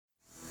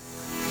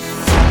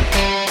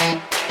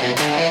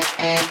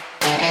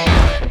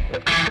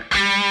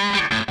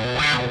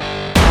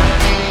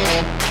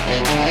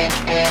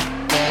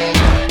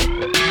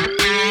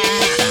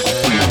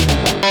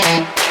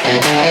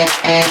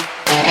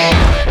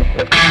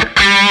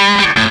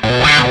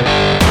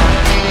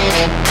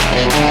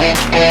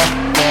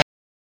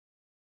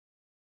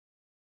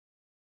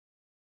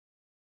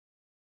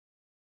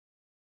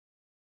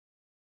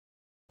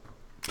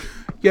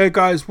Yo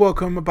guys,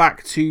 welcome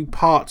back to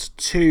part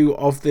 2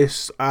 of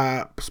this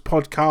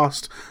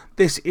podcast.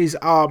 This is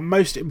our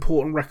most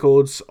important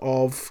records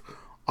of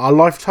our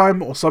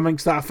lifetime or something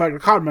to that effect. I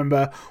can't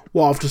remember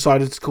what I've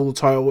decided to call the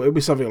title. It'll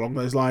be something along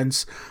those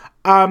lines.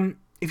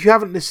 If you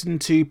haven't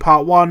listened to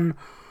part 1,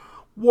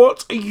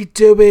 what are you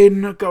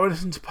doing? Go and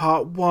listen to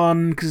part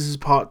 1 because this is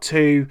part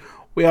 2.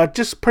 We are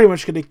just pretty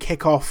much going to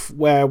kick off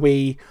where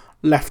we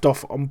left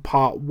off on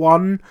part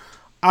 1.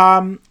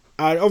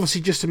 Obviously,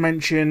 just to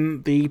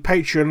mention, the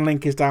Patreon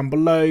link is down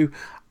below,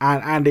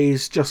 and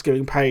Andy's Just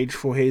Giving page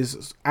for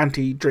his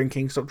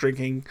stop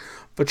drinking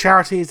for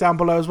charity is down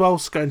below as well,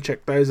 so go and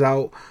check those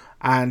out,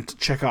 and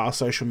check out our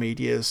social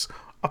medias.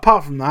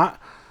 Apart from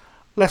that,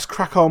 let's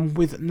crack on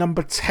with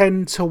number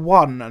 10 to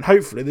 1, and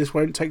hopefully this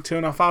won't take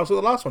 2.5 hours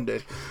like the last one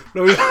did.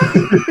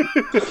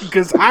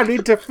 Because I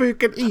need to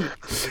fucking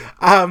eat.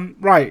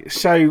 Right,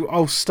 so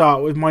I'll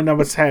start with my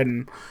number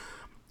 10.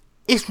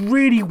 It's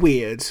really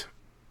weird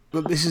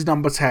that this is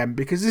number 10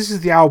 because this is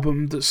the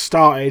album that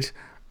started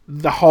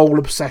the whole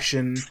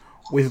obsession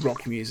with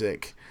rock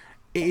music.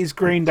 It is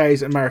Green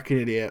Day's American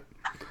Idiot.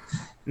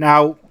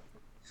 Now,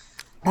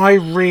 I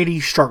really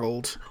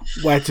struggled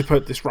where to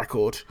put this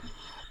record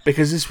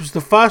because this was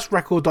the first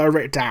record that I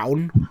wrote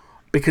down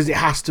because it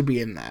has to be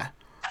in there.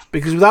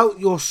 Because without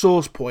your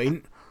source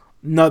point,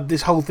 no,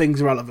 this whole thing's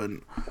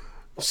irrelevant.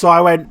 So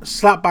I went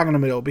slap bang in the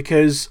middle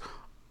because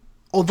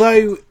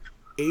although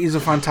it is a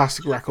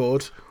fantastic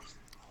record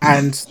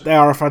and they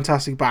are a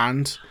fantastic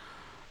band,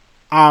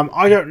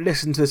 I don't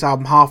listen to this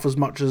album half as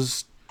much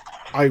as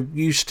I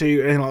used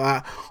to, anything like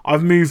that.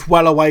 I've moved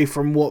well away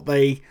from what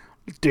they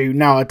do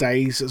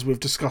nowadays, as we've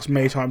discussed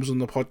many times on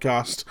the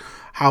podcast,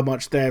 how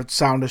much their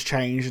sound has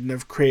changed and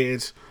they've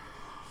created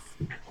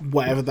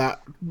whatever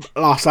that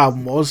last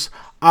album was.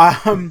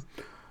 But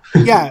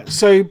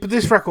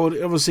this record,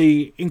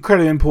 obviously,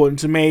 incredibly important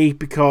to me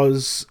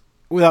because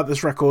without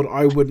this record,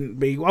 I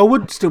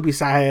would still be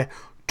sat here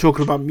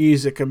talking about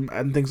music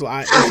and things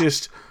like that. It's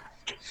just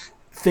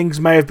things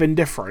may have been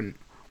different.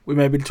 We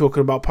may have been talking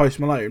about Post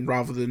Malone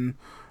rather than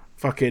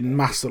fucking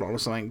Mastodon or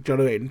something. Do you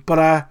know what I mean? But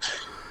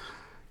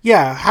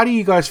how do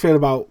you guys feel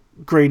about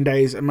Green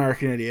Day's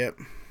American Idiot,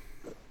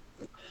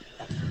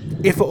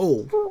 if at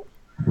all?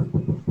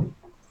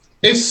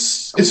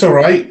 It's all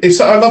right.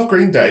 I love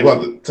Green Day.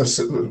 Well, to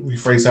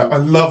rephrase that, I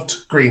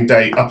loved Green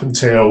Day up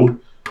until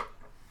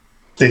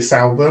this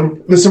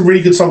album. There's some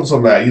really good songs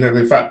on there.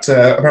 In fact,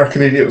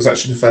 American Idiot was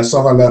actually the first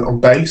song I learned on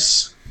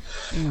bass.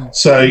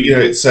 So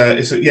it's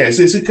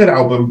a good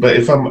album. But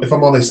if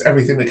I'm honest,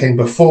 everything that came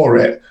before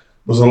it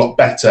was a lot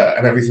better,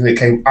 and everything that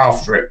came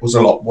after it was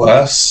a lot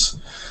worse.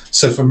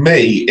 So for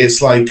me,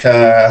 it's like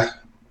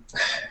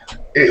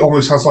it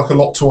almost has like a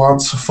lot to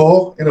answer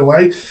for in a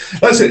way.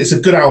 Like I said, it's a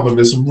good album.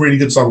 There's some really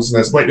good songs in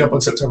there. Wake Me Up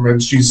on September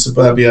Ends, Jesus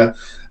Suburbia,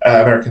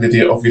 American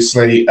Idiot,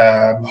 obviously,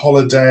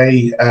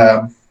 Holiday,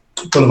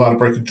 Boulevard of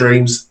Broken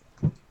Dreams.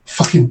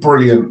 Fucking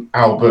brilliant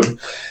album.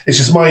 It's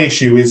just my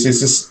issue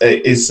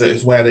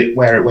is where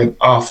it went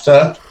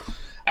after,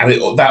 and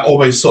that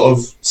almost sort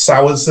of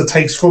sours the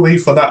taste for me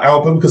for that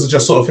album because I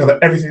just sort of feel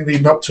that everything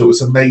leading up to it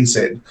was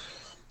amazing,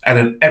 and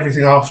then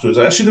everything afterwards.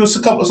 Actually, there was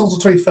a couple of songs on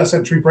 21st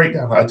Century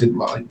Breakdown that I didn't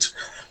mind,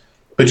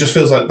 but it just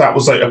feels like that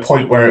was like a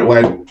point where it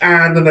went,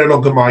 and they're no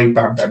longer my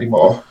band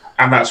anymore,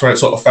 and that's where it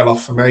sort of fell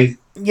off for me.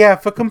 Yeah,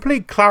 for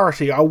complete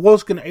clarity, it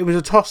was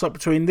a toss up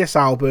between this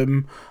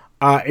album,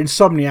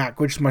 Insomniac,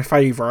 which is my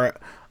favourite,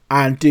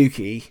 and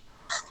Dookie.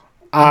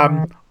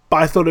 But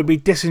I thought it'd be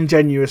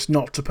disingenuous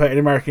not to put in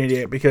American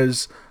Idiot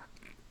because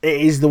it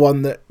is the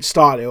one that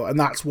started it, and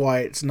that's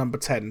why it's number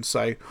 10.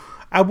 So,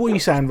 what are you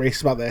saying,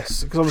 Reese, about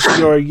this? Because obviously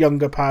you're a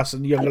younger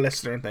person, younger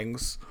listener and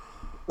things.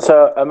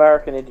 So,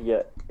 American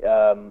Idiot,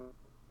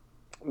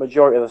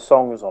 majority of the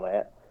songs on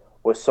it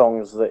were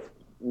songs that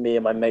me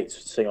and my mates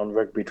would sing on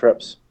rugby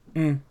trips.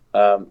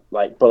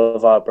 Like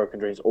Boulevard Broken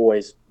Dreams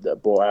always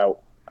brought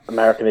out.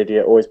 American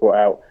Idiot always brought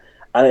out,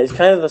 and it's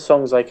kind of the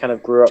songs I kind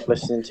of grew up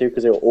listening to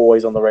because they were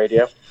always on the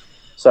radio,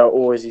 so I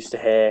always used to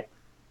hear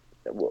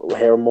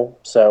them all.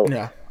 So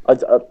yeah.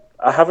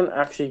 I haven't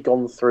actually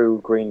gone through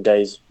Green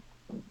Day's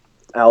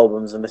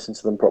albums and listened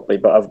to them properly,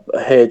 but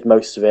I've heard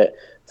most of it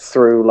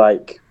through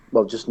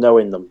just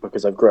knowing them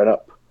because I've grown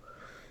up.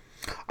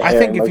 I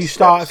think if you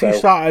start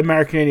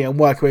American Idiot and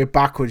work your way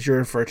backwards, you're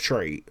in for a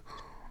treat.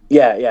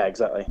 Yeah,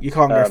 exactly. You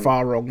can't go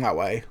far wrong that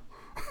way.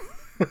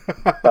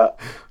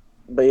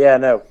 But yeah,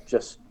 no,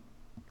 just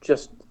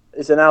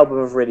it's an album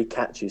of really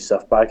catchy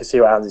stuff. But I can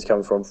see where Andy's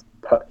coming from.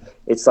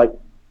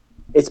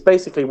 It's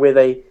basically where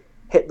they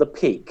hit the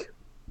peak,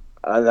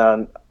 and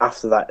then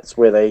after that, it's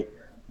where they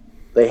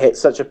hit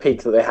such a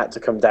peak that they had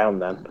to come down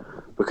then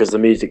because the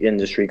music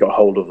industry got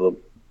hold of them.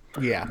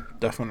 Yeah,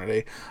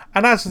 definitely.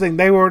 And that's the thing.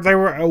 They were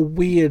a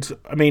weird.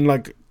 I mean,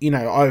 I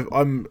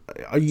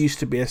used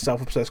to be a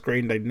self-obsessed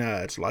Green Day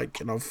nerd,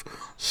 and I've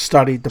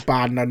studied the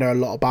band and I know a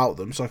lot about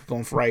them, so I could go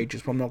on for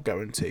ages, but I'm not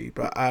going to.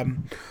 But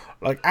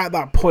at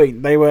that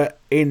point, they were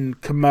in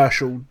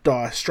commercial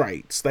dire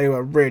straits. They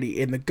were really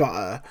in the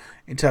gutter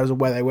in terms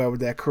of where they were with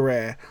their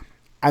career.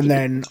 and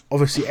then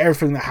obviously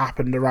everything that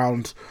happened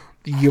around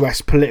the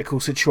US political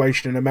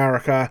situation in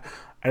America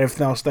and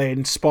everything else, they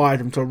inspired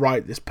him to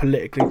write this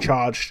politically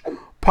charged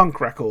punk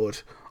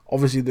record,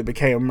 obviously, that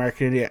became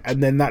American Idiot,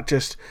 and then that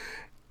just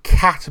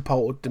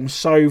catapulted them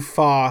so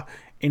far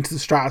into the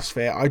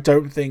stratosphere. I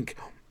don't think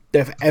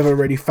they've ever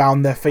really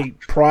found their feet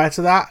prior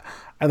to that,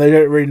 and they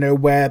don't really know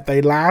where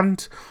they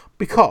land,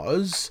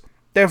 because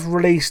they've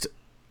released,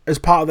 as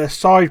part of their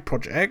side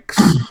projects,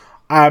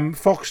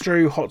 Fox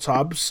Drew Hot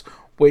Tubs,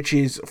 which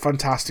is a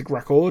fantastic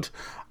record.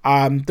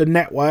 The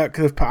Network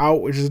they've put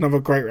out, which is another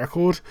great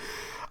record.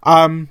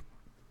 And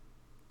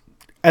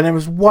there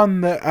was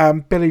one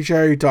that Billy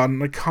Joe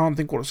done, I can't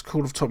think what it's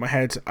called off the top of my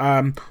head,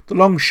 The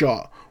Long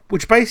Shot,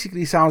 which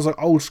basically sounds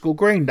like old school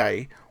Green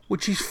Day,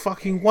 which is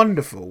fucking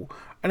wonderful.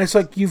 And it's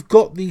like, you've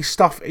got these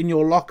stuff in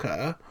your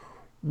locker,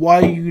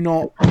 why are you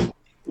not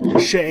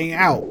shitting it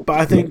out? But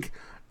I think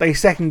they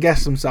second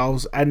guess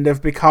themselves and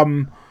they've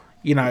become,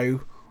 you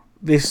know,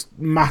 this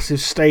massive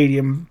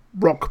stadium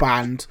rock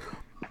band,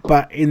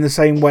 but in the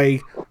same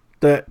way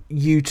that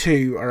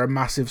U2 are a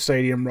massive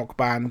stadium rock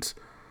band.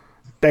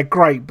 They're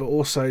great, but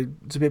also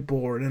it's a bit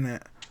boring, isn't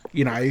it?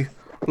 You know,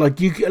 like,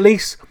 you at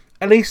least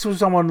with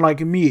someone like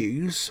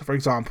Muse, for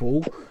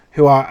example,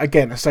 who are,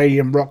 again, a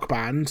stadium rock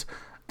band,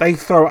 they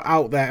throw it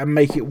out there and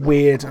make it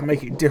weird and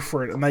make it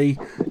different, and they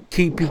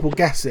keep people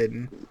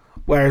guessing.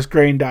 Whereas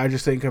Green Day, I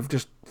just think, of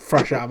just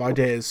fresh out of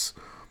ideas.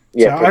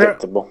 Yeah, so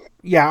predictable.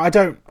 I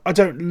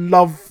don't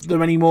love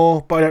them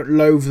anymore, but I don't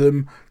loathe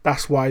them.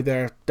 That's why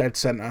they're dead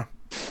centre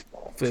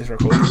for this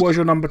record. What was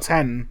your number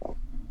 10?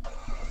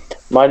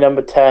 My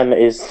number 10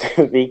 is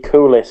the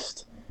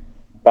coolest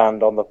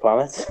band on the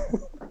planet.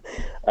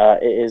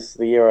 It is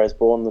the year I was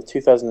born, the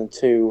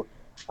 2002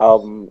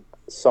 album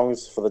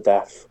Songs for the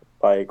Deaf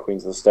by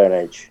Queens of the Stone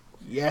Age.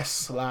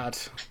 Yes, lad.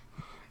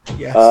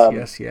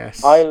 Yes,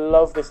 yes. I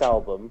love this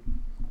album.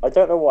 I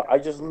don't know what. I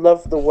just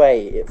love the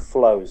way it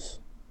flows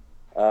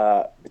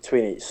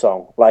between each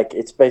song. Like,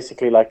 it's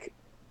basically like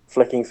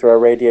flicking through a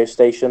radio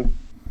station,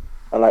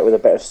 and like with a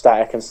bit of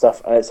static and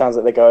stuff. And it sounds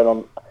like they're going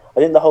on. I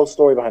think the whole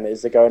story behind it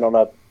is they're going on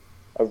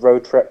a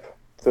road trip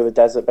through the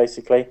desert,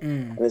 basically.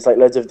 And it's like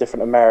loads of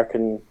different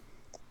American,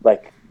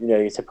 like, you know,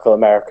 your typical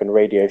American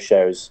radio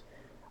shows,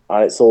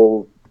 and it's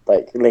all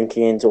like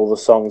linking into all the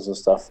songs and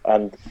stuff,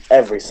 and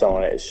every song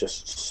on it is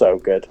just so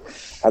good.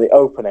 And the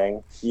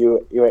opening,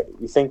 you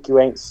think you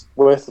ain't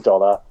worth a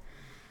dollar,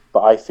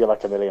 but I feel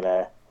like a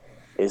millionaire,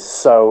 is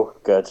so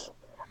good.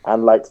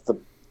 And like the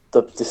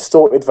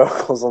distorted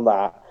vocals on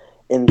that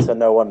into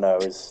No One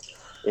Knows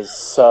is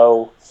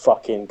so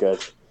fucking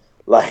good.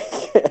 Like,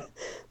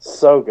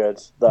 so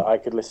good that I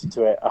could listen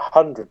to it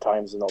 100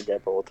 times and not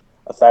get bored,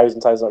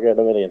 1,000 times not get,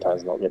 1,000,000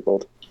 times and not get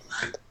bored.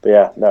 But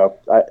yeah, no,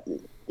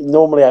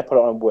 normally I put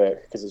it on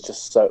work because it's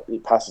just so,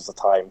 it passes the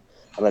time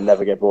and I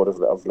never get bored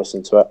of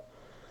listening to it.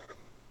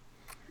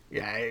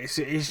 Yeah,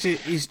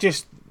 it's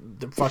just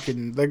the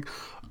fucking thing.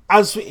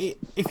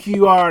 If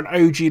you are an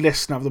OG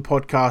listener of the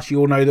podcast,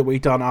 you'll know that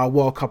we've done our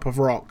World Cup of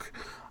Rock,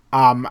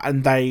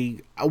 and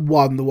they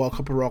won the World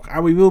Cup of Rock,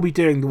 and we will be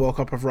doing the World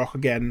Cup of Rock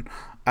again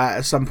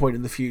at some point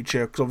in the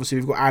future, because obviously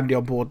we've got Andy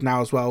on board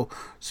now as well,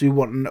 so we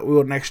want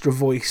an extra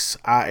voice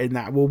in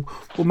that. We'll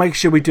make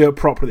sure we do it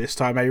properly this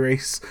time,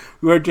 Reese?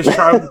 We won't just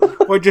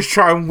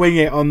try and wing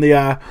it on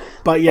the.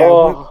 But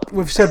yeah,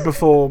 we've said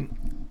before,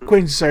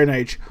 Queens of Stone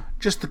Age,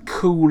 just the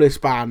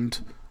coolest band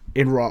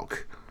in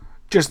rock,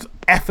 just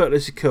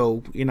effortlessly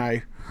cool. You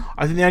know,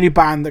 I think the only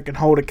band that can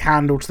hold a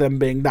candle to them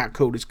being that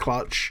cool is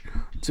Clutch,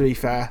 to be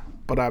fair.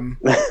 But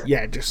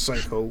yeah, just so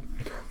cool.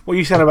 What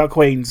you said about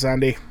Queens,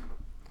 Andy?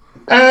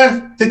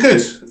 They're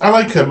good. I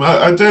like them.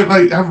 I don't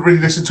I haven't really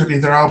listened to any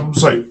of their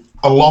albums like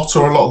a lot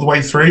of the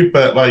way through,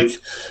 but like,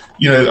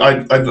 you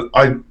know,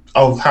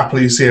 I'll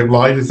happily see them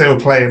live if they were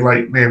playing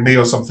like near me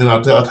or something.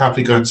 I'd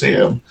happily go and see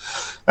them.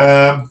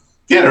 Yeah,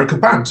 they're a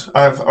good band.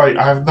 I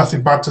have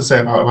nothing bad to say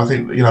about them. I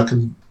think, you know,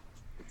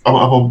 I'm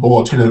on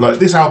board. You know, like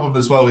this album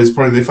as well is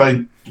probably, if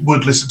I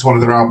would listen to one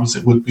of their albums,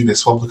 it would be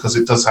this one, because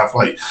it does have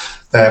like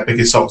their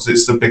biggest songs.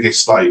 It's the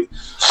biggest, like,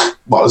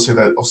 well, obviously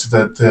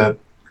the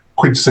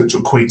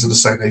quintessential Queens of the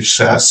Stone Age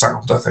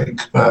sound, I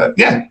think. But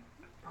yeah,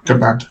 good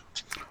band.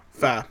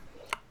 Fair.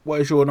 What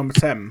is your number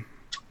 10?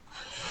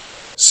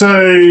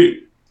 So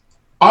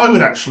I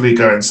would actually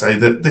go and say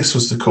that this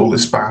was the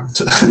coolest band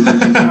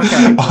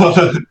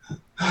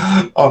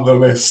on the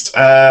list,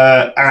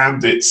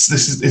 and this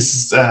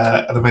is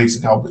an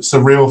amazing album. It's The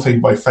Real Thing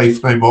by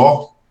Faith No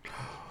More.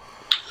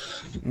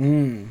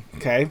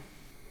 Okay.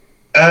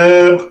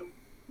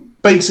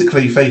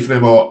 Basically, Faith No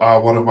More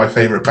are one of my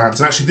favourite bands.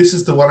 And actually, this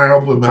is the one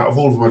album out of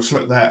all of them I just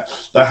looked at that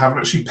I haven't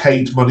actually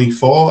paid money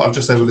for. I've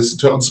just never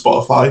listened to it on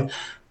Spotify,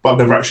 but I've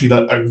never actually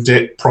owned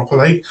it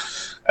properly.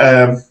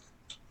 I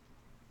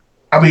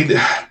mean,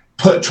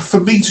 for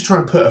me to try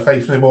and put a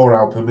Faith No More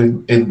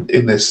album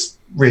in this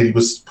really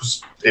was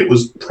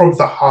probably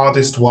the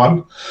hardest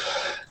one,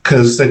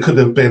 because there could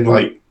have been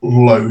like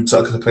loads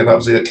I could have played. That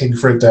was King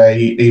for a Day,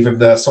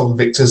 even Song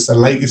Victors, the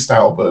latest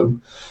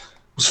album,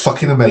 was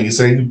fucking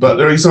amazing. But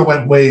the reason I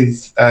went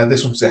with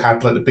this one was it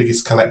had like the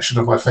biggest collection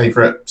of my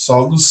favourite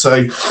songs. So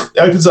it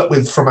opens up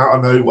with From Out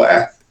of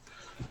Nowhere,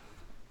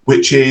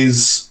 which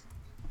is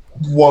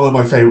one of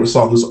my favourite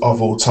songs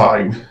of all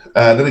time.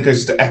 Then it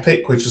goes to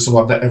Epic, which is the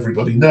one that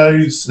everybody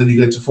knows. Then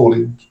you go to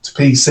Falling to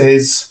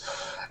Pieces,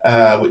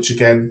 which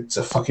again, it's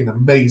a fucking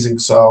amazing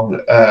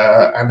song.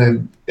 And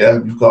then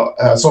you've got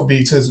Zombie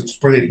Eaters, which is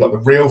brilliant. You've got The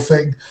Real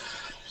Thing,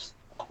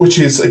 which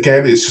is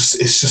again, it's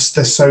just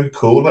they're so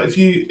cool. Like if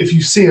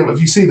you see them,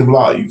 have you seen them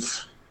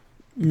live?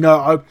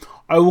 No,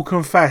 I will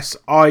confess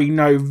I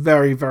know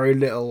very, very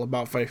little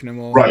about Faith No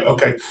More. Right,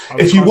 okay.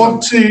 If you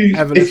want to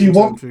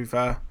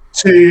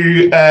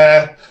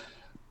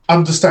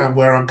understand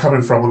where I'm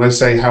coming from when I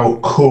say how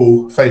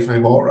cool Faith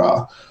No More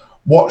are,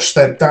 watch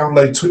their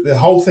the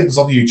whole thing's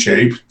on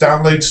YouTube.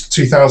 Download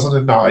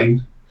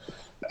 2009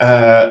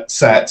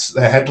 set,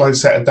 their headline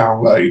set of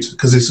Download,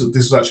 because this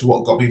was actually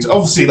what got me into.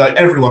 Obviously, like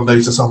everyone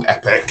knows the song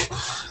Epic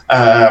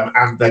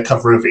and their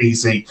cover of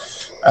Easy.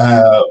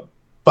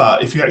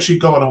 But if you actually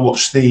go on and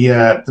watch the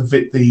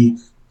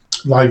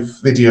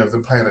live video of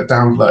them playing at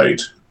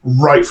Download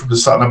right from the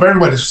start. Now, bear in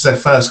mind, this was their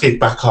first gig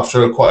back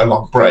after quite a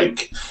long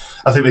break.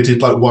 I think they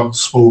did like one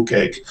small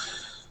gig.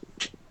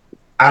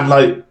 And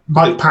like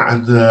Mike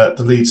Patton, the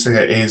lead singer,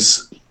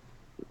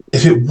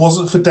 if it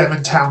wasn't for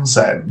Devin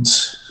Townsend,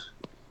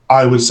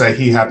 I would say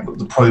he had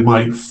probably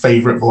my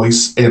favourite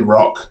voice in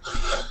rock.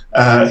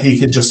 He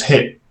can just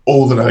hit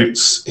all the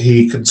notes.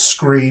 He can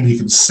scream, he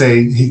can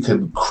sing, he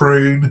can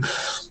croon.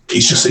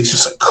 He's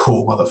just a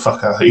cool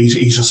motherfucker.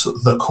 He's just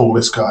the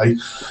coolest guy,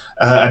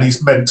 and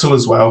he's mental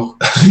as well.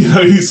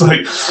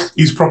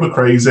 He's proper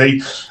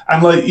crazy.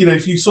 And like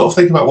if you sort of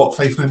think about what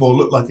Faith No More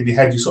looked like in your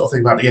head, you sort of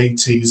think about the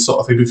 80s sort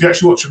of thing. But if you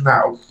actually watch them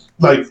now,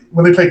 like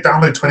when they played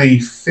Download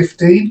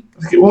 2015,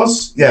 I think it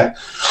was, yeah,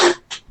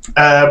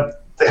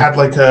 they had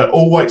like a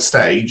all white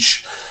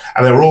stage.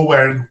 And they were all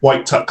wearing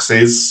white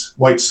tuxes,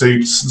 white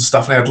suits and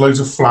stuff. And they had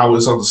loads of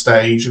flowers on the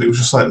stage, and it was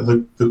just like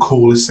the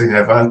coolest thing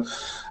ever.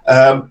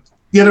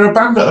 Yeah, they're a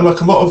band that are like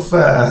a lot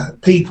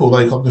of people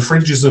like on the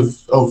fringes of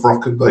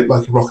rock and like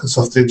rock and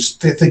stuff. They just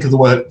think of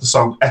the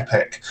song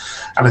epic,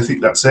 and I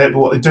think that's it. But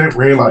what they don't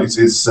realise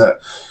is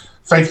that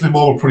Faith No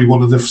More were probably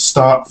one of the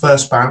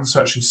first bands to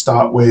actually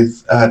start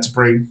with to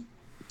bring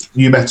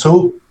new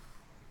metal.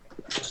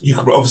 You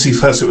could obviously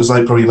first it was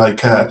like probably like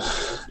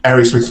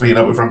Aerosmith meeting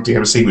up with Run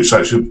DMC, which was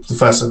actually the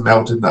first that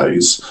melded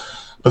those.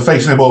 But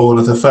Faith No More were one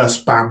of the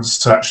first bands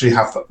to actually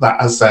have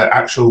that as their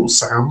actual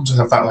sound, to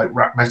have that like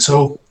rap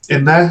metal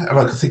in there. And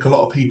like I think a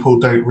lot of people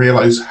don't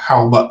realise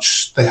how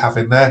much they have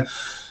in their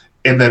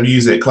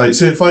music. Like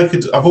so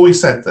I've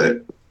always said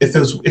that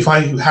if I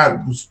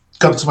had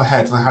gun to my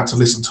head and I had to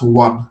listen to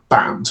one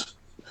band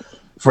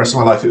for the rest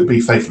of my life, it would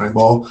be Faith No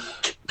More.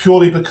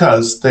 Purely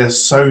because they're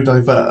so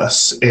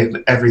diverse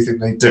in everything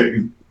they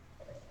do.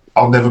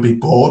 I'll never be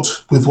bored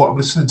with what I'm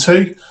listening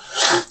to.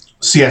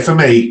 So yeah, for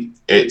me,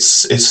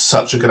 it's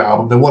such a good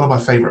album. They're one of my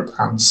favourite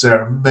bands.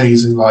 They're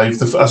amazing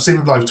live. I've seen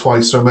them live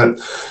twice. So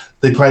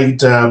they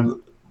played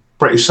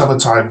British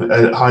Summertime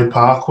at Hyde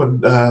Park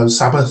when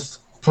Sabbath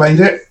played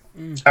it,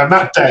 and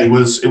that day it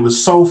was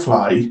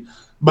Soulfly,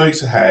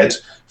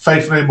 Motorhead,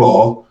 Faith No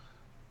More,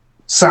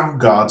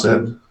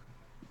 Soundgarden,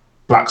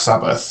 Black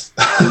Sabbath.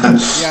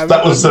 Yeah,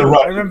 that was the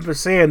right. I remember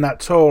seeing that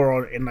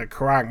tour in the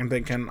Kerrang and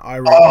thinking, I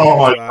really oh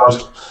my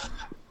god.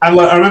 And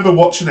like I remember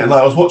watching it,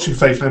 like I was watching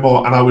Faith No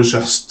More, and I was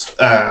just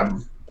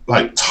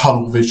like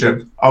tunnel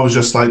vision. I was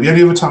just like, the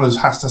only other time that's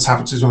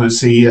happened is when I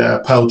see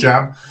Pearl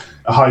Jam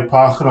at Hyde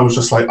Park, and I was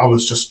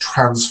just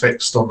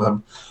transfixed on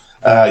them.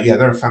 Yeah,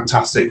 they're a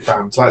fantastic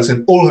band. Like I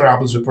said, all of their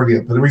albums are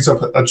brilliant. But the reason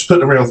I just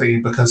put The Real Thing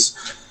in because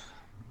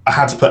I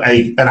had to put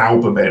an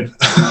album in,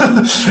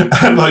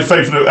 and like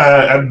Faith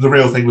and The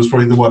Real Thing was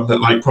probably the one that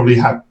like probably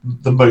had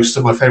the most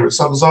of my favourite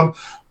songs on,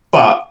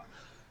 but.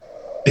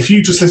 If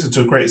you just listen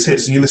to a greatest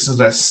hits and you listen to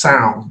their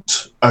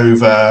sound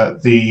over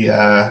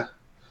the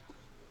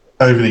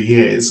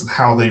years and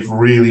how they've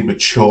really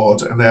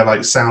matured and they're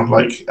like sound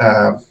like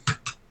how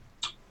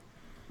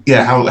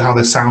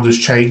their sound has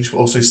changed but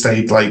also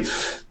stayed like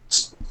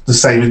the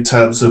same in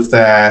terms of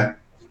their.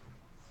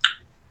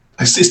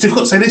 It's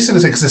difficult to say this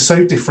because they're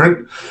so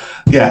different.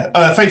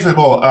 Yeah, Faith No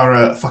More are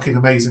a fucking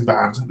amazing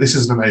band. This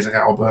is an amazing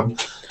album.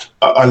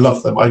 I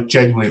love them. I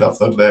genuinely love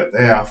them.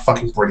 They are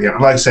fucking brilliant.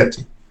 And like I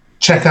said.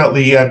 Check out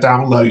the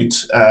Download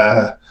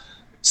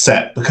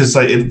set because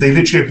they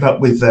literally open up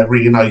with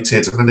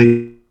Reunited and then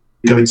they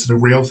go into The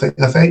Real Thing,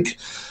 I think.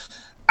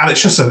 And it's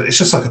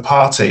just like a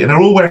party, and they're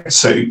all wearing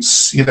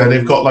suits.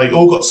 They've got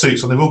all got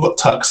suits on. They've all got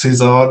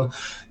tuxes on.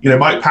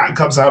 Mike Patton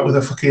comes out with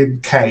a fucking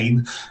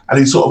cane, and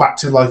he's sort of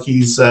acting like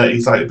he's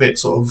like a bit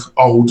sort of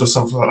old or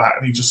something like that.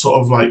 And he just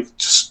sort of like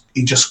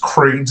he just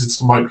croons into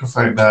the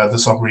microphone the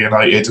song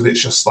Reunited, and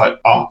it's just like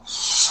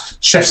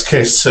chef's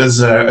kiss,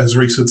 as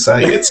Reese would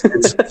say. It's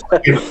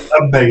fucking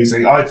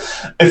amazing.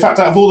 In fact,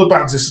 out of all the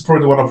bands, this is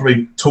probably the one I'll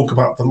probably talk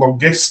about the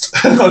longest.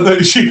 I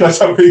noticed you guys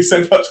haven't really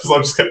said much because I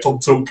just kept on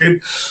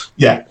talking.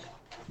 Yeah,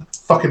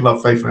 fucking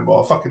love Faith No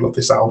More. I fucking love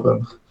this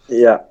album.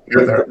 Yeah,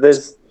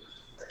 there's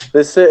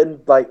there's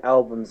certain like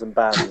albums and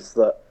bands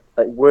that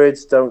like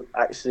words don't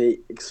actually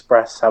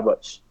express how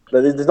much.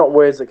 There's not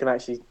words that can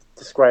actually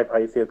describe how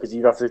you feel because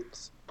you'd have to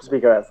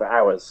speak about it for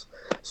hours.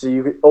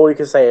 So all you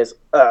can say is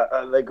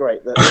they're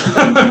great. But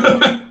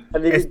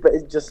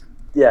it just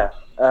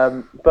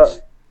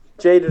but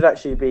Jade would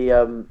actually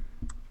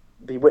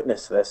be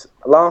witness to this.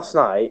 Last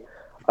night,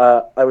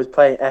 I was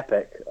playing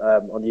Epic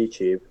on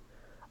YouTube,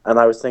 and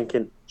I was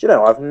thinking,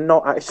 I've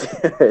not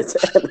actually heard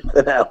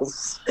anything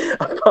else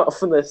apart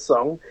from this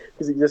song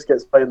because it just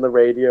gets played on the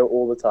radio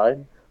all the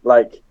time.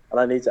 And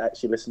I need to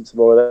actually listen to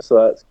more of this,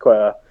 so that's quite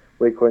a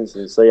weird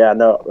coincidence. So yeah,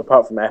 no,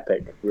 apart from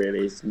Epic,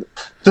 really,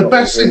 the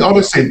best thing,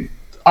 honestly.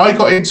 I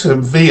got into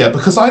them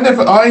because I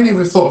never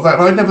thought of that,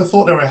 and I never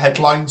thought they were a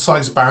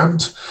headline-sized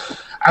band.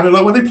 And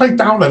when they played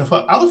Download, I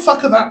thought, how the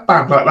fuck are that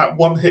band like that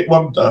one-hit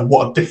wonder?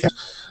 What a dickhead!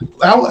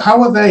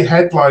 How are they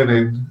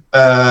headlining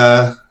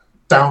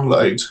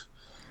Download?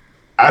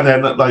 And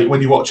then,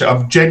 when you watch it,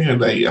 I'm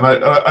genuinely, and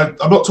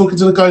I'm not talking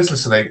to the guys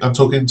listening. I'm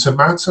talking to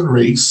Matt and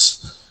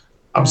Reese.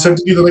 I'm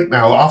sending you the link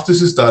now. After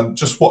this is done,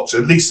 just watch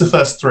at least the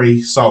first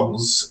 3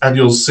 songs, and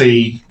you'll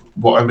see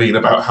what I mean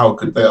about how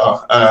good they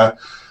are.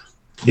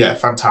 Yeah,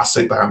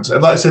 fantastic band.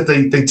 And like I said,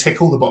 they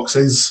tick all the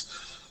boxes.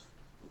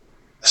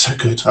 So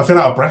good. I feel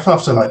out of breath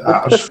after like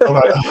that. I just feel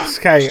like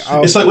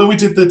it's like when we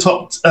did the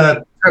top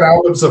 10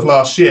 albums of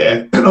last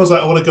year, and I was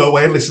like, I want to go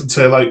away and listen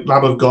to like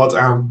Lamb of God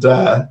and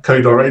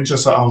Code Orange.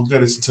 Just like, I'm going to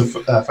listen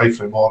to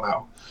Faithfully More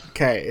now.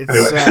 Okay,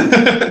 it's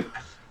anyway.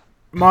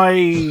 my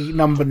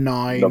number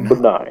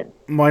 9.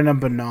 My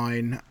number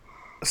 9.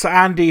 So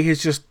Andy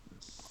has just.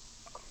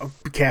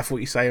 Be careful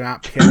what you say,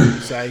 Matt. Be careful what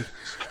you say.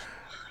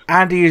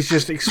 Andy has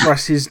just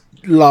expressed his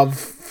love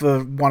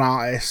for one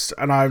artist,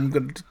 and I'm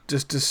going to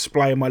just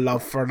display my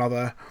love for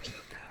another.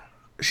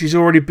 She's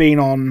already been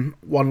on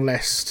one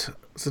list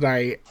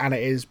today, and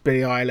it is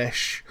Billie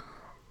Eilish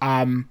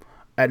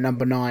at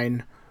number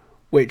 9,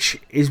 which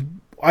is...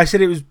 I said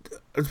it was...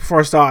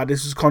 Before I started,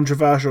 this was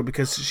controversial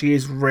because she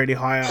is really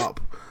high up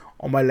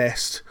on my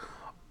list,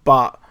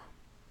 but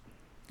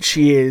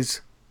she is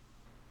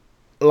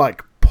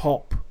like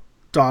pop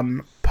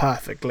done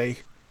perfectly.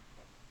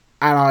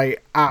 And I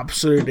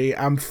absolutely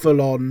am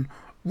full on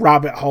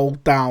rabbit hole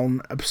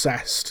down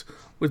obsessed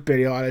with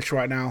Billie Eilish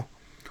right now.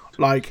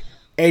 Like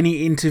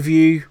any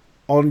interview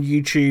on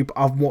YouTube,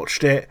 I've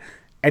watched it.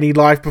 Any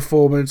live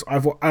performance,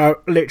 I've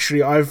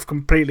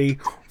completely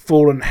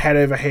fallen head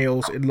over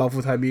heels in love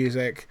with her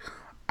music.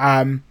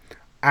 And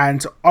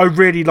I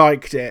really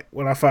liked it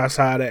when I first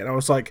heard it, and I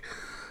was like,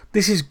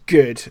 "This is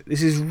good.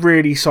 This is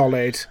really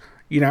solid."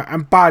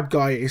 And Bad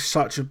Guy is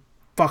such a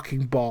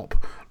fucking bop.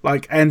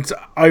 And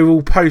I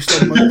will post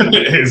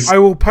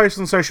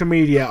on social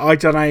media. I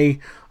done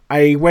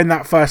a when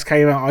that first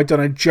came out, I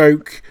done a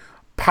joke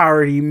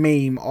parody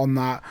meme on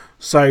that.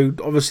 So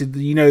obviously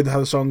how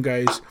the song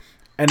goes,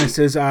 and it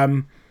says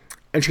and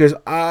she goes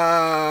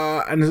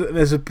and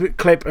there's a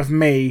clip of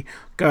me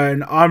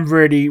going, "I'm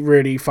really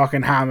really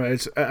fucking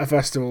hammered at a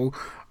festival,"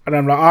 and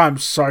I'm like, "I'm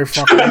so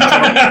fucking drunk."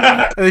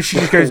 And then she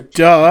just goes,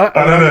 "Duh."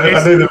 I know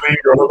the meme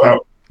you're on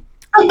about.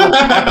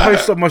 I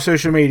post on my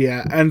social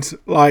media and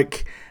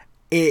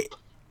it,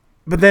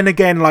 but then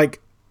again,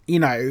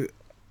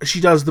 she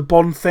does the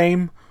Bond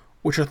theme,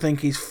 which I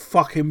think is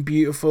fucking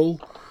beautiful.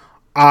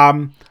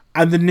 And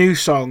the new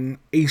song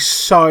is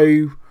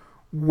so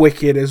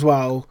wicked as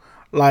well.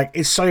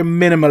 It's so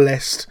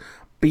minimalist,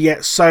 but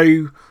yet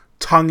so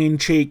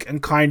tongue-in-cheek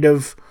and kind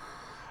of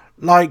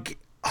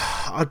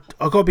I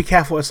gotta be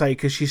careful what I say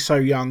because she's so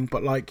young,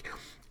 but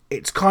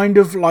it's kind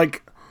of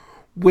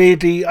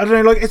weirdly, I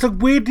don't know, it's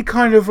weirdly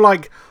kind of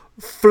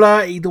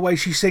flirty the way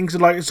she sings,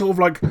 and it's sort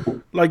of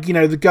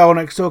the girl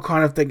next door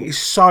kind of thing. Is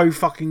so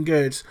fucking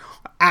good.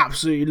 I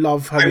absolutely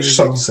love her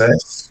music.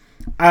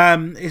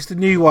 It's the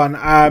new one.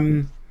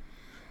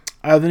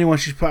 The new one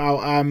she's put out.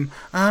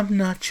 I'm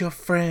not your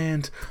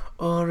friend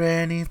or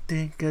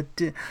anything I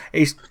did.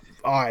 It's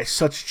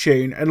such a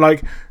tune,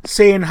 and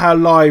seeing her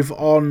live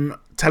on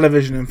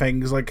television and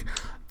things.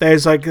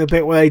 There's a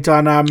bit where they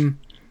done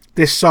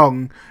this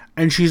song,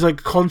 and she's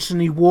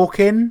constantly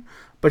walking,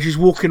 but she's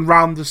walking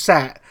round the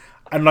set.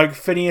 And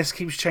Phineas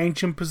keeps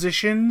changing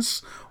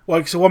positions.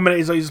 So 1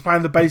 minute he's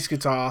playing the bass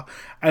guitar,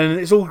 and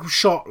it's all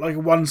shot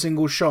one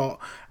single shot,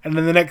 and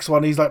then the next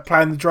one he's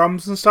playing the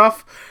drums and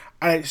stuff,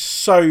 and it's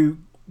so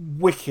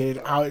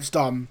wicked how it's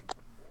done.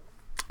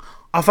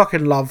 I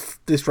fucking love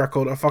this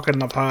record. I fucking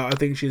love her. I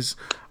think she's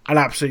an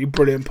absolutely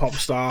brilliant pop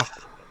star.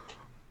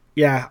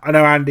 Yeah, I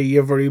know, Andy,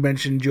 you've already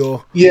mentioned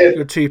your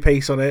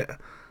 2-piece on it,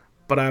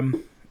 but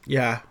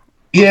yeah.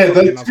 Yeah,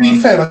 to be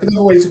fair,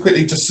 another way to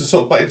quickly just to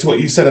sort of bite into what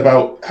you said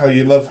about how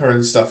you love her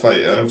and stuff,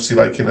 obviously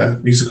in a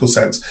musical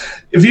sense.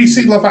 Have you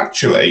seen Love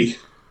Actually?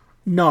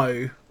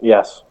 No.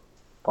 Yes,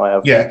 I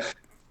have. Yeah.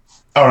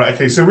 All right.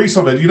 Okay. So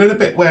recently, you know the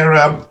bit where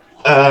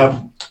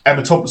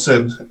Emma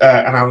Thompson and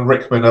Alan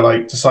Rickman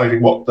are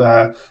deciding what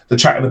they're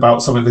chatting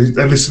about, something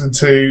they're listening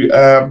to.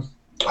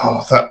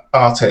 That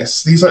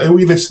artist. He's like, "Who are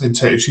we listening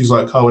to?" She's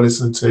like, "Oh, we're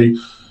listening to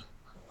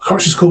can't remember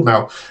what she's called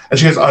now. And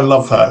she goes, I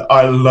love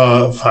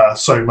her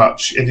so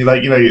much. And you're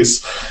like,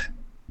 it's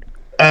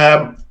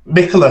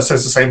Nicola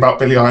says the same about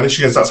Billie Eilish.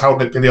 She goes, that's how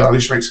Billie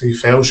Eilish makes me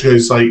feel. She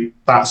goes, like,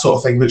 that sort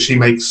of thing that she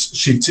makes,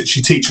 she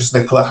teaches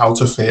Nicola how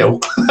to feel.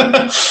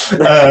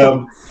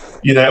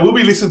 When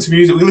we listen to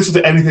music, we listen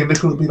to anything,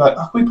 Nicola will be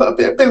like, we put a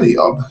bit of Billie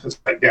on. It's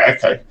like, yeah,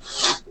 okay.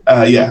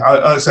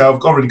 I say I've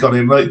already gone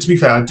in. Like, to be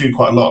fair, I do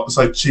quite a lot. It's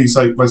like she's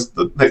like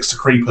next to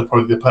Creeper,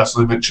 probably the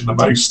person I mentioned the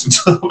most in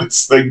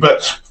this thing,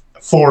 but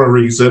for a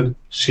reason.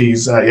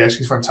 She's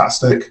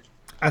fantastic.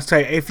 I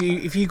say if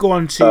you go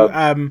on to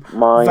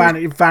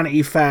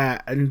Vanity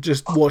Fair and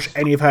just watch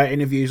any of her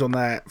interviews on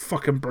there,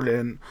 fucking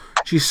brilliant.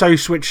 She's so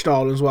switched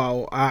on as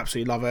well. I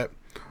absolutely love it.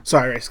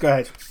 Sorry, Reece, go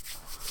ahead.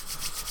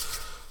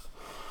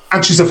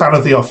 And she's a fan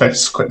of The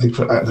Office. Quickly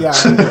put that. Yeah.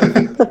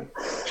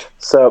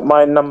 So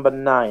my number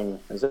 9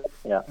 is it?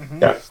 Yeah.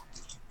 Mm-hmm. Yeah.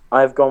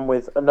 I've gone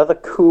with another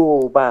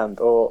cool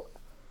band, or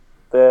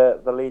the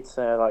lead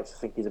singer likes to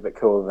think he's a bit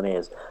cooler than he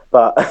is,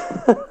 but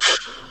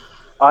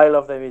I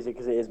love their music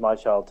because it is my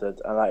childhood,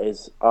 and that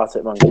is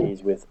Arctic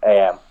Monkeys with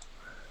AM.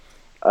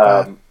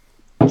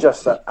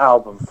 Just an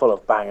album full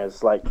of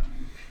bangers. Like,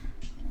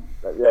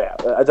 yeah,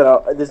 I don't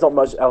know. There's not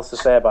much else to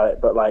say about it,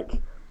 but like,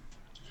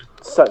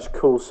 such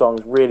cool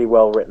songs, really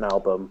well written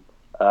album.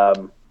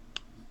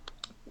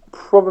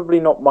 Probably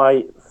not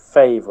my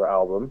favourite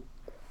album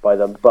by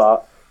them,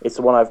 but it's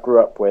the one I've grew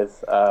up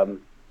with.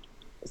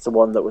 It's the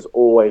one that was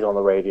always on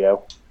the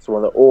radio. It's the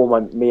one that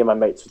me and my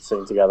mates would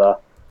sing together.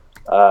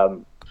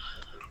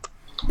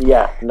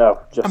 Yeah, no.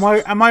 Just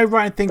Am I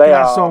right in thinking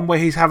that song where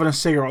he's having a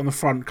cigarette on the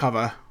front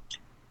cover?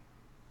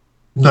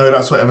 No,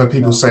 that's whatever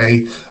people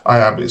say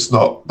I am. It's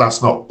not.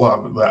 That's not what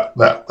I'm. That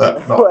not.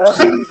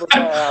 Whatever people say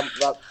I am,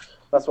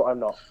 that's what I'm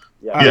not.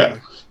 Yeah.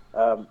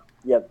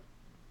 Yeah.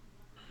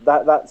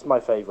 That's my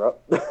favourite.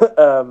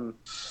 But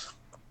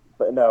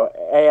no,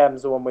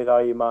 AM's the one with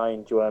Are You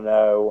Mine? Do You Want to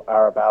Know?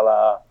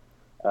 Arabella.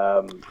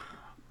 I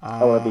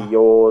Want to Be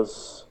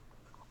Yours.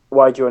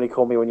 Why Do You Only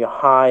Call Me When You're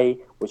High?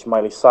 Which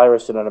Miley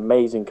Cyrus did an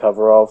amazing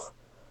cover of.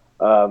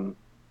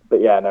 But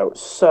yeah, no.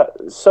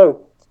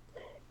 So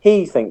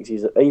he thinks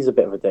he's a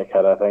bit of a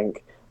dickhead, I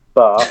think.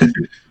 But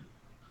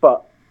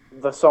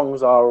the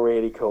songs are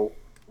really cool.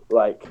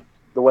 Like,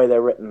 the way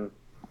they're written,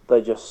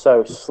 they're just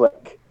so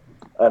slick.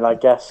 And I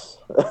guess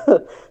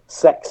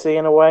sexy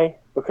in a way,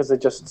 because they're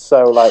just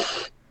so like,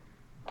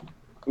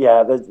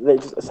 yeah, they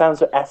just it sounds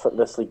so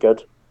effortlessly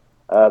good.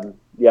 I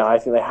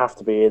think they have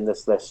to be in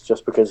this list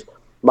just because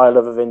my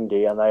love of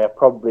indie, and they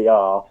probably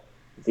are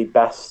the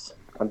best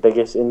and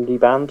biggest indie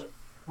band.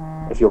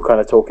 If you're kind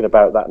of talking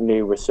about that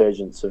new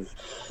resurgence of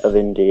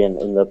indie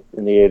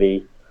in the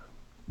early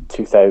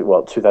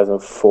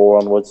 2004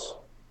 onwards.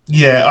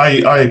 Yeah,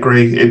 I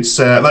agree. It's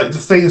like the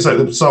thing is, like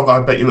the song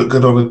 "I Bet You Look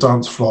Good on a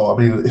Dance Floor." I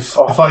mean, if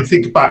I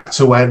think back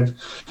to when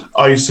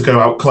I used to go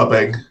out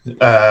clubbing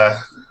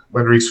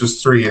when Reece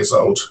was 3 years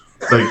old,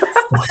 I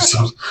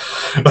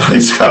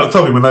used to go out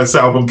clubbing when this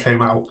album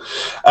came out.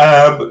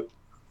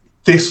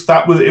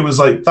 It was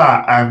like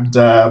that, and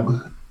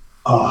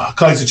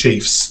Kaiser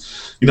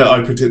Chiefs.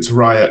 I Predict a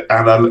Riot,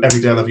 and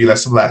Every Day I Love You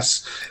Less and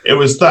Less. It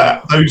was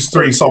that those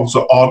 3 songs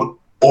were on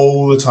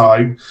all the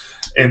time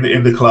in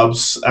the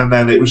clubs, and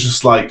then it was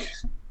just like,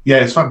 yeah,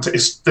 it's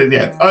fantastic.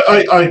 Yeah,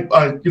 I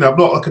I'm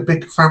not like a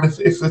big fan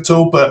if at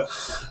all, but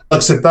like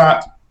I said,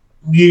 that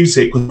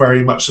music was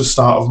very much the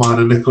start of mine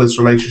and Nicola's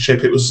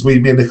relationship. It was me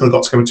and Nicola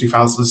got together in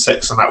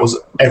 2006, and that was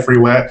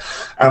everywhere.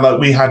 And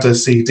like we had a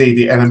CD,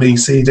 the NME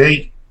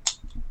CD,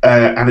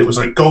 and it was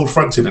like gold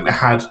fronted, and it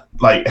had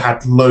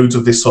loads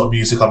of this sort of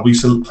music on. We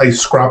used to play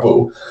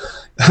Scrabble.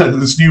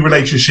 This new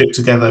relationship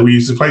together, we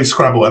used to play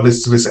Scrabble and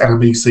listen to this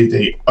NME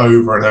CD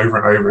over and over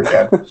and over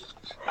again,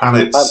 and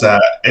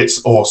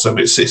it's awesome.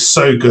 It's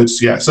so good.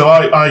 Yeah. So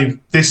I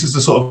this is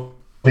the sort of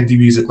indie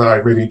music that I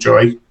really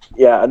enjoy.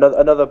 Yeah,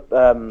 another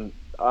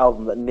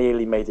album that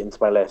nearly made it into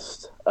my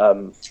list.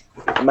 I'm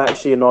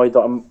actually annoyed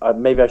that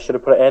maybe I should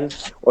have put it in.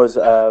 Was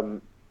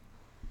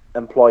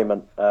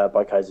Employment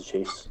by Kaiser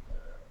Chiefs.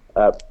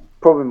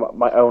 Probably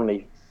my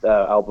only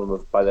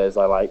album by theirs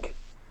I like.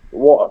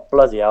 What a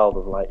bloody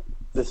album! Like,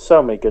 there's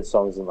so many good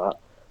songs in that.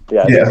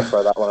 Yeah, I'm gonna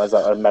throw that one as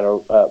a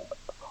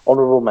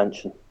honourable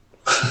mention.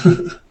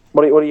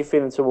 What are you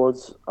feeling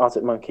towards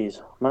Arctic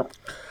Monkeys, Matt?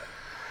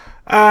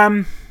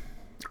 I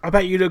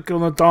Bet You Look Good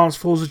on the Dance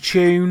Floor's a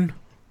tune.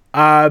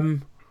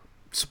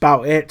 It's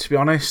about it, to be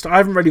honest. I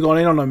haven't really gone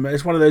in on them.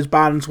 It's one of those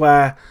bands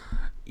where,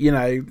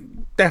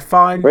 they're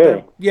fine.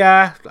 Really?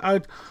 Yeah.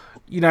 I've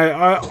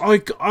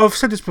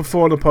said this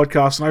before on the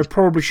podcast, and I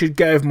probably should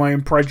get over my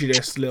own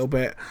prejudice a little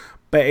bit,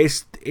 but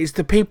it's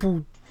the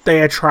people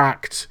they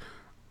attract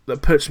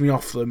that puts me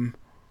off them.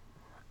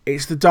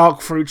 It's the Dark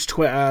Fruits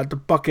Twitter, the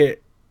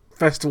Bucket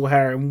Festival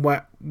hair and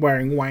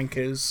wearing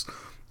wankers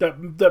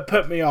that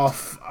put me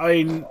off. I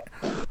mean,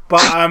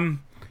 but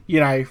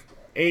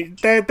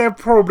they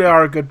probably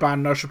are a good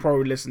band. I should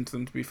probably listen to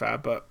them, to be fair.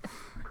 But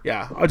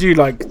yeah, I do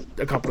like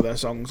a couple of their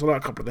songs. I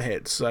like a couple of the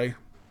hits. So,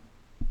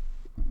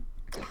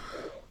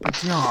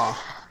 but yeah,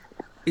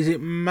 is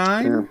it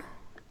mine?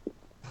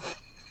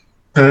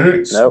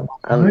 No,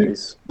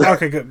 Andy's.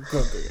 Okay, good.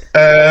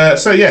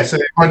 So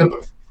my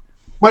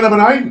number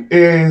 9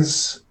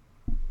 is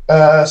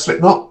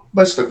Slipknot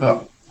by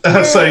Slipknot.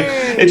 So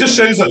it just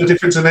shows like the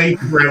difference in age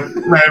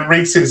where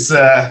Reese's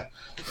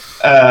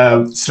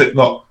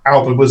Slipknot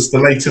album was the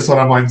latest one,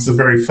 and mine's the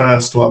very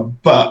first one.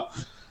 But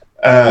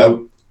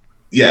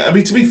yeah, I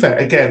mean, to be fair,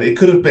 again, it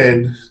could have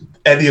been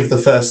any of the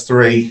first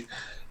three,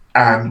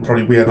 and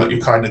probably We Are Not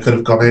Your Kind could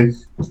have gone in.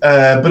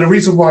 But the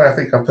reason why I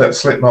think I put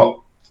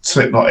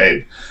Slipknot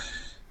in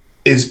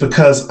is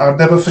because I'll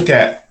never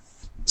forget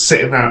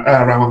sitting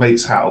around my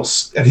mate's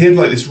house, and he had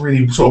like this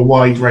really sort of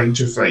wide range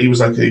of. He was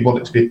like he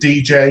wanted to be a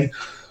DJ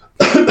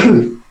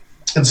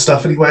and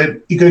stuff, and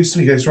he goes to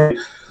me, right,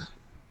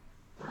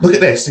 look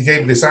at this. He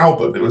gave me this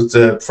album. It was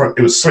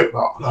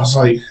Slipknot, and I was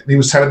like, and he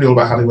was telling me all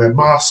about how they wear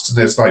masks, and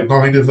there's like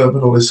 9 of them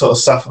and all this sort of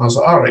stuff, and I was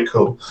like, all right,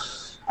 cool.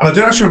 And I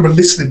don't actually remember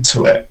listening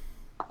to it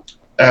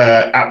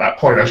at that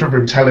point. I just remember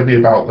him telling me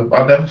about them.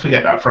 I'll never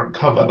forget that front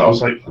cover, and I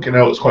was like, you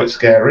know, it's quite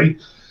scary.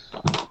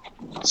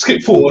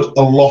 Skip forward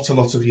a lot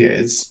of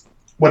years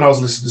when I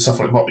was listening to stuff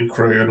like Motley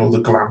Crue and all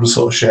the glam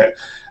sort of shit.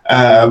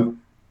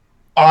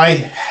 I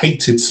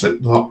hated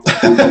Slipknot.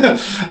 I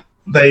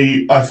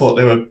thought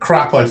they were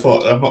crap. I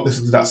thought I'm not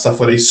listening to that stuff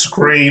where they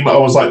scream. I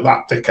was like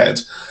that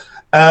dickhead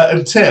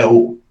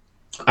until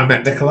I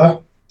met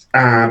Nicola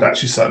and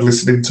actually started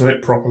listening to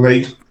it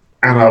properly.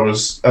 And I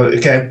was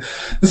again.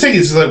 The thing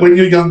is that when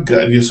you're younger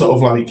and you're sort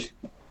of like,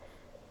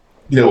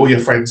 you know, all your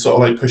friends sort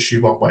of like push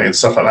you one way and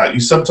stuff like that.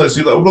 You sometimes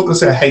do. Like, I'm not going to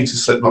say I hated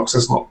Slipknot because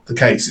that's not the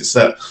case. It's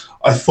that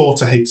I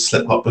thought I hated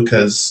Slipknot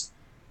because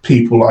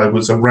people I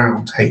was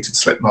around hated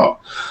Slipknot.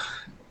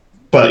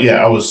 But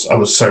yeah, I was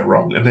so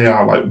wrong, and they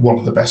are like one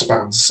of the best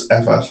bands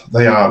ever.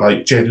 They are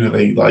like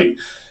genuinely like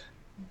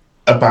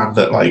a band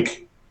that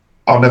like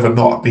I'll never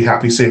not be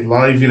happy seeing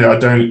live. You know, I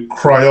don't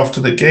cry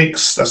often at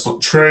gigs. That's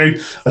not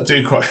true. I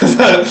do cry.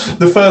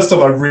 The first time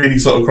I really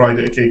sort of cried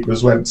at a gig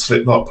was when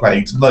Slipknot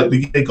played. Like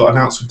the gig got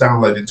announced for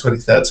download in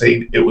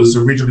 2013. It was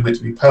originally meant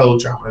to be Pearl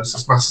Jam. It was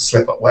this massive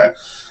slip-up where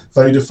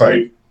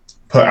Vodafone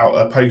put out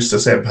a poster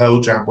saying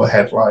Pearl Jam were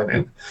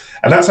headlining.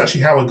 And that's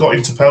actually how I got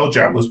into Pearl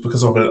Jam, was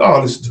because I went,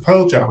 listen to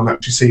Pearl Jam and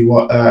actually see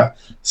what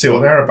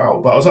they're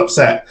about. But I was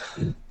upset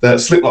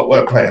that Slipknot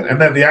weren't playing. And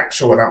then the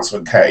actual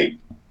announcement came,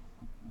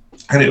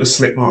 and it was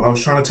Slipknot. I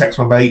was trying to text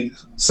my mate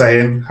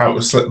saying how it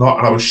was Slipknot,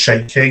 and I was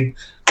shaking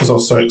because I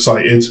was so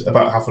excited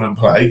about having them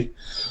play.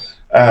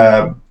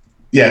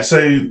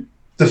 So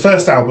the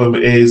first album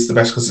is the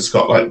best because it's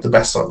got like the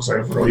best songs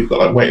overall. You've got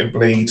like Wait and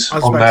Bleed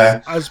on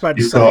there.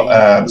 You've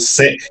got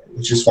Sick,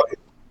 which is fucking...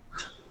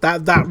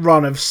 That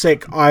run of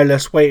Sick,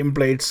 Eyeless, Wait and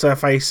Bleed,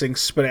 Surfacing,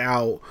 Spit It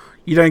Out.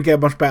 You don't get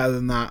much better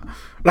than that.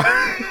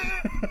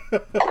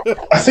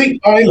 I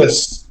think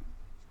Eyeless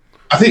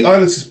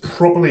is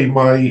probably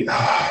my...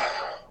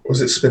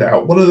 was it Spit It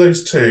Out? One of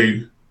those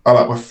two are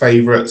like my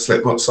favourite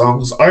Slipknot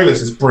songs.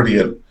 Eyeless is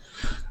brilliant.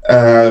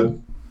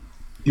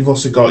 You've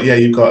also got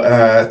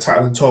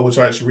Tattle and Torn, which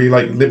I actually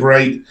really like.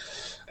 Liberate.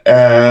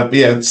 But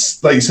yeah,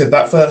 it's, like you said,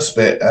 that first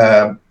bit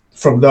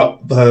from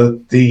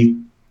the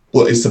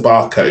what is the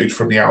barcode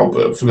from the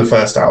album, from the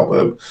first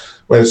album,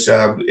 whereas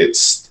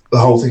it's the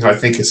whole thing I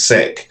think is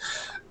sick.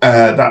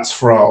 That's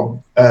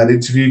from an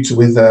interview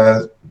with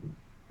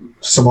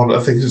someone I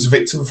think is a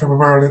victim from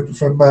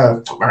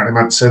Marilyn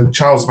Manson,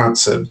 Charles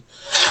Manson.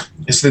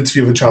 It's an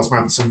interview with Charles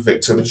Manson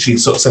victim, and she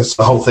sort of says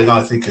the whole thing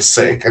I think is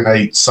sick, and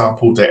they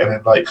sampled it, and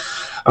then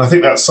and I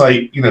think that's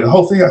like, you know, the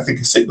whole thing I think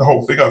is sick, the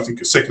whole thing I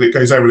think is sick, and it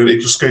goes over and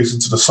it just goes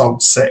into the song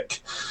Sick.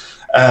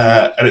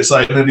 And it's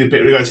like, and then the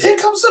bit where it goes, here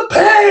comes the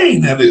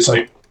pain, and it's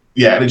like,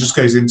 yeah, and it just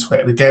goes into it.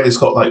 And again, it's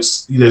got like,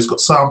 you know, it's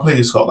got sampling,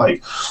 it's got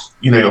like,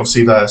 you know,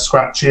 obviously the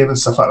scratching and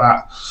stuff like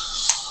that.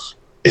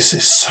 It's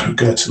just so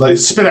good. Like,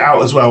 Spit It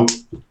Out as well.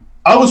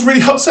 I was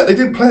really upset they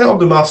didn't play it on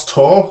the last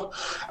tour,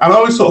 and I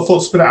always sort of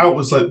thought Spit It Out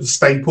was like the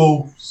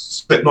staple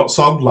Slipknot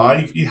song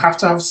live. You have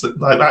to have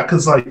like that,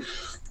 because like,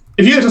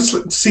 if you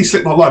just see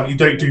Slipknot live and you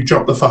don't do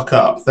Jump the Fuck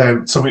Up,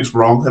 then something's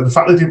wrong. And the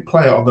fact they didn't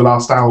play it on the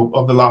last album,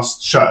 on the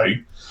last show,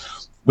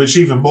 which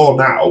even more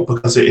now,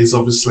 because it is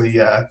obviously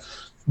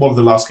one of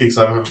the last gigs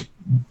I've ever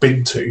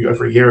been to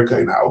over a year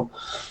ago now.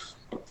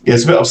 Yeah,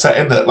 it's a bit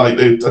upsetting that like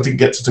I didn't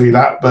get to do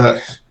that,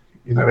 but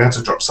you know, they had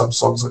to drop some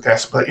songs, I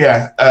guess. But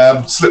yeah,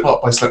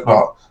 Slipknot by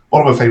Slipknot,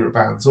 one of my favourite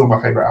bands, one of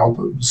my favourite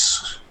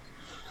albums.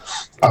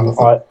 I love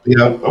them.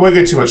 Yeah, I won't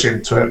go too much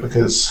into it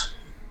because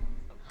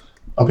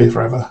I'll be here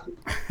forever.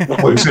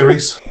 What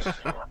series?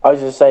 I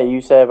was just say,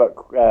 you say about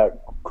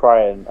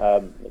crying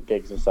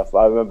gigs and stuff.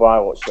 I remember when I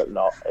watched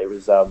Slipknot, it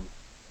was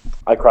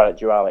I cried at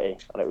Duality,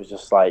 and it was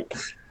just like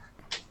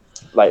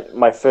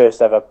my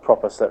first ever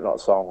proper Slipknot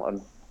song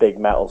and big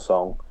metal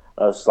song.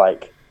 I was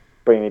like,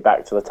 bringing me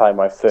back to the time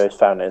when I first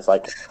found it. It's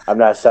like I'm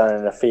now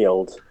standing in a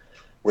field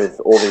with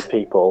all these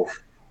people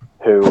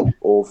who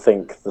all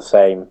think the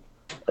same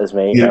as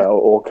me, you know,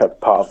 all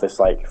part of this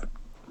like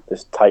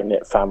this tight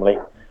knit family,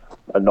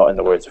 and not in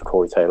the words of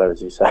Corey Taylor,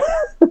 as you said.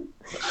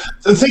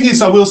 The thing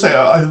is, I will say,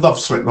 I love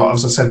Slipknot,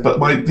 as I said, but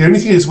the only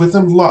thing is, with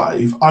them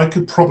live, I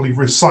could probably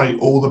recite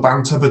all the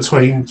banter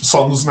between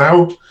songs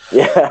now.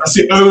 Yeah. That's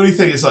the only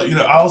thing. It's like,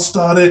 I'll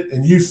start it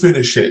and you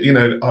finish it.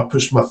 I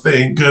push my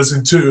fingers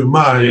into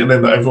mine, and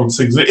then everyone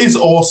sings. It is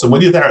awesome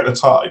when you're there at the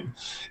time.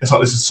 It's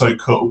like, this is so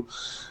cool.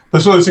 But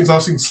it's one of those things.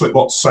 I've seen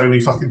Slipknot so many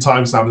fucking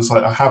times now. It's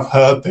like, I have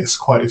heard this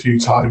quite a few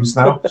times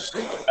now.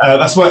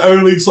 That's my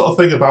only sort of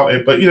thing about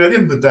it. But at the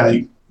end of the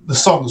day, the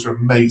songs are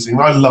amazing.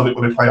 I love it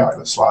when they play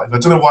Eyeless live. I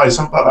don't know why.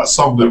 Something about that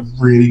song that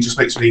really just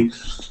makes me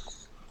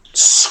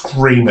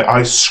scream it.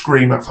 I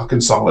scream that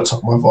fucking song at the top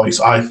of my voice.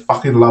 I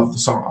fucking love the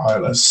song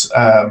Eyeless.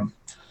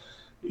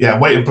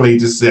 Wait and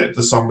Bleed is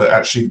the song that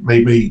actually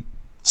made me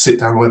sit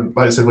down when,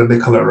 like I said, when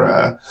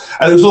Nicola.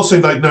 And it was also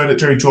like knowing that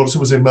Jerry Jordan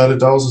was in Murder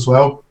Dolls as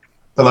well.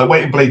 But like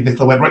Wait and Bleed,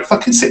 Nicola went, right,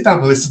 fucking sit down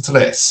and listen to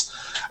this.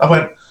 I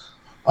went,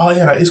 oh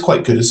yeah, that is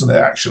quite good, isn't it,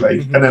 actually?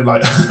 Mm-hmm. And then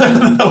like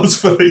I was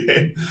fully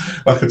in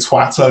like a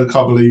twat. I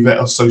can't believe it.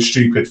 I was so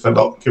stupid for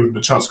not giving them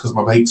a chance because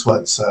my mates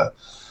weren't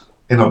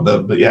in on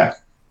them. But yeah,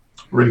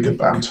 really good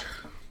band.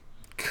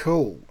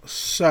 Cool.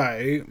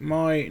 So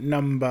my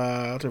number,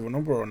 I don't know what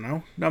number we're on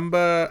now.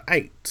 Number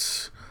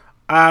 8.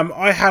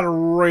 I had a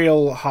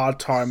real hard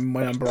time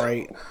with my number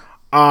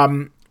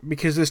 8.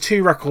 Because there's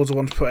 2 records I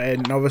want to put in,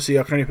 and obviously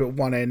I can only put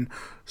 1 in.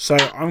 So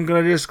I'm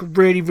gonna just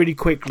really, really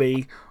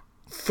quickly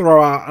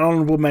throw out an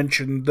honourable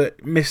mention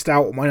that missed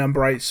out on my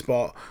number 8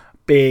 spot,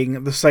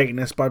 being The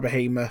Satanist by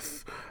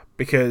Behemoth,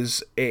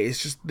 because it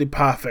is just the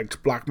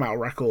perfect black metal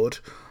record.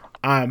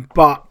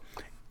 But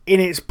in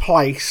its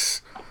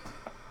place,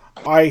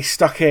 I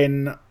stuck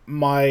in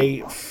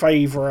my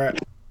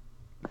favourite,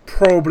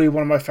 probably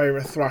one of my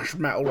favourite thrash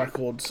metal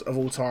records of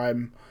all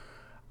time,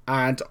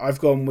 and I've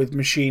gone with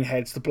Machine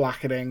Head's The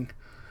Blackening,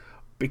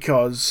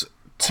 because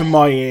to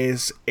my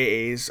ears, it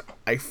is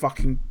a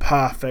fucking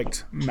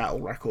perfect metal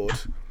record.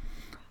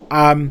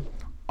 I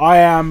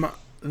am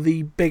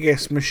the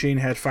biggest Machine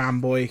Head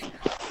fanboy.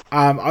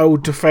 I will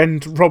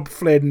defend Rob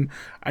Flynn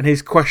and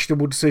his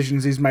questionable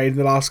decisions he's made in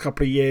the last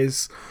couple of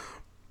years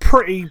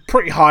pretty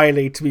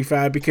highly, to be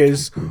fair,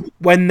 because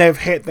when they've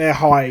hit their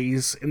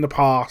highs in the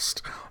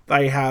past,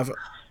 they have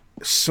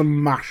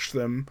smashed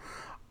them.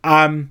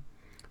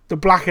 The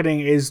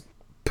Blackening is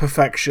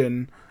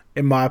perfection,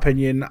 in my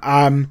opinion.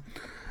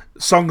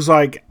 Songs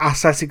like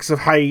Aesthetics of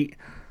Hate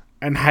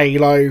and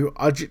Halo.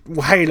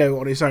 Halo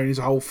on its own is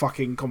a whole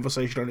fucking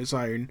conversation on its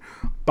own.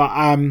 But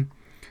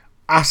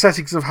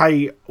Aesthetics of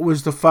Hate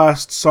was the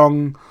first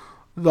song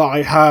that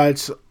I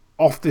heard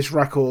off this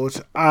record.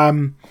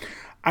 And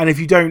if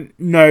you don't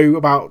know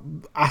about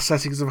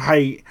Aesthetics of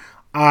Hate,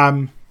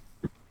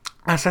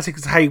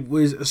 Aesthetics of Hate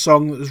was a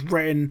song that was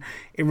written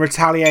in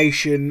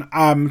retaliation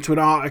to an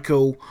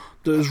article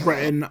that was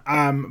written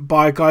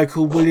by a guy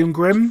called William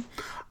Grimm.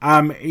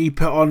 He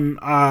put on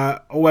a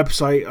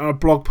website, on a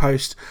blog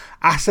post,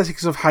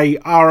 Aesthetics of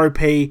Hate,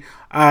 ROP,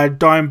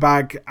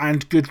 Dimebag,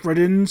 and Good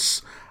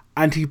Riddance.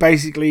 And he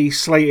basically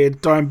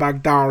slated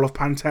Dimebag Darrell of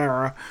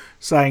Pantera,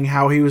 saying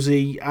how he was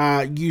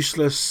a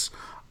useless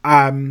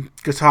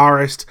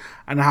guitarist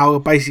and how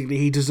basically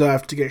he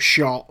deserved to get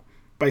shot,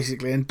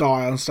 basically, and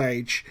die on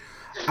stage.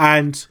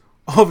 And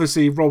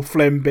obviously Rob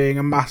Flynn, being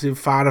a massive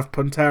fan of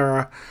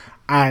Pantera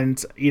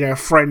and a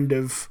friend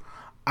of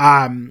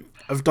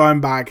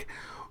Dimebag,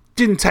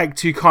 didn't take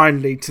too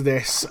kindly to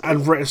this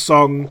and wrote a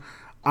song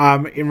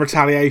in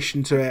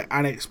retaliation to it,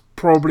 and it's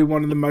probably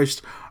one of the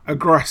most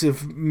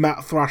aggressive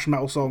thrash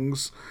metal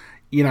songs,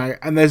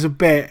 and there's a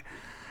bit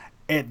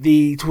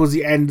towards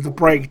the end of the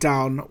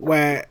breakdown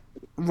where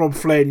Rob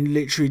Flynn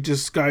literally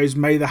just goes,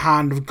 "May the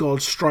hand of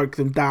God strike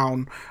them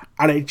down,"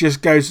 and it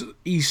just goes,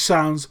 he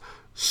sounds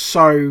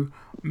so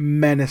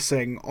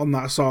menacing on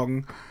that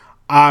song.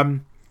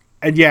 And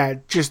yeah,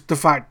 just the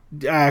fact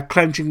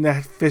clenching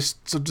their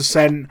fists of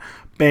dissent,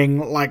 being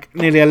like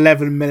nearly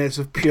 11 minutes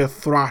of pure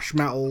thrash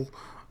metal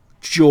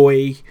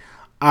joy.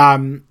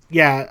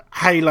 Yeah,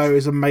 Halo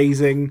is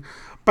amazing.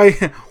 But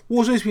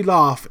what makes me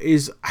laugh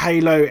is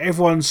Halo,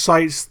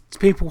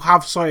 people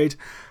have cited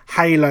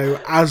Halo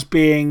as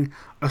being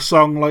a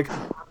song like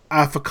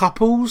for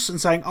couples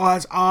and saying, oh,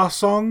 that's our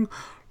song,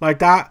 like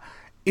that.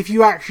 If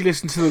you actually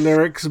listen to the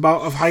lyrics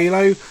of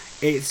Halo,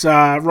 it's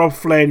Rob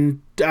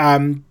Flynn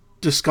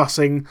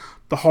discussing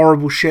the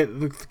horrible shit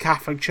that the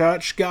Catholic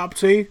Church get up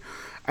to.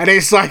 And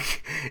it's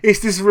like, it's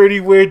this really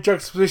weird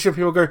juxtaposition.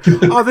 People go,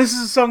 oh, this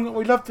is a song,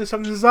 we love this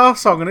song, this is our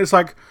song. And it's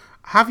like,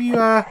 have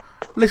you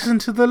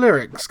listened to the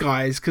lyrics,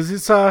 guys? Because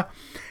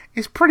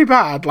it's pretty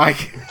bad.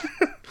 Like,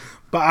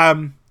 but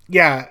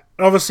yeah,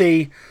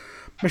 obviously,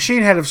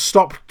 Machine Head have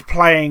stopped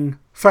playing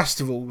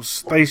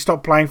festivals. They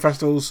stopped playing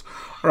festivals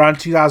around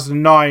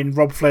 2009.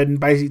 Rob Flynn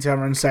basically turned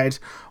around and said,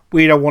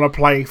 we don't want to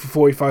play for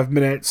 45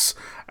 minutes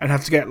and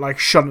have to get like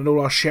shunting all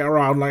our shit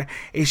around. Like,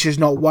 it's just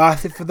not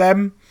worth it for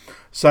them.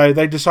 So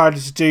they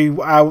decided to do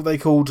what they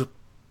called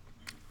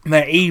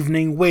their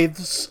evening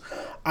withs.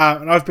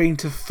 And I've been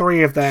to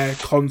 3 of their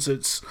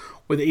concerts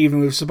with the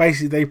evening withs. So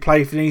basically they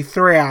play for nearly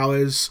 3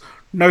 hours,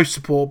 no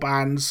support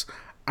bands.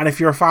 And if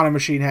you're a fan of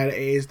Machine Head, it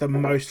is the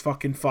most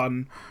fucking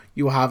fun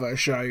you'll have at a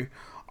show.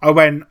 I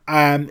went.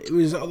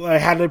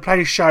 They played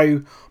a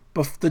show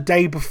the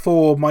day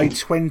before my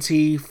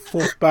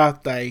 24th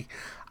birthday,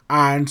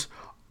 and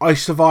I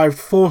survived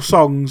 4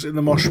 songs in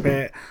the mosh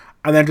pit,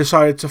 and then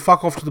decided to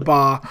fuck off to the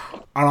bar,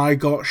 and I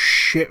got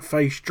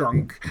shit-faced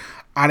drunk,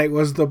 and it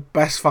was the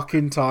best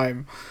fucking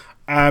time.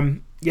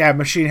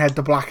 Machine Head,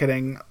 The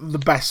Blackening, the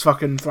best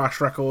fucking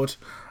thrash record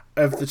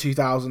of the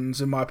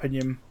 2000s, in my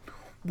opinion.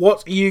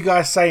 What are you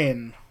guys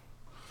saying?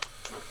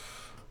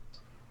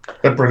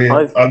 They're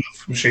brilliant. I love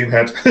Machine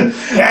Head.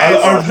 Yeah,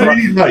 I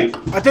really like.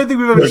 I don't think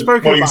we've ever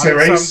spoken about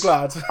it, so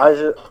I'm glad.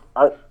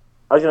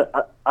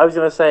 I was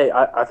gonna say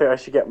I think I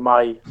should get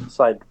my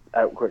side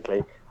out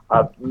quickly.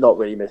 I've not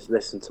really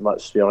listened to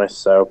much, to be honest,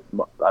 so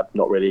I'm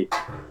not really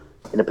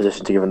in a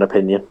position to give an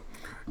opinion.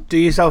 Do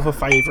yourself a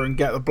favour and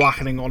get The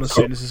Blackening on as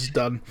soon as this is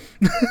done.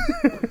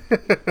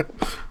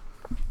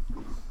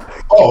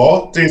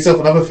 Or do yourself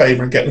another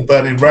favour and get The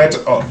Burning Red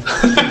on.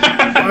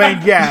 I mean,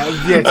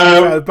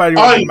 The Burning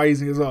Red is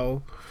amazing as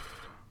well.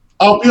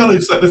 I'll be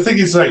honest, like, the thing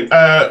is, like,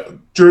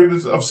 during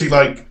this, obviously,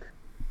 like,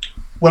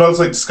 when I was,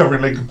 like,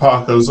 discovering Linkin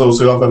Park, there was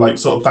also other, like,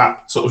 sort of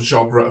that sort of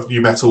genre of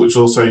new metal, which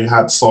also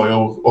had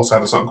Soil, also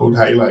had a song called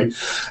Halo,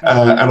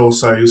 and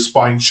also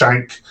Spine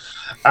Shank,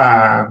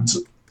 and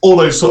all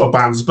those sort of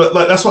bands. But,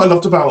 like, that's what I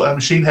loved about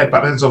Machine Head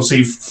back then, is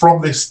obviously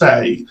From This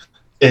Day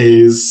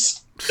is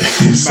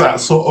that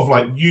sort of,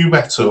 like, new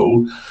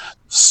metal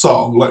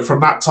song, like, from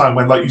that time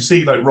when, like, you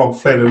see, like, Rob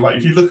Flynn, and, like,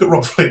 if you look at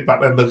Rob Flynn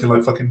back then looking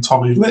like fucking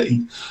Tommy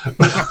Lee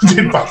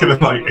did back in the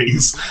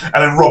 90s, and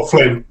then Rob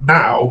Flynn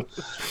now,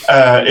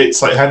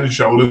 it's like Head and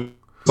Shoulders,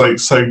 like,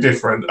 so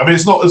different. I mean,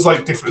 it's not as,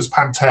 like, different as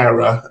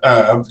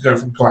Pantera, go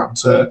from glam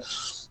to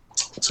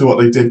what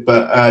they did,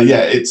 but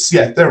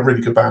they're a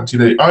really good band. You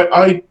know,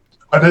 I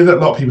know that a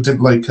lot of people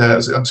didn't like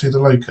is it Unto the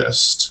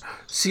Locust?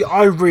 See,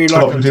 I really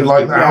like. A lot of people didn't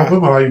like that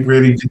album, and I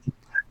really did.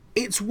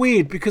 It's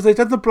weird because they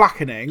did The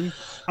Blackening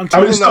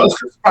until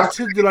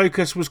the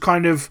Locust was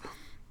kind of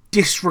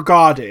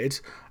disregarded,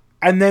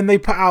 and then they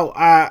put out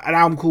an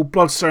album called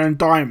Bloodstone and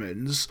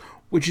Diamonds,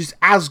 which is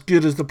as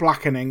good as The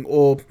Blackening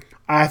or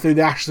Through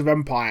the Ashes of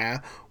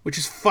Empire, which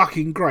is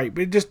fucking great,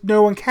 but just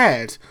no one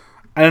cared.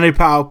 And then they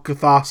put out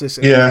Catharsis,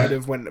 and it kind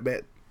of went a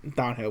bit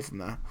downhill from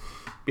there.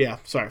 Yeah,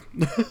 sorry.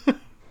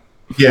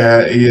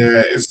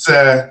 It's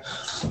I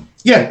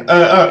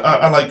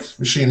like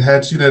Machine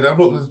Head. You know, I'm not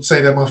going to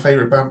say they're my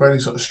favourite band by any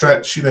sort of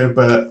stretch. You know,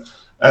 but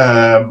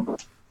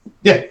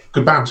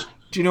good band.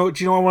 Do you know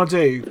what I want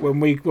to do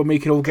when we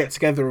can all get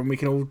together and we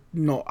can all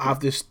not have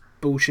this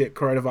bullshit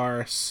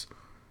coronavirus?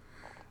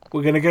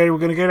 We're gonna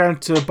go down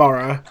to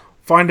Borough,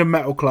 find a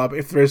metal club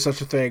if there is such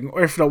a thing,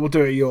 or if not, we'll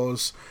do it at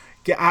yours.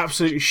 Get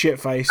absolutely shit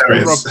faced.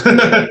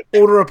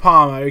 Order a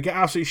Parmo. Get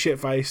absolutely shit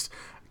faced.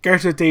 Go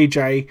to the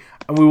DJ,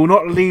 and we will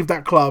not leave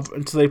that club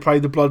until they play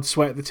The Blood,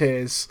 Sweat, the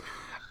Tears.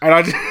 And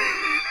I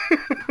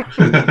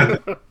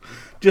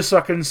just so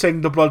I can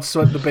sing The Blood,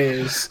 Sweat, the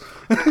Beers.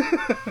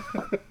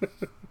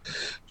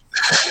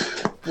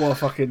 What a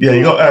fucking... Yeah,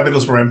 you got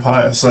Middlesbrough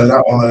Empire, so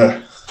that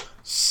one...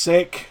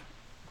 Sick.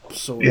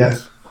 Sorted. Yeah.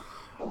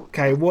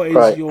 Okay, what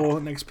is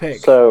your next pick?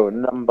 So,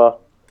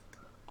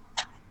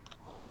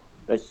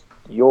 It's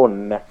your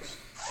next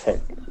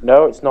pick.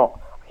 No, it's not.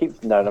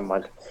 No, never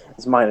mind.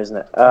 It's mine, isn't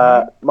it?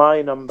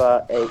 My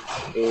number 8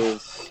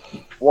 is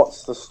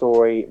What's the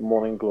Story?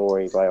 Morning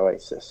Glory by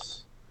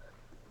Oasis.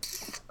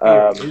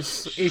 Here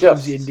comes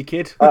the indie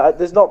kid.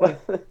 There's not...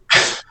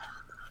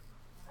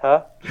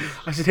 Huh?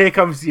 I said, here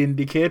comes the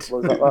indie kid.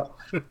 Was that?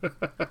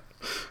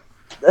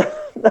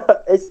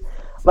 No, it's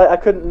like I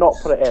couldn't not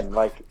put it in.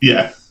 Like,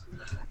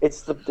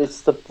 it's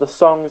the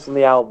songs and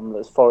the album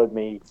that's followed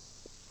me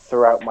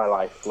throughout my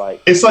life.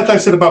 Like, it's like I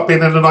said about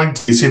being in the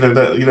 90s. You know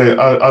that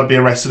I'd be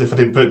arrested if I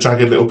didn't put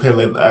Jagged Little Pill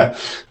in there.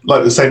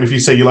 Like the same if you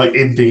say you like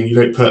indie and you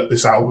don't put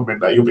this album in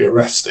there, you'll be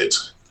arrested.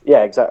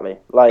 Yeah, exactly.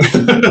 Like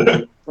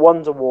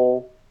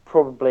Wonderwall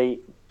probably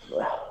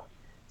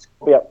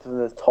be up to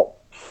the top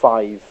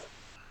 5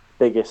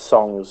 biggest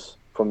songs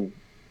from,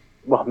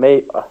 well,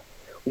 maybe,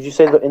 would you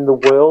say that in the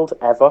world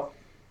ever?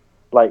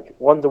 Like,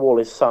 Wonderwall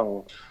is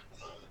sung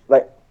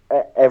like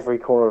at every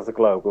corner of the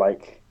globe.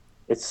 Like,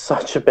 it's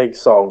such a big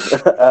song.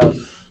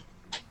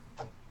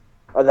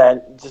 And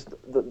then just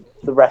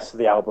the rest of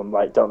the album,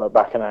 like Don't Look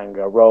Back in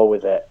Anger, Roll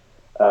With It,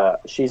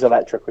 She's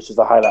Electric, which is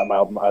the highlight of my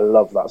album. I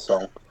love that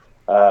song.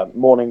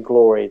 Morning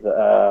Glory,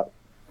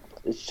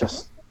 it's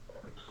just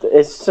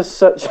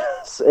such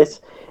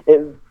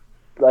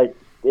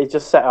it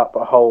just set up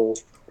a whole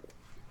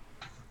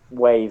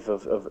wave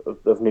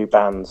of new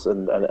bands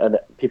and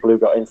people who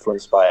got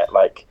influenced by it.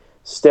 Like,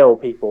 still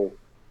people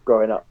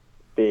growing up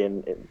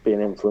being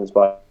influenced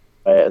by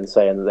it and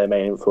saying that their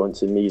main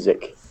influence in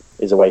music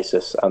is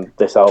Oasis, and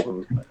this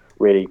album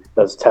really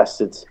had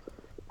tested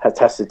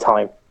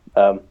time.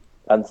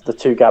 And the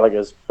two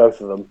Gallaghers,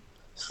 both of them,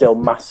 still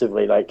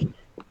massively, like,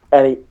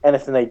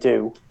 anything they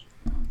do,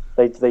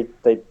 they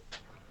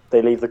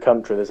leave the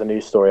country. There's a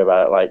news story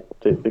about it. Like,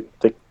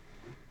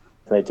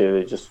 they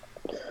just,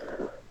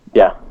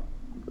 yeah,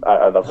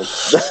 I love it.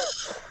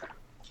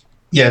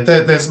 Yeah,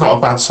 there's not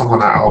a bad song on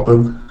that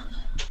album,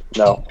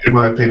 No. in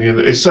my opinion.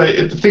 It's so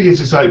the thing is,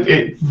 it's like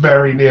it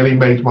very nearly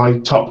made my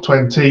top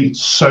 20.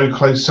 So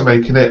close to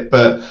making it,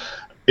 but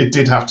it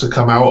did have to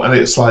come out, and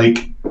it's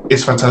like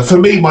it's fantastic. For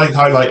me, my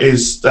highlight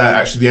is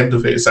actually the end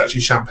of it. It's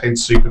actually Champagne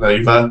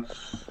Supernova.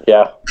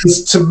 Yeah.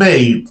 Because to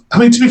me, I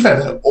mean, to be fair,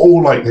 they're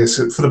all like this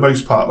for the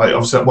most part. Like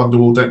obviously, that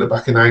Wonderwall, Don't Look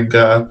Back in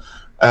Anger,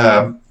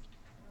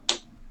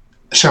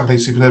 Champagne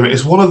Supernova.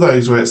 It's one of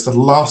those where it's the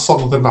last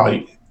song of the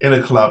night in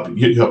a club.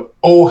 You're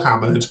all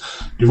hammered.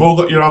 You've all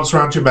got your arms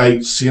around your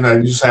mates. You know,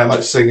 you just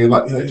like singing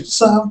like, you know,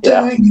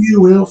 someday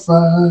you will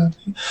find.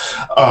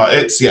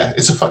 It's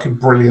a fucking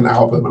brilliant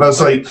album. And I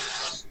was like,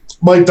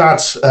 my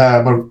dad,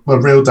 my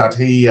real dad,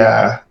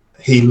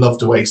 he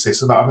loved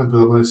Oasis, and I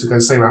remember when I used to go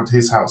stay around to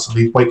his house, and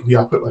he'd wake me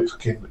up at like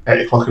fucking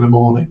 8 o'clock in the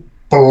morning,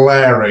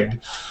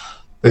 blaring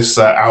this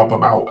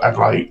album out, and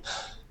like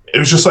it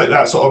was just like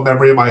that sort of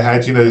memory in my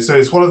head, you know. So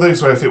it's one of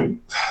those where if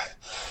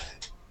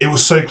it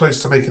was so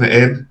close to making it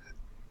in,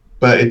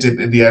 but it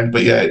didn't in the end.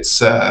 But yeah,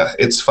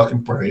 it's fucking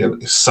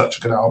brilliant. It's such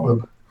a good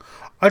album.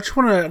 I just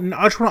want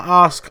to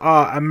ask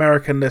our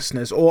American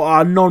listeners, or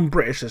our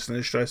non-British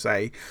listeners, should I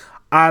say,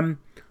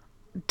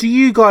 do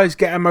you guys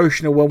get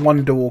emotional when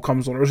Wonderwall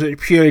comes on, or is it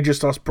purely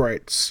just us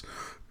Brits?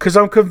 Because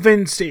I'm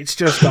convinced it's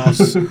just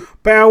us.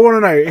 But I want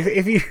to know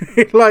if you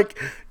like,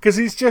 because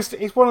it's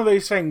one of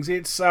those things.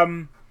 It's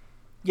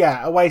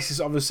Oasis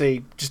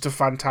obviously just a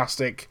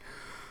fantastic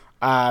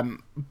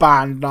band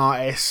and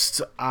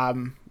artist.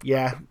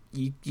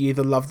 You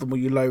either love them or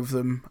you loathe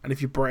them, and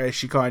if you're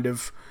British, you kind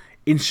of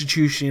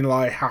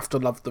institutionally have to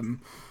love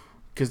them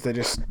because they're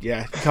just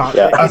you can't.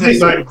 Yeah.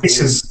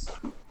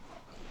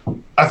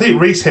 I think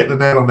Reese hit the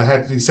nail on the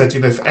head. He said, you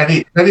know, if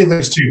any of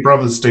those two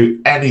brothers do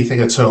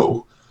anything at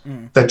all,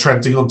 they're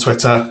trending on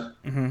Twitter.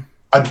 Mm-hmm.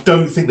 I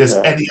don't think there's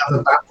any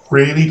other band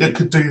really that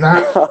could do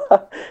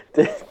that.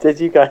 Did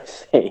you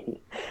guys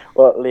see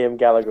what Liam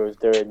Gallagher was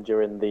doing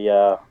during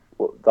the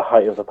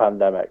height of the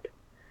pandemic?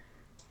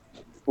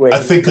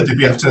 I think that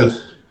we have to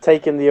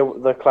taking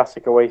the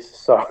classic Oasis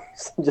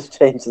songs and just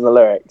changing the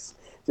lyrics.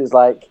 Just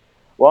like,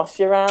 wash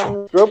your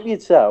hands, rub your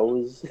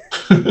toes,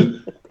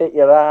 pick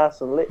your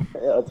ass and lick. I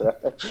don't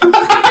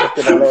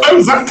know.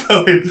 How's that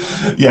going?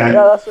 Yeah,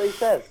 that's what he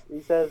says.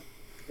 He says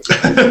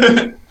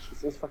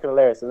it's fucking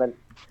hilarious, and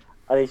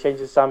he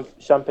changes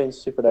Champagne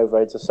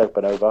Supernova into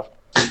Sopanova.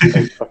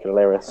 It's fucking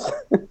hilarious.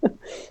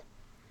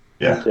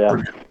 yeah.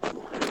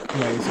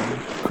 Amazing,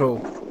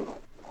 cool.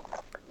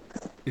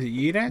 Is it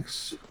you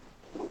next?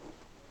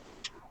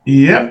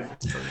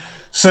 Yep.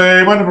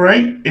 So my number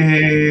 8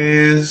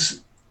 is.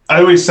 I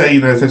always say,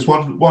 you know, if there's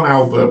one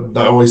album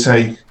that I always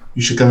say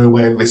you should go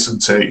away and listen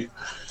to,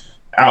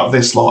 out of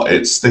this lot,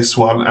 it's this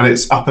one, and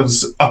it's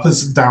Uppers and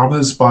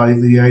Downers by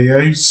the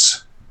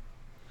Yayoes.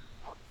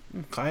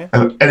 Okay.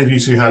 Any of you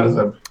two heard of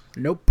them?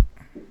 Nope.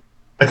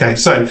 Okay,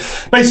 so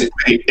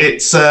basically,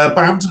 it's a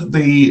band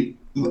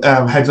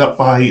headed up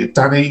by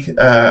Danny.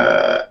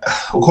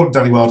 We'll call him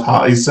Danny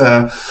Wildheart. He's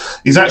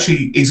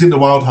in the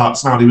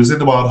Wildhearts now. He was in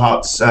the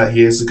Wildhearts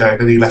years ago,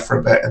 and then he left for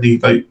a bit, and he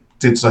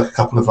did like a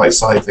couple of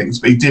side things.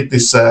 But he did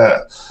this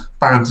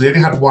band. He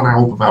only had one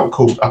album out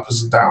called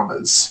Uppers and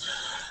Downers,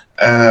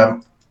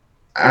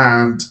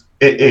 and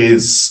it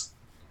is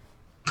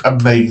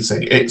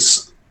amazing.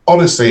 It's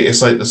honestly,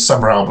 it's like the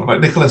summer album.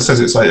 Like Nicholas says,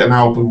 it's like an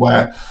album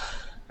where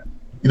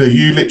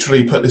you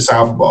literally put this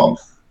album on,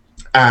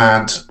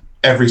 and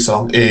every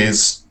song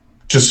is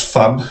just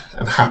fun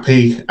and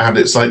happy, and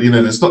it's like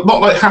there's not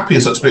like happy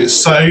as such, but it's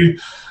so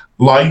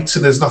light,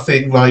 and there's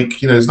nothing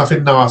there's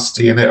nothing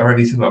nasty in it or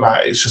anything like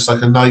that. It's just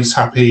like a nice,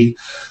 happy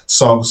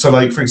song. So,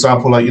 like for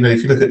example,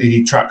 if you look at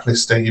the track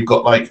listing, you've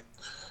got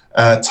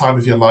Time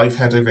of Your Life,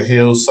 Head Over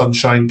Heels,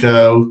 Sunshine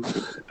Girl,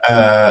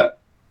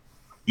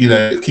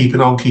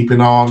 Keeping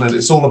On, and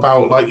it's all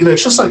about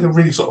it's just like a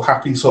really sort of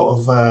happy sort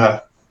of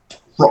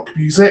rock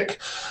music,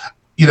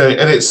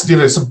 and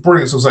it's some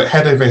brilliant songs like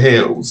Head Over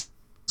Heels.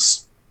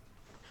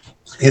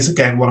 Is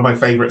again one of my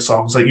favourite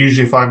songs. Like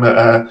usually if I'm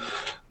at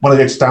when I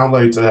go to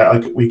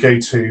download, we go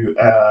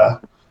to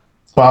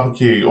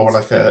barbecue or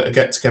a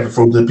get together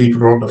for all the people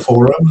who are on the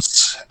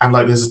forums, and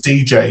there's a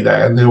DJ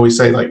there, and they always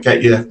say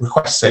get your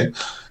requests in,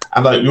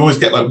 and we always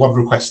get one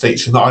request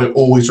each, and I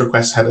always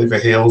request Head Over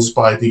Heels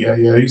by the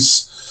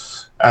Yayoes.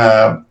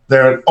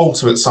 They're an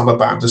ultimate summer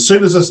band. As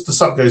soon as the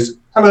sun goes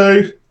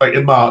hello,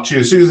 in March,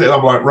 as soon as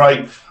I'm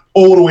right,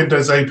 all the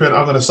windows open,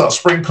 I'm going to start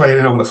spring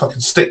cleaning, I'm going to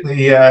fucking stick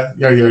the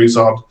Yo-Yos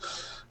on.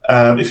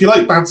 If you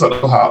like bands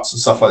like the Hearts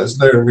and stuff there's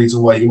no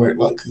reason why you won't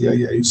like the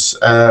Yo-Yos.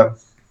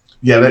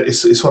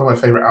 It's one of my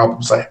favourite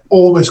albums. I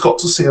almost got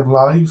to see them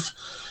live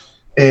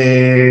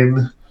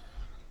in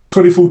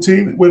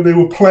 2014 when they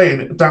were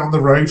playing down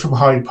the road from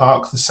Hyde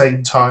Park the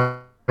same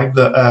time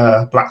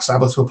that Black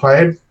Sabbath were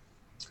playing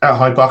at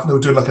Hyde Park, and they were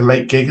doing a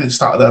late gig, and it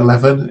started at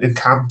 11 in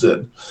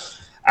Camden.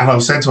 And I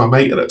was saying to my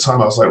mate at the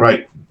time, I was like,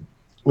 right,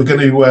 we're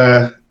going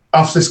to,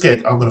 after this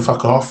gig, I'm going to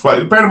fuck off.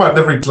 Bear in mind, I've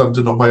never been to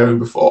London on my own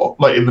before,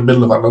 in the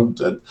middle of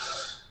London.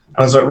 And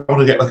I was like, I'm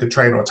going to get a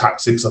train or a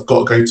taxi because I've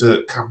got to go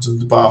to Camden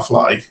to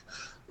Barfly.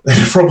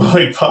 from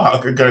Hyde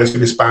Park and going to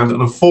this band.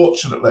 And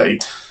unfortunately,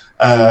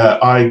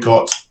 I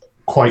got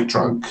quite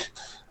drunk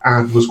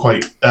and was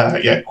quite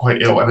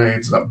ill, and I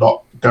ended up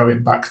not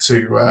going back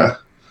to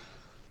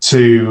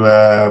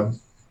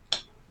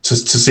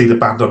see the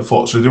band.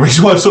 Unfortunately, the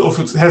reason why I sort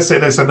of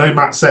hesitated is I know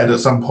Matt said at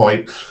some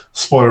point,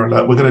 spoiler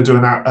alert, we're going to do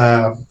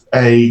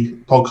a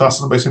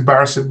podcast on the most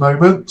embarrassing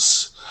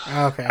moments.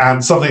 Okay.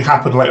 And something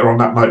happened later on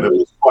that night that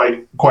was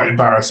quite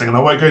embarrassing, and I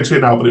won't go into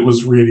it now, but it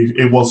was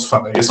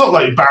funny. It's not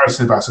like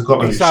embarrassing. I've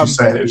got no issues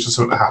saying it was just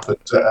something that happened.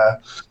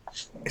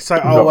 It's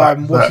like,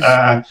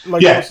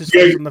 what's his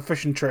face on the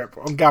fishing trip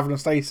on Gavin and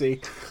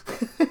Stacey.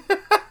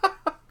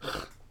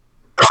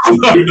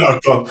 No,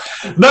 God.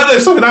 No,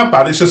 it's not that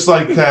bad. It's just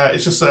like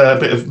it's just a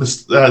bit of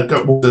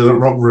got more in the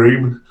wrong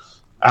room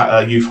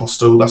at a youth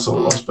hostel. That's all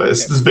it was. But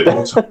there's a bit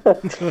more to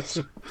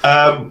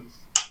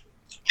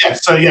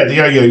the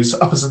Yo-Yos,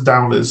 Uppers and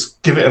Downers,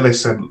 give it a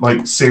listen.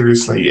 Like,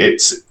 seriously,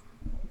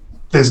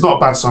 there's not a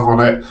bad song on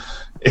it.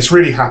 It's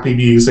really happy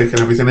music and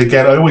everything.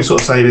 Again, I always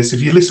sort of say this: if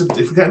we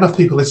get enough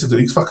people listening to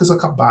these fuckers, will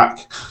come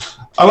back.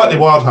 I like the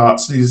Wild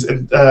Hearts. He is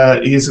in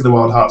the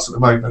Wild Hearts at the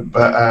moment,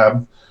 but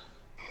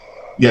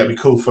it'd be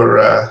cool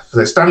for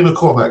this. Danny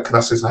McCormack,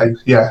 that's his name.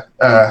 Yeah,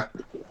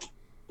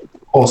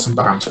 awesome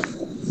band.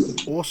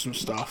 Awesome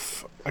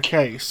stuff.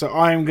 Okay, so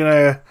I'm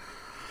gonna.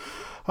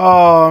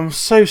 Oh, I'm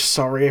so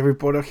sorry,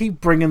 everybody. I keep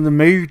bringing the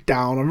mood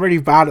down. I'm really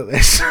bad at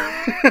this.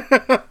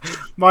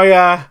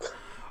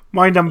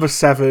 My number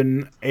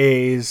 7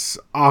 is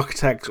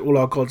Architects, All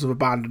Our Gods Have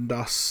Abandoned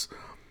Us.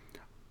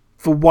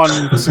 For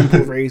one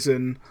simple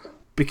reason,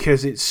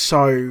 because it's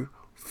so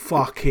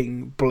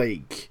fucking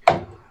bleak.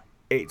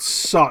 It's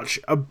such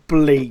a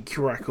bleak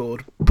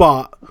record,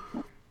 but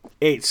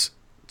it's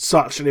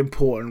such an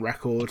important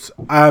record.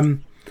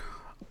 I'm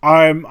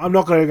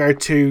not going to go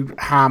too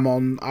ham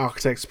on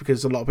Architects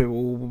because a lot of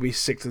people will be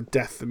sick to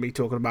death of me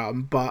talking about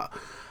them. But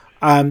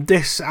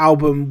this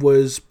album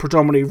was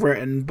predominantly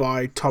written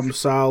by Tom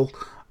Searle,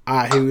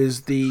 who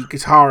is the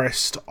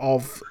guitarist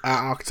of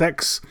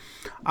Architects.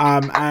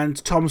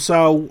 And Tom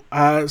Searle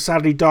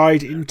sadly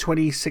died in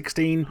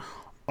 2016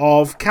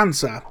 of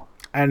cancer.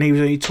 And he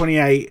was only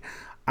 28.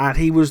 And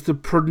he was the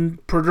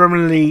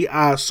predominantly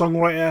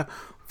songwriter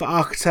for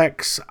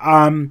Architects.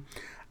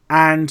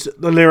 And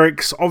the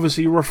lyrics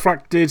obviously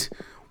reflected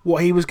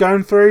what he was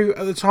going through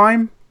at the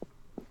time.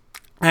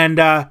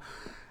 And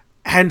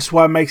hence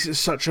why it makes it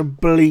such a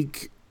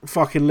bleak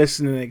fucking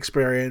listening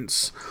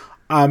experience.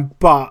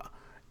 But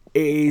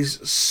it is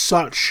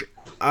such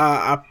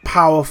a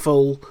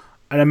powerful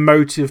and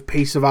emotive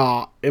piece of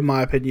art, in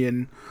my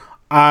opinion.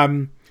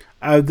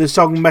 The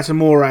song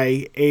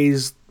Metamore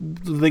is,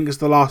 I think it's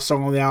the last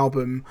song on the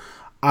album.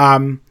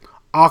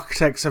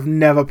 Architects have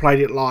never played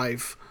it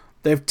live.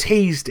 They've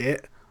teased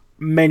it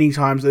many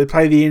times. They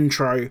play the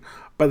intro,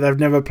 but they've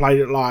never played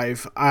it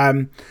live.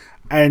 And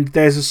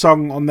there's a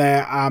song on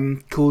there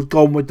called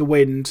Gone With The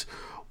Wind,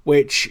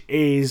 which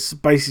is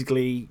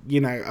basically,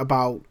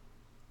 about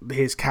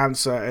his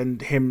cancer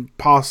and him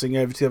passing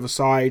over to the other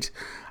side.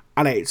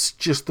 And it's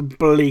just the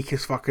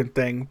bleakest fucking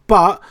thing.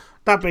 But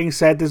that being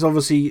said, there's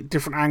obviously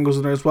different angles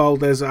in there as well.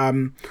 There's,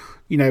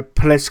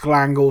 political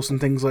angles and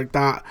things like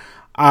that.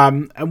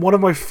 And one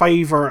of my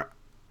favourite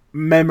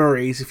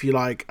memories, if you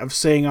like, of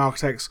seeing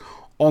Architects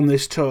on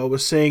this tour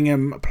was seeing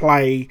him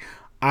play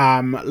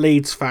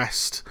Leeds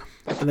Fest.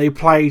 And they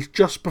played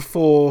just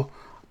after,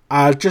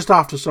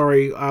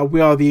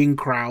 We Are the In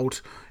Crowd,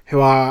 who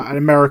are an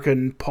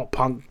American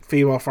pop-punk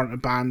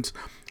female-fronted band.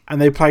 And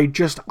they played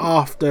just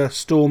after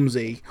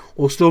Stormzy.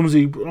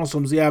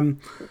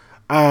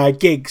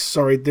 Giggs,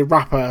 the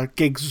rapper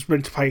Giggs was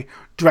meant to play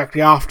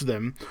directly after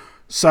them.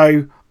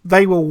 So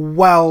they were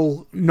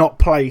well not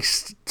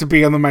placed to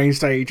be on the main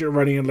stage at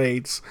Reading and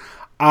Leeds.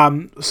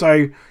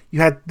 So you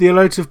had the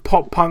loads of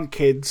pop-punk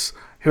kids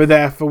who were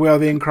there for We Are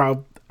the In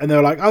Crowd, and they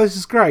were like, oh, this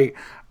is great.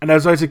 And there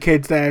was loads of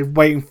kids there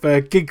waiting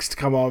for Giggs to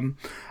come on.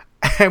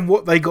 And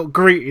what they got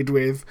greeted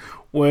with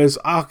was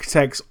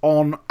Architects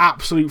on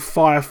absolute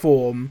fire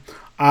form,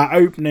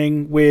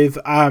 opening with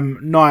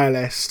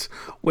Nihilist,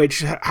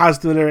 which has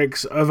the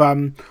lyrics of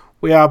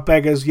we are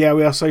beggars, yeah,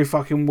 we are so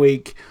fucking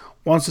weak.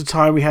 Once a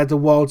time we had the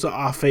world at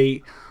our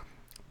feet,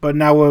 but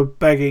now we're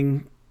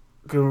begging.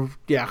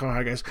 Yeah, I can't remember how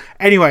it goes.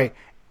 Anyway,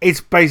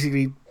 it's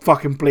basically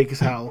fucking bleak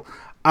as hell.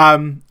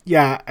 And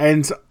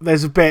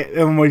there's a bit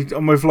on my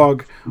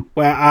vlog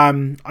where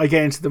I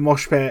get into the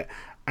mosh pit,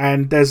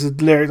 and there's a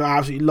lyric that I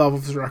absolutely love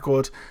of this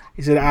record.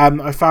 He said,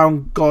 I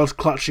found God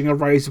clutching a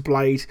razor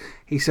blade.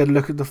 He said,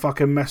 look at the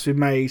fucking mess we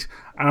made.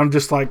 And I'm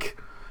just like,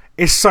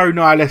 it's so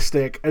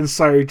nihilistic and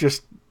so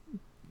just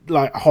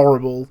like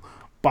horrible,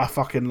 but I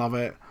fucking love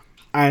it.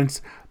 And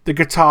the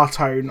guitar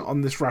tone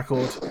on this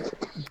record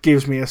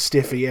gives me a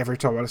stiffy every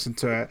time I listen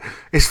to it.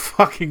 It's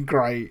fucking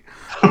great.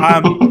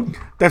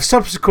 They've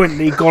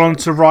subsequently gone on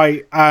to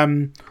write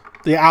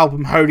the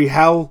album Holy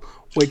Hell,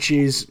 which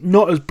is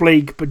not as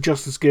bleak but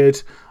just as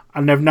good.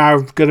 And they're now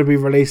going to be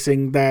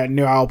releasing their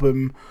new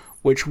album,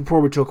 which we'll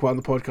probably talk about on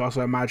the podcast,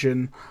 I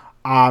imagine.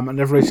 And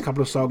they've released a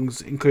couple of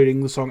songs,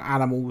 including the song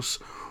Animals,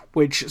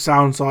 which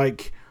sounds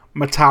like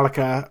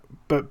Metallica,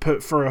 but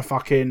put through a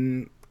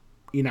fucking,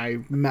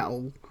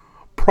 metal,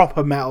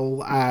 proper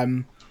metal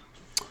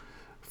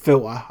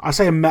filter. I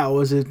say metal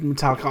as in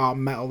Metallica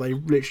aren't metal; they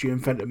literally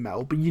invented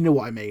metal, but you know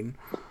what I mean.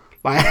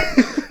 Like,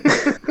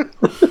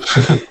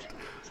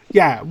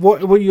 yeah.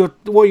 What are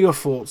your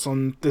thoughts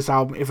on this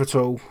album, if at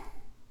all?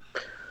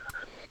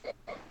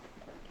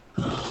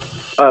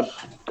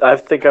 I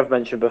think I've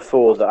mentioned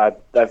before that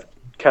I've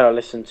kind of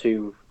listened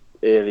to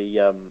early,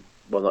 well,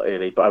 not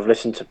early, but I've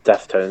listened to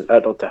Deftones,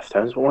 not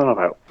Deftones, what am I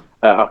about?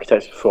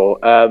 Architects before,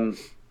 and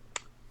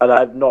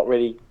I've not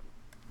really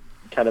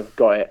kind of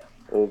got it,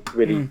 or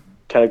really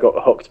kind of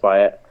got hooked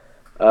by it.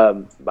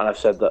 And I've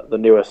said that the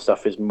newer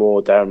stuff is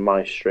more down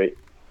my street.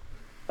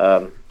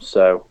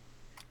 So,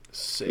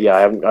 Sick. yeah,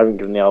 I haven't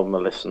given the album a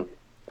listen.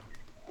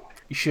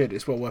 You should.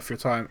 It's well worth your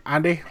time.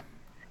 Andy?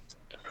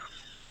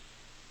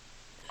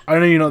 I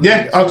know you're not.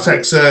 Yeah,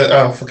 Architects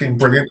are fucking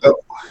brilliant.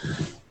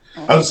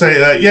 I would say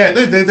that, yeah,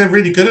 they're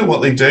really good at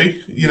what they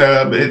do.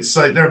 It's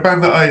like they're a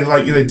band that I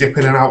like, dip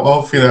in and out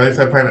of. If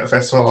they're playing at a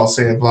festival, I'll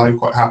see them live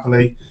quite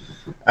happily.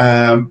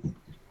 Yeah,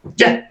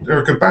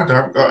 they're a good band.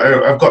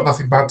 I've got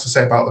nothing bad to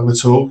say about them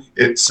at all.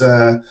 It's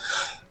yeah,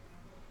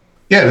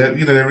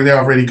 they really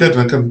are really good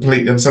and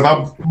complete. And so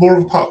I'm more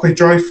of a Parkway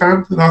Drive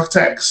fan than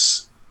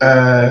Architects,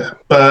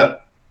 but.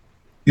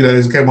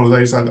 It's again one of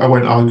those. I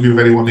won't argue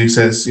with anyone who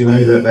says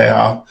that they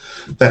are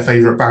their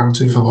favourite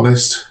band. If I'm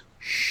honest.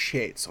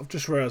 Shit! I've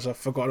just realised I've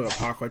forgotten about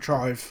Parkway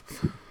Drive.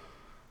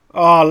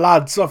 Oh,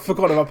 lads, I've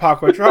forgotten about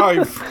Parkway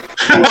Drive.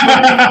 What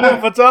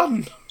have I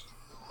done?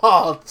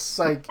 Oh,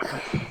 sake!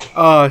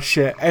 Oh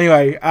shit!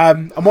 Anyway,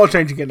 I'm not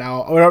changing it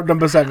now. We're up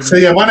number 7. So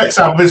yeah, my next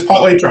album is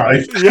Parkway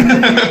Drive.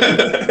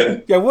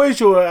 Yeah, what is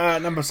your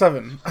number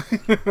 7?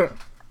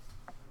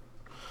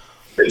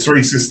 It's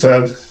Reese's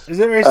turn. Is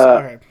it Reese?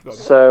 Okay,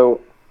 So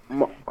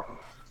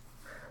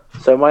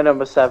my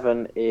number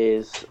 7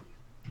 is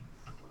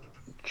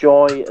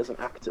Joy as an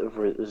Act of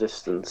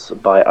Resistance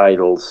by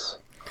Idols.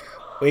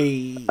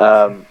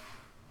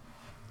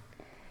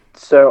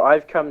 So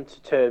I've come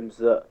to terms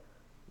that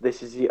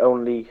this is the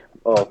only...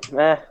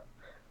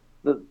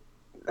 the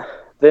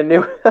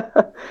new...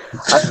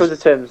 I've come to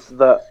terms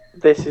that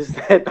this is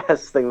the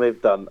best thing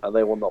they've done, and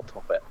they will not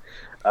top it.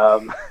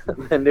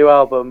 The new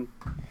album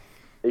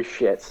is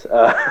shit.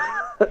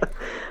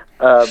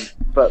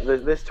 But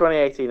this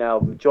 2018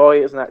 album,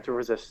 Joy as an Act of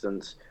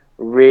Resistance,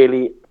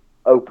 really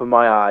opened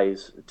my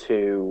eyes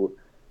to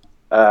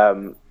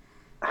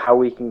how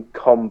we can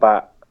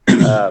combat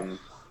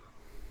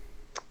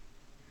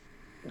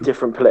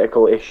different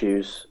political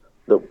issues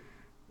that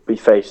we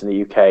face in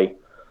the UK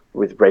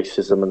with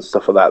racism and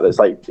stuff like that. That's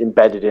like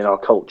embedded in our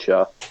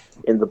culture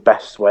in the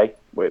best way,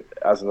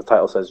 as the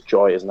title says,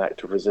 Joy as an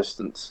Act of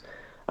Resistance.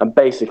 And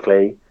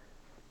basically,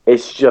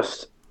 it's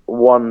just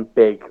one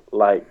big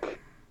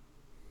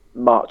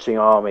marching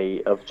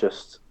army of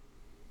just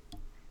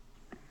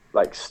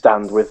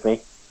stand with me,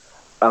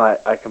 and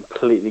I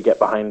completely get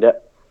behind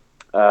it.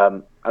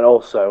 And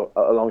also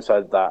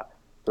alongside that,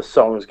 the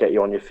songs get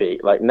you on your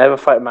feet. Never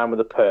Fight a Man with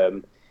a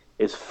Perm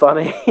is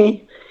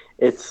funny.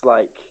 It's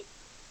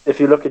if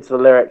you look into the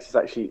lyrics, it's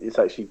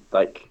actually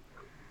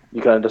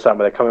you can understand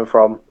where they're coming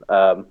from.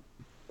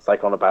 It's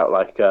on about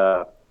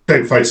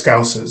Don't fight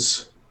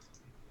Scousers.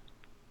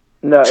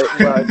 No, it's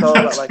all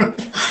about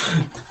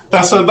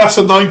That's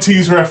a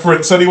 90s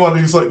reference. Anyone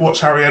who's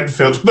watched Harry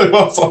Enfield knows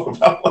what I'm talking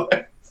about.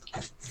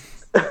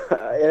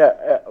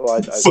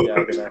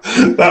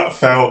 That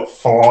felt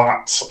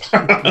flat.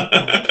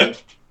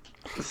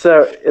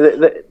 So,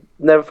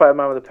 Never Fight a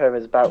Man with a Perm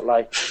is about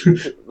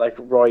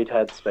roid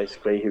heads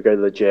basically who go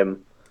to the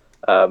gym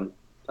and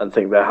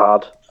think they're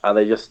hard, and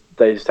they just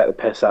take the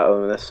piss out of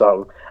them in this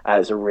song, and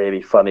it's a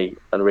really funny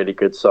and really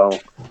good song.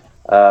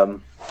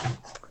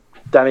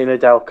 Danny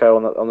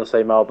Nedelko on the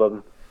same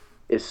album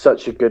is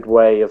such a good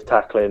way of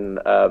tackling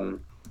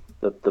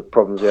the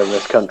problems we have in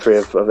this country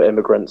of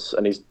immigrants,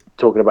 and he's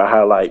talking about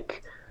how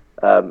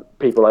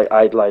people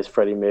idolize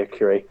Freddie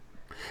Mercury.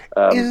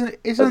 Isn't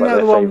that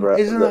the one?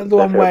 Isn't that the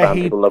one where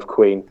people love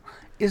Queen?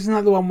 Isn't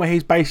that the one where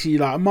he's basically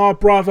my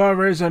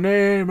brother is an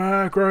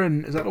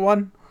immigrant? Is that the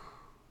one?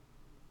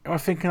 Am I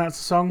thinking that's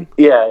the song?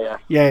 Yeah.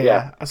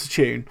 That's a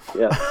tune.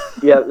 Yeah,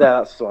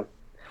 that's the one.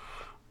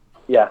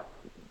 Yeah.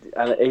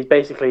 And he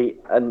basically,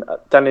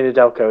 Danny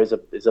Nedelko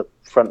is a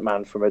front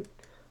man from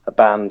a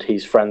band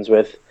he's friends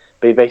with,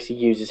 but he basically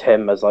uses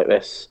him as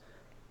this,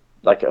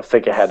 a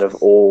figurehead of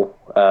all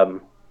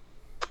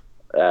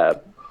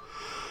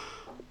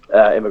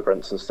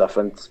immigrants and stuff,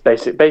 and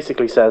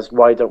basically says,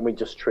 why don't we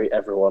just treat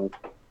everyone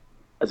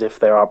as if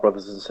they're our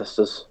brothers and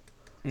sisters,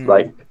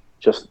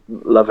 just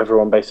love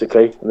everyone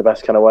basically in the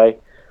best kind of way.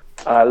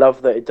 And I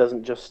love that it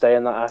doesn't just stay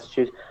in that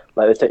attitude.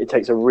 It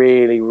takes a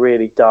really,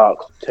 really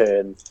dark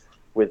turn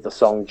with the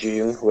song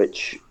June,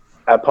 which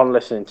upon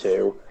listening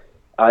to,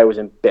 I was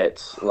in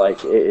bits.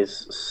 It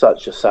is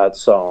such a sad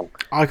song.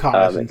 I can't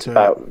listen to it. It's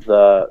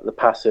about the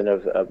passing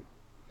of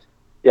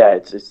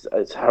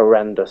it's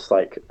horrendous.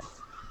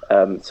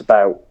 It's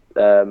about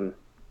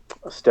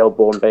a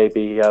stillborn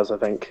baby he has. I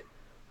think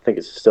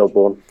it's a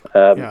stillborn.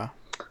 Yeah.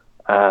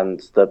 And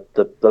the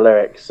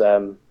lyrics,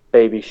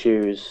 baby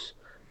shoes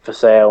for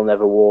sale,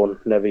 never worn,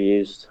 never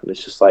used, and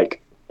it's just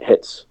like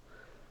hits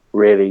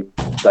really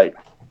like,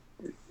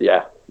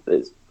 yeah.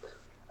 And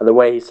the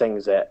way he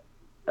sings it,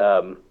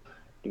 you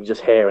can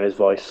just hear in his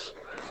voice.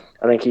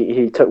 I think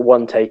he took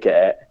one take at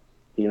it,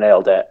 he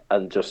nailed it,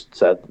 and just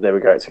said, "There we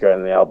go, it's going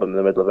in the album in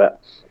the middle of it."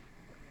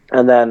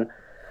 And then,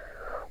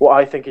 what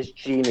I think is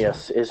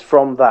genius is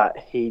from that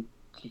he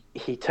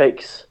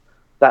takes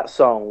that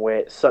song where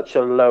it's such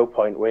a low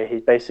point, where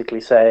he's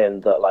basically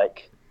saying that,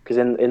 like, because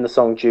in the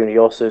song June he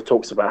also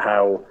talks about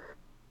how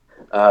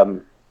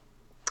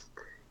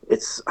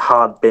it's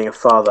hard being a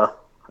father,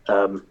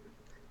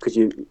 because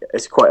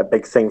it's quite a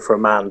big thing for a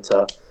man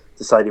to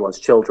decide he wants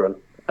children.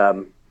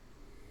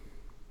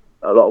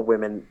 A lot of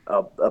women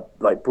are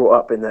like brought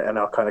up in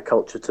our kind of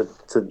culture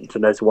to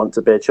know to want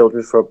to bear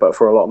children, but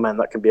for a lot of men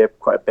that can be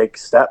quite a big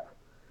step.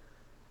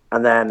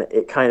 And then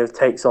it kind of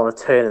takes on a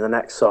turn in the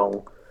next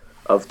song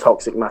of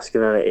toxic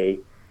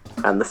masculinity,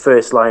 and the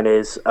first line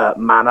is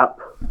 "Man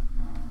up,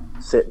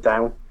 sit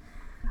down,"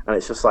 and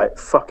it's just like,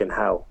 fucking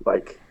hell,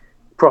 like,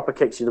 proper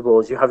kicks you the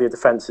balls. You have your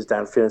defenses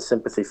down, feeling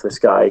sympathy for this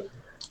guy,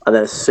 and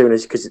then as soon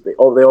as, because they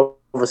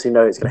obviously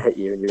know it's going to hit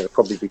you and you're going to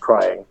probably be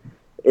crying,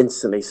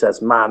 instantly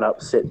says "Man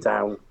up, sit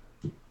down,"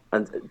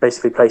 and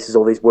basically places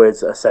all these words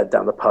that are said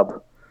down the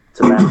pub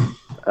to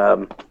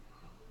men.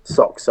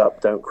 Socks up,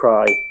 don't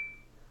cry.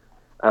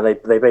 And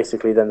they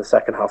basically, then the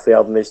second half of the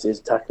album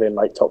is tackling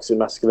like toxic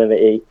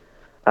masculinity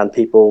and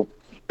people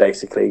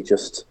basically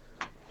just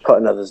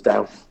putting others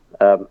down.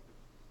 And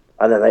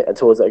then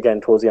towards the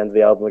end of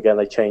the album, again,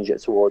 they change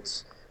it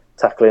towards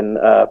tackling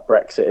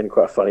Brexit in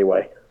quite a funny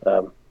way.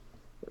 But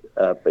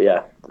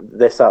yeah,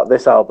 this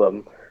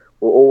album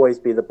will always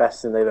be the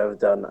best thing they've ever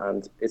done,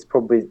 and it's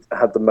probably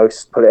had the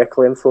most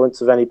political influence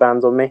of any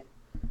band on me.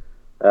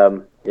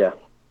 Yeah.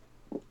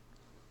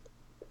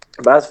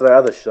 But as for the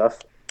other stuff,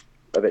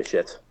 a bit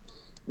shit.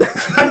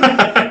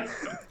 I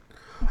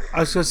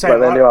was gonna say,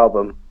 like their new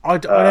album. I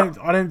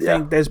don't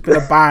think there's been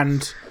a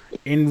band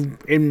in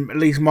at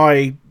least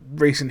my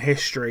recent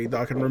history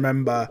that I can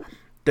remember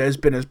that has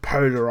been as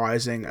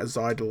polarizing as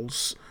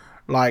Idols.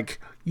 Like,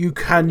 you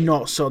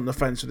cannot sit on the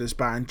fence with this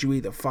band. You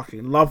either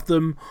fucking love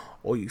them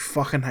or you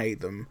fucking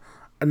hate them.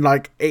 And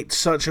like,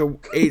 it's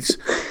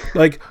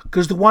like,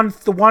 because the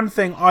one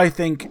thing I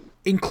think,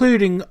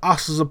 including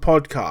us as a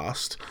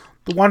podcast,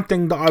 the one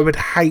thing that I would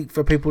hate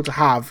for people to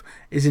have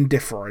is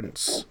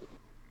indifference.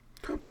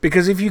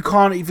 Because if you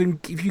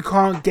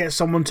can't get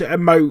someone to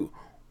emote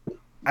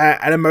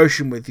an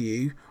emotion with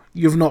you,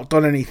 you've not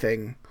done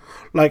anything.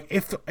 Like,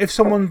 if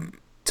someone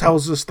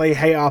tells us they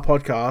hate our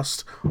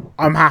podcast,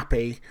 I'm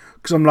happy,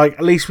 because I'm like,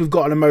 at least we've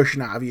got an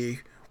emotion out of you.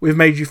 We've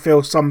made you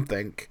feel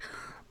something.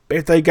 But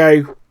if they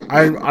go,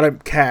 I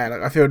don't care,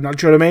 like, I feel, do you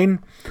know what I mean?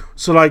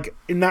 So like,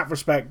 in that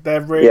respect, they're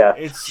really,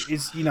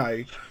 it's you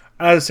know.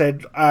 As I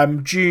said,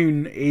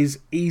 June is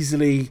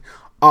easily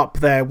up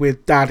there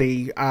with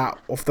Daddy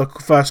off the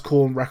first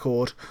Korn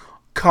record.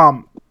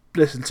 Can't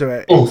listen to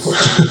it.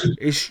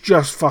 It's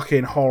just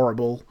fucking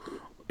horrible.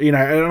 You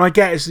know, and I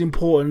get it's an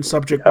important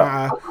subject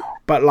matter,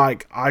 but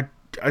like, I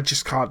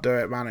just can't do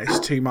it, man. It's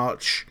too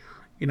much.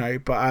 You know,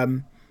 but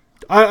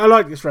I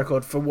like this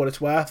record for what it's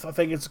worth. I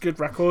think it's a good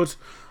record.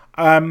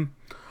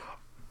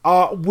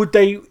 Would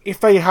they,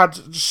 if they had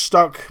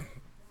stuck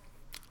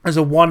as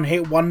a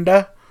one-hit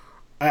wonder,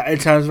 in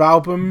terms of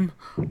album,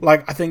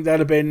 like, I think they'd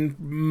have been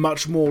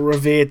much more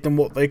revered than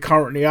what they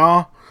currently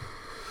are,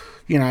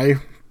 you know.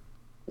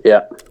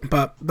 Yeah.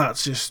 But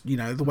that's just, you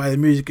know, the way the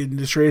music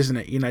industry, isn't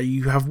it? You know,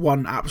 you have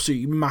one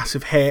absolutely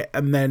massive hit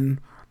and then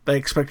they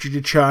expect you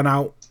to churn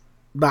out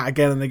that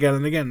again and again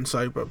and again.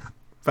 So, but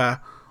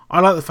fair. I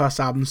like the first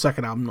album, the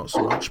second album not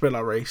so much, a bit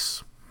like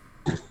Reese.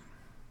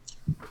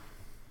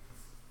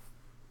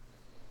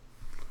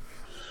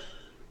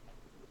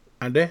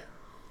 Andy?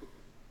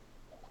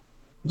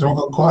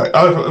 Not quite.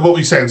 Oh, what were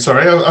you saying?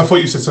 Sorry, I thought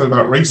you said something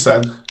about Reese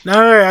then.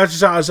 No, I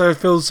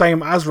feel the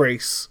same as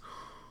Reese.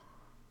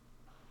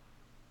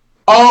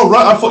 Oh,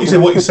 right, I thought you said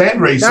what you're saying,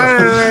 Reese.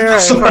 No.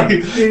 Sorry,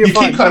 you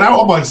keep cutting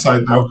out on my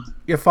side now.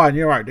 You're fine,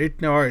 you're right,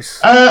 dude. No worries.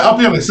 I'll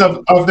be honest,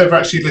 I've never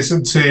actually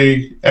listened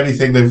to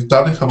anything they've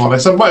done, if I'm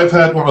honest. I might have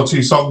heard one or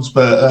two songs,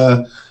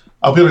 but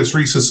I'll be honest,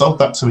 Reese has sold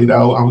that to me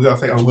now. I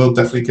think I will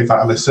definitely give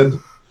that a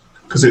listen,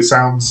 because it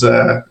sounds...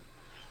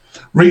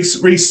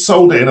 Reese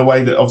sold it in a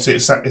way that obviously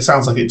it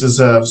sounds like it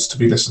deserves to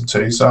be listened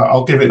to, so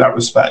I'll give it that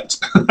respect.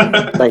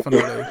 Thank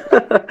you.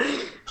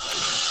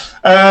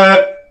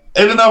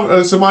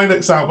 So my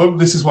next album,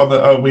 this is one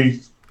that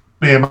me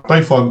and Matt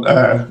both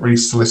want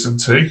Reese to listen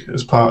to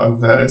as part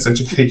of his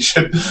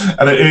education,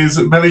 and it is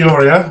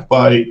Melioria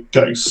by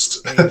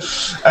Ghost.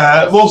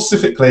 More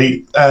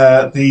specifically,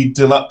 the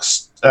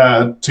deluxe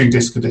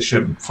 2-disc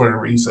edition, for a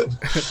reason.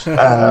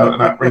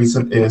 And that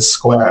reason is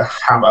Square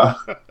Hammer.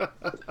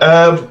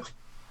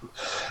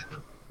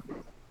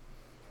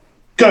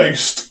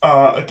 Ghost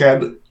are,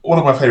 again, one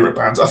of my favourite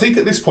bands. I think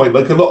at this point,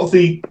 like, a lot of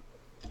the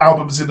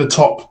albums in the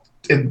top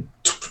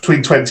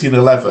between 20 and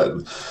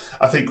 11,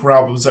 I think were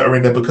albums that are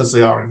in there because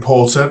they are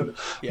important.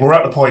 Yeah. We're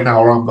at the point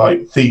now where I'm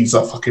like, these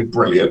are fucking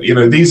brilliant. You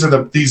know, these are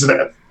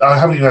the. I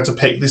haven't even had to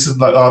pick. This isn't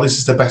like, oh, this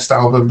is the best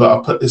album, but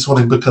I put this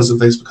one in because of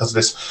this, because of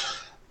this.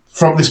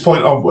 From this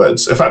point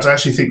onwards, in fact, I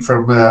actually think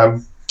from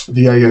the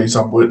Yo-Yos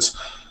onwards,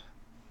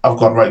 I've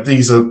gone, right,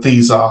 these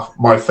are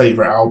my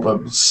favourite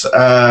albums.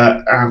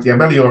 And yeah,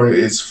 Meliora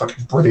is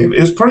fucking brilliant. It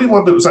was probably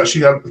one that was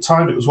actually, at the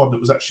time, it was one that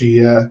was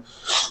actually, I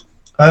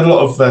had a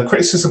lot of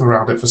criticism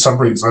around it for some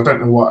reason. I don't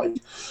know why.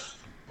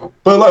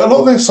 But like a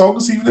lot of their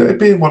songs, even it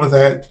being one of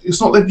their, it's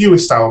not their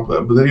newest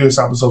album, but the newest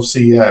album is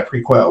obviously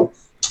Prequel.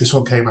 This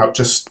one came out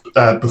just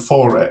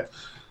before it.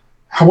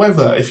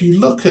 However, if you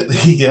look at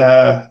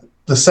the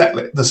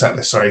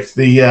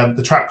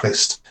track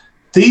list,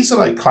 these are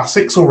like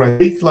classics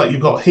already. Like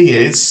you've got He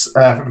Is,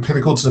 From the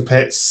Pinnacle to the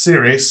Pits,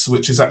 Sirius,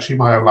 which is actually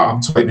my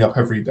alarm to wake me up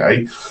every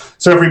day.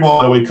 So every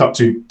morning I wake up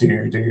to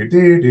do do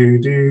do do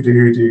do do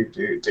do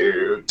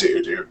do do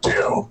do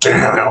do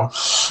do.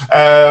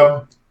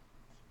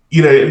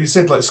 You know, you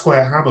said like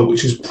Square Hammer,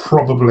 which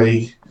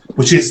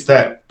is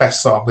their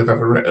best song they've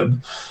ever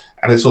written,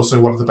 and it's also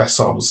one of the best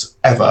songs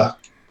ever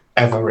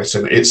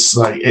written.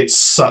 It's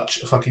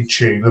such a fucking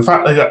tune. In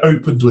fact, they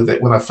opened with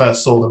it when I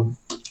first saw them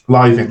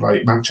live in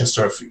like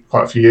Manchester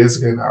quite a few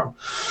years ago now,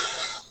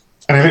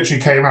 and it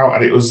literally came out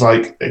and it was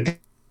like,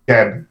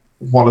 again,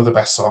 one of the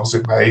best songs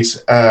they've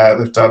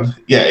done.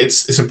 Yeah,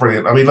 it's a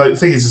brilliant. I mean, like the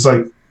thing is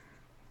like,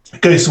 it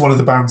goes to one of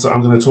the bands that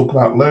I'm going to talk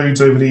about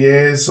loads over the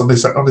years on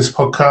this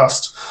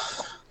podcast.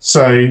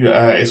 So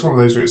it's one of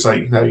those where it's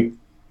like, you know,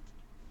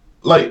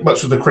 like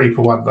much of the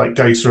Creeper one, like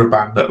goes to a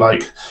band that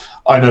like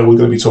I know we're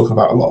going to be talking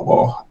about a lot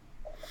more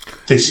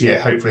this year.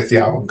 Hopefully, if the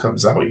album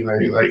comes out, you know,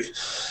 like.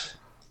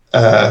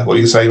 What are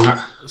you saying,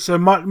 Matt? So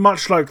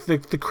much like the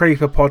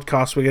Creeper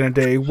podcast we're going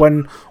to do,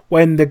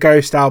 when the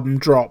Ghost album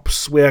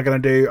drops, we are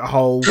going to do a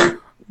whole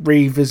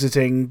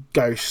revisiting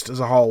Ghost as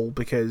a whole,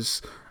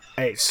 because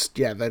they're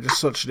just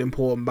such an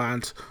important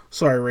band.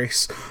 Sorry,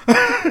 Reese.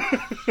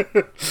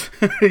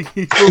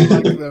 You don't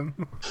like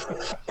them.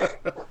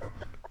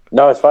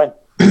 No, it's fine.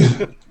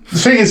 The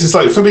thing is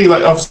like for me,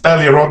 like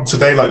earlier on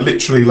today, like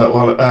literally, like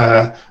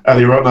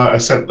earlier on, I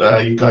sent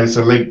you guys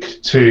a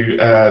link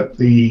to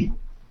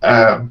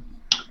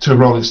to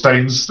Rolling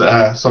Stones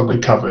song they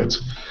covered,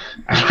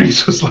 and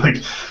he's just like,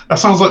 that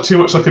sounds like too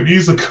much like a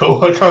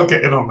musical. I can't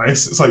get in on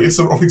this. It's like, it's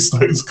a Rolling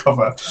Stones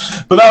cover,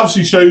 but that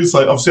obviously shows,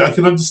 like, obviously I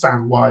can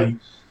understand why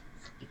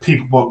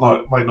people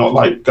might not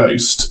like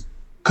Ghost,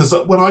 because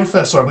when you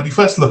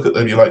first look at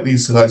them, you're like,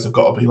 these guys have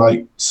got to be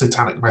like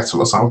satanic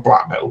metal or some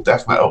black metal,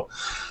 death metal,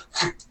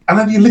 and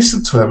then you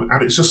listen to them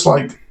and it's just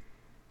like,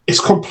 it's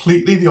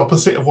completely the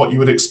opposite of what you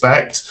would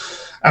expect,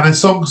 and their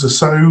songs are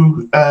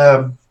so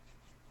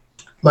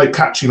like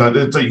catchy, like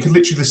you can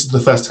literally listen to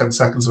the first 10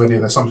 seconds of any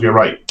of their songs. You're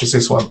right, it's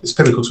this one, it's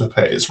Pinnacle to a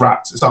Pit, it's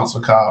Rats, it's Dance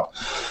Macabre.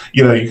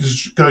 You know, you can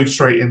just go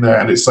straight in there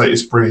and it's like,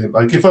 it's brilliant.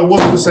 Like if I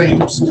wanted to say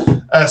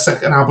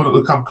second album that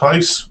would come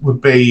close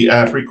would be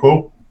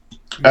Prequel,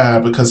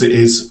 because it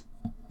is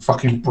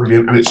fucking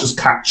brilliant and it's just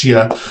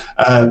catchier.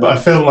 But I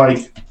feel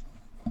like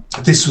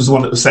this was the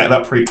one that was setting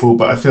up Prequel,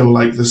 but I feel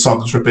like the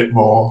songs are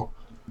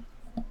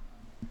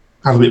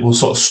have a bit more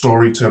sort of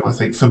story to them, I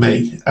think, for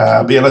me.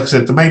 But yeah, like I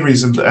said, the main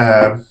reason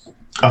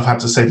I've had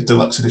to say the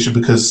deluxe edition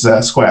because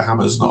Square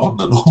Hammer's not on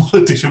the normal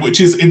edition,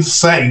 which is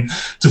insane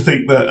to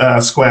think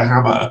that Square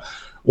Hammer,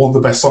 one of the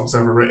best songs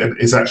ever written,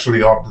 is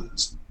actually on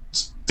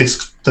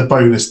the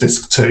bonus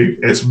disc 2.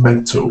 It's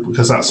mental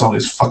because that song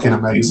is fucking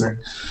amazing.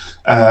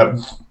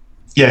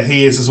 Yeah,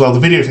 He Is as well. The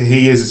video for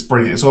He Is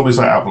brilliant. It's almost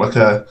like out of like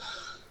a,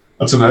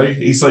 I don't know,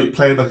 he's like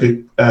playing like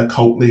a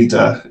cult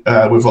leader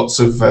with lots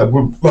of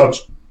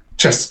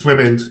large-chested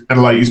women,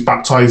 and like he's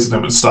baptizing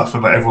them and stuff,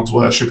 and like everyone's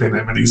worshipping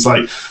him, and he's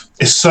like,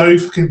 it's so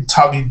fucking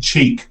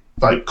tongue-in-cheek,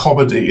 like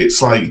comedy.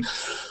 It's like,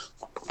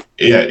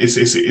 yeah,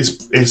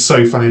 it's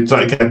so funny.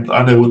 Like, again,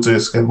 I know we'll do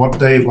this again one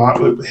day. Like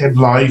with him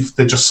live,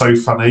 they're just so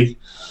funny.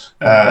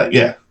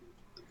 Yeah,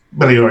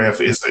 Meliora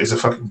is a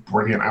fucking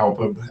brilliant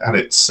album, and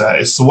it's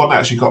the one that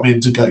actually got me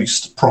into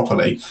Ghost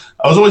properly.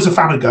 I was always a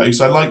fan of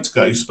Ghost. I liked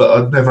Ghost, but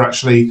I'd never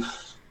actually.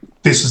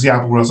 This was the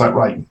album where I was like,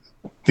 right,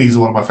 these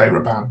are one of my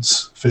favourite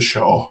bands for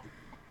sure.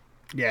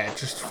 Yeah,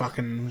 just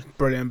fucking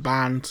brilliant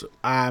band.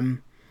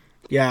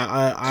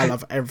 Yeah, I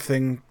love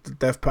everything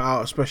that they've put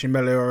out, especially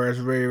Meliora is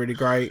really, really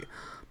great.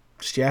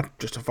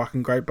 Just a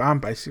fucking great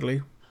band,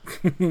 basically.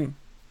 Anything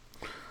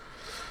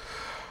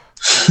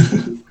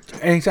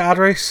to add,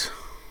 Reese?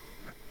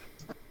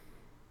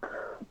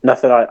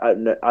 Nothing.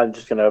 I'm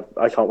just gonna.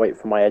 I can't wait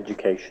for my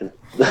education.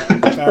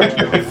 I'm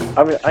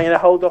gonna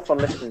hold off on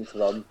listening to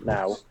them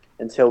now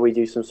until we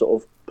do some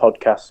sort of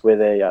podcast with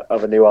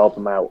a new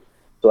album out,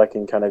 so I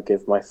can kind of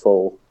give my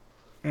full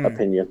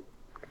opinion.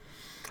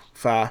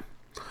 Fair.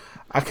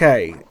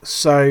 Okay,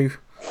 so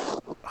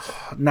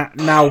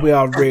now we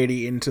are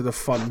really into the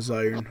fun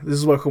zone. This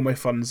is what I call my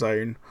fun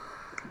zone.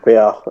 We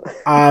are.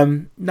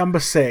 Number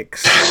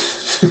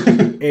 6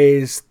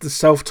 is the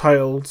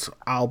self-titled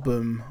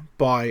album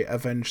by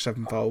Avenged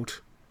Sevenfold,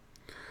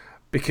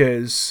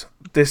 because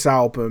this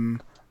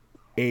album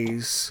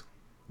is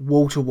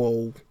wall to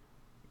wall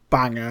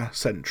banger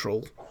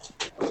central.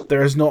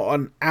 There is not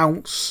an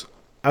ounce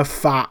of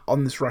fat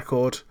on this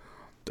record.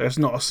 There's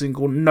not a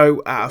single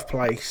note out of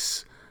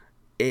place.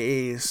 It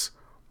is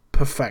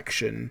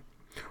perfection.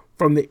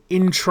 From the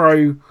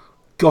intro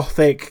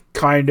gothic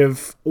kind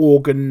of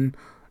organ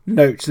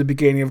note to the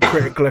beginning of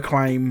Critical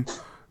Acclaim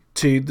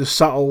to the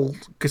subtle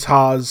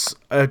guitars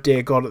of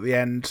Dear God at the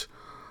end,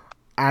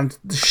 and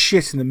the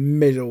shit in the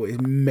middle is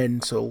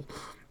mental.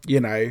 You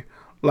know,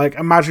 like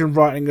imagine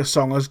writing a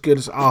song as good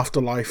as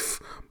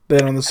Afterlife, but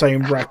then on the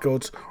same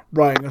record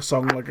writing a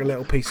song like A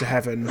Little Piece of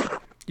Heaven.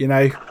 You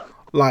know,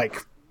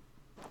 like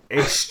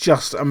it's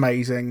just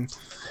amazing.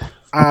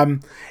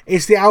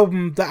 It's the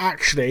album that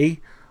actually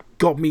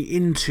got me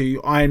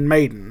into Iron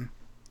Maiden,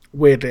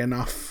 weirdly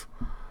enough.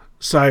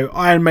 So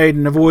Iron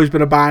Maiden have always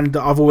been a band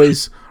that I've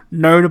always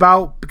known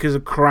about because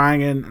of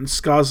Kerrang and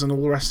Scuzz and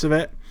all the rest of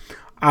it.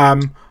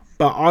 But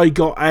I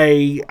got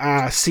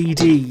a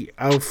CD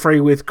free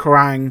with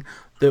Kerrang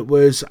that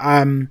was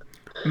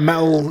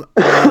metal,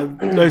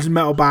 loads of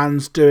metal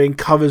bands doing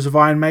covers of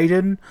Iron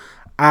Maiden,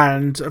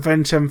 and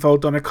Avenged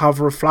Sevenfold done a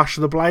cover of Flash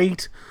of the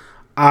Blade.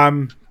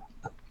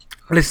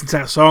 Listened to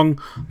that song,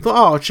 thought,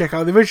 I'll check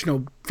out the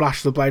original Flash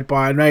of the Blade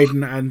by Iron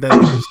Maiden, and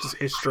then it's just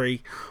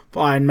history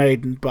for Iron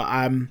Maiden. But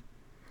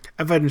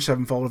Avenged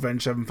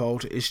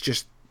Sevenfold is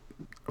just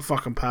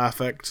fucking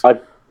perfect.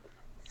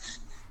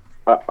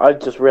 I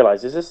just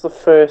realised, is this the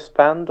first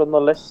band on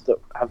the list that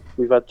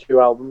we've had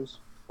 2 albums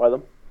by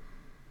them?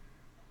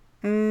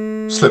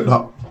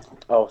 Slipknot.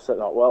 Oh,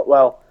 Slipknot.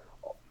 Well.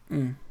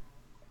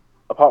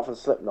 Apart from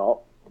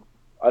Slipknot,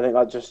 I think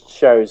that just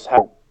shows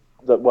how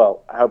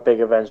big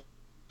Avenged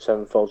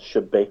Sevenfold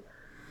should be.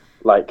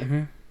 Like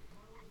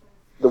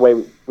the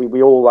way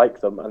we all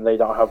like them, and they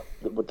don't have.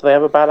 Do they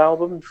have a bad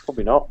album?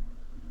 Probably not.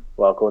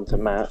 Well, according to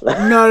Matt.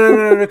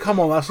 No, come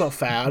on, that's not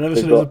fair. I never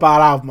said it was a bad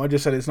album. I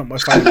just said it's not my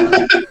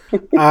favourite.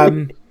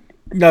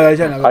 No, they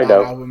don't have a bad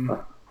album.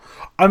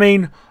 I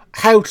mean,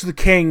 Hail to the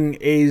King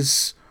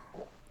is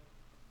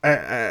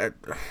a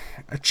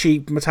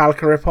cheap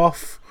Metallica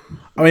ripoff.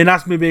 I mean,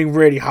 that's me being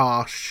really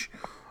harsh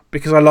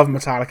because I love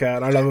Metallica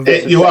and I love.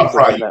 You are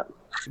right,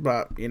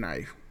 but you know,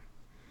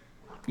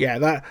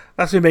 yeah,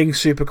 that's me being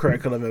super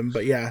critical of him.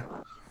 But yeah,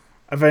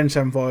 Avenged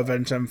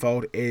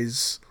Sevenfold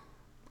is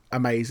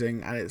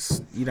amazing, and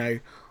it's, you know,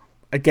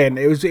 again,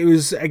 it was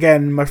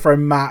again my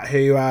friend Matt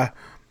who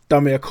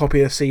done me a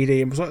copy of the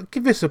CD and was like,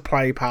 give this a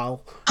play,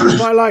 pal. But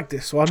I like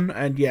this one,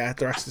 and yeah,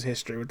 the rest is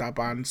history with that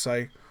band.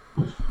 So,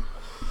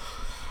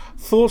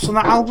 thoughts on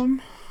that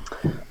album?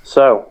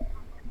 So,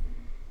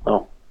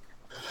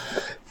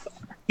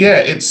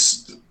 yeah,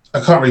 I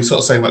can't really sort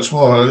of say much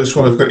more. I just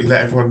want to quickly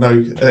let everyone know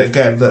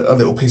again that A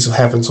Little Piece of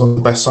Heaven's one of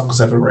the best songs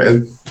ever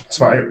written. That's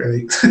about it,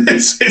 really.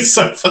 It's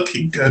so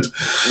fucking good.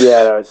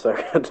 Yeah, no, it's so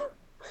good.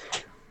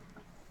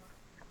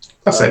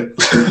 That's it.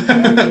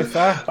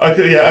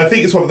 I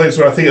think it's one of those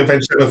where I think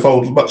Avenged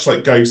Sevenfold, much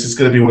like Ghost, is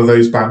going to be one of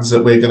those bands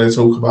that we're going to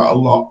talk about a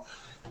lot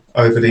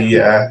over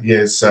the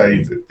years. So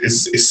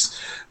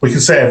we can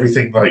say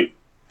everything like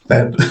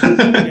then.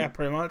 Yeah,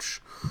 pretty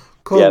much.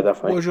 Cool. Yeah,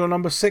 definitely. What was your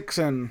number 6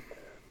 then?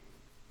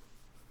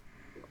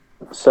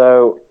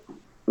 So,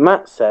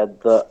 Matt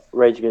said that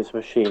Rage Against the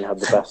Machine had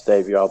the best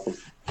debut album.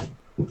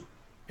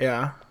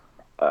 Yeah.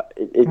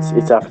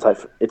 It's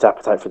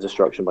Appetite for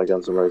Destruction by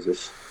Guns N'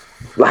 Roses.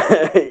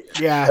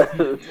 Yeah.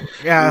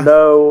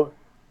 No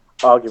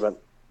argument.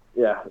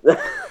 Yeah.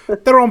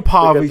 They're on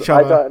par with each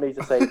other. I don't need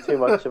to say too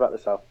much about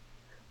this album.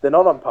 They're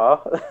not on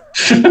par.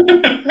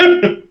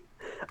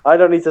 I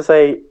don't need to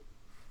say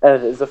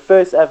anything. It's the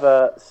first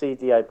ever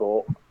CD I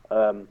bought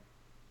of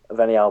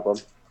any album.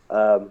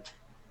 Don't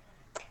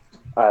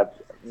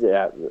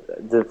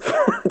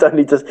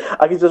need to.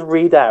 I can just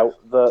read out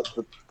the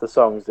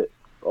songs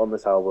on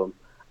this album,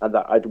 and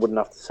that I wouldn't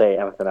have to say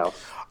anything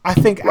else. I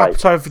think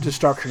Appetite for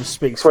Destruction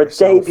speaks for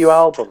itself. Debut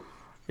album.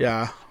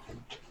 Yeah.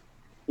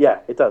 Yeah,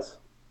 it does.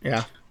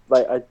 Yeah.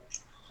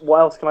 What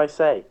else can I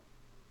say?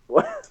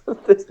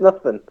 There's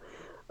nothing.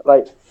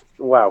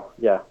 Wow.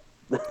 Yeah.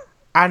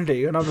 Andy,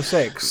 you're number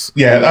 6.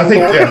 Yeah, I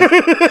think. Yeah.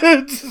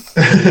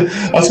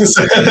 I was going to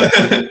say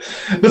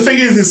the thing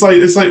is, it's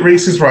like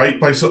Reese is right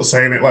by sort of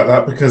saying it like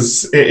that,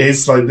 because it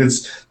is like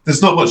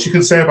there's not much you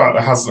can say about it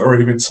that hasn't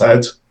already been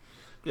said.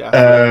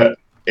 Yeah.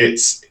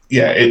 It's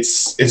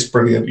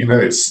brilliant. You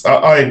know,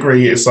 I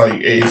agree. It is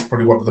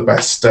probably one of the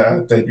best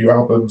debut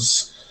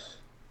albums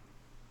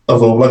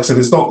of all. Like I said,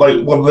 it's not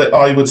like one that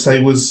I would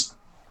say was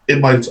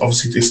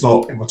obviously it's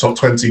not in my top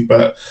 20,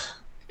 but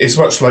it's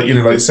much like, you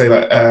know, like say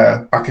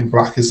Back in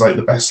Black is like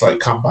the best like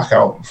comeback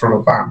album from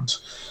a band.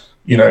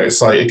 You know,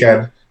 it's like,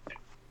 again,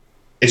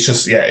 it's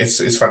just,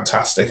 it's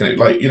fantastic. And it,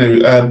 like, you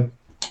know,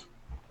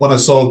 when I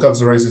saw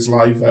Guns N' Roses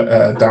live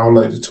at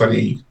Downloaded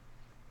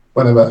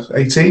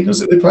 2018,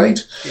 was it they played?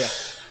 Yeah.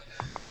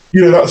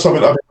 You know, that's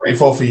something I've been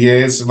waiting for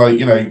years. And like,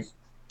 you know,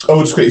 I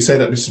would just quickly say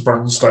that Mr.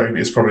 Brownstone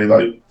is probably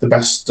like the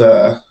best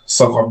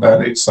song on there.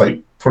 And it's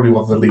like probably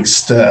one of the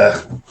least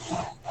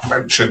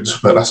mentioned,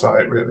 but that's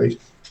about it, really.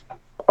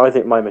 I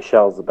think My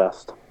Michelle's the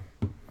best.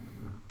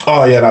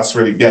 Oh yeah, that's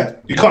really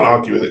You can't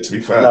argue with it. To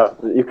be fair, No,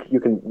 you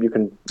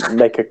can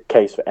make a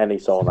case for any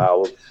song on the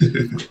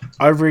album.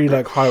 I really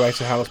like Highway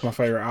to Hell. It's my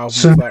favourite album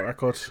for that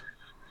record.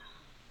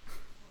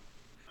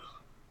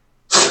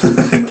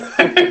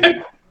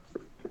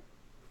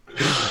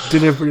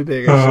 Deliberately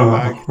being a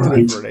shitbag.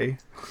 Right. Deliberately.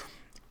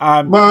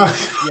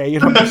 Yeah,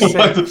 you're number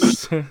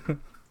 6.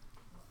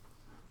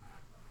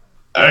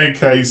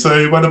 Okay,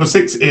 so my number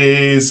 6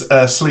 is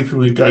Sleeping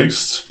with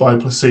Ghosts by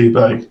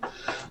Placebo.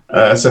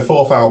 It's their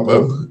 4th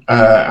album,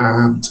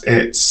 and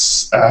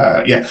it's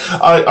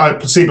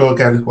Placebo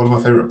again, one of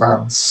my favourite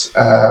bands.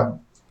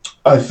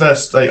 I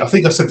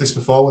think I said this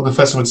before, when the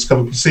first time I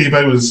discovered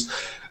Placebo was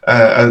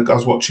I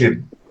was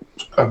watching,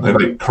 I don't know,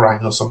 like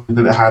Kerrang or something,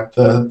 and it had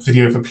the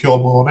video for Pure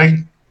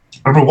Morning.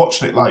 I remember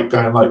watching it,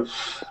 going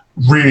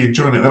really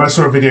enjoying it. Then I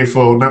saw a video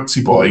for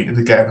Nancy Boy, and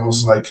again I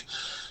was like,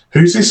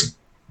 who's this?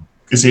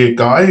 Is he a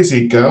guy? Is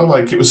he a girl?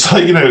 Like, it was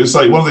like, it was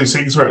like one of those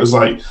things where it was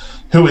like,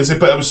 who is it?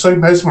 But I was so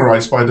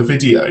mesmerised by the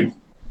video,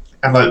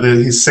 and like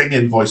his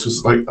singing voice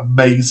was like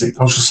amazing.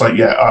 I was just like,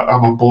 yeah,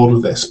 I'm on board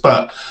with this.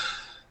 But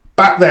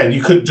back then,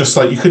 you couldn't use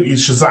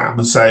Shazam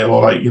and say,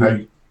 or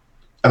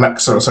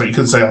Alexa or something. You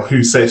couldn't say, oh,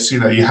 who's this?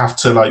 You have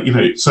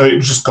to so it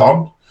was just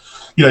gone.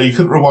 You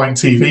couldn't rewind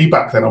TV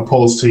back then on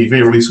Paul's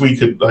TV, or at least we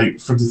could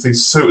from the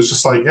things. So it was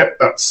just like, yeah,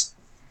 that's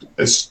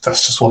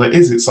just what it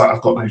is. It's like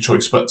I've got no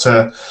choice but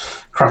to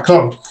crack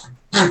on.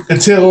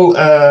 Until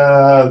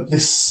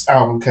this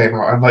album came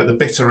out, and the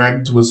bitter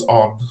end was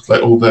on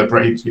all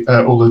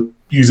the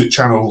music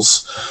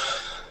channels,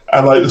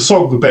 and the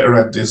song "The Bitter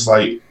End" is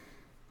a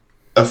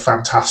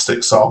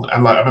fantastic song,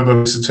 and I remember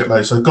listening to it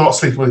later. So I got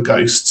Sleeping with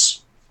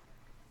Ghosts,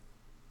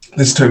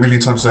 listened to it a million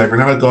times over,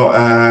 and then I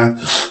got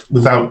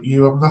Without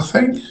You I'm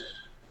Nothing.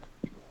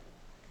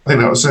 I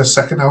think that was their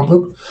second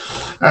album.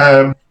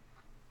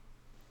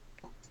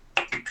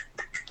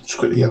 Just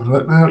quickly have a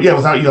look now. Yeah,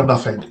 Without You I'm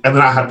Nothing. And then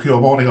I had Pure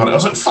Morning on it. I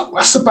was like, fuck,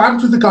 that's the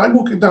band with the guy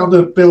walking down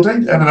the building.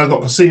 And then I got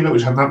Placebo,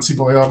 which had Nancy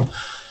Boy on,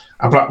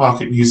 and Black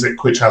Market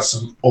Music, which has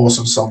some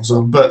awesome songs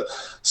on. But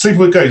Sleeping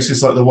with Ghosts is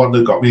the one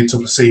that got me into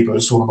Placebo.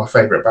 It's one of my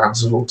favourite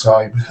bands of all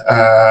time.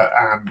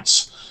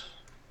 And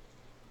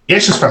yeah,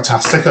 it's just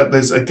fantastic.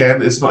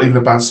 It's not even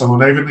a bad song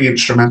on even the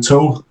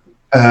instrumental,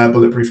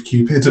 Bulletproof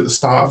Cupid at the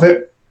start of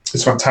it.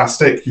 It's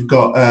fantastic. You've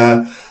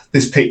got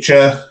This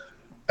Picture,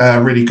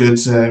 really good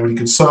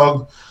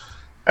song.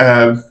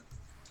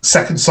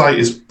 Second Sight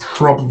is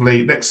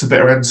probably next to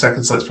Bitter End.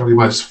 Second Sight is probably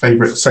my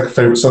second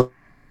favorite song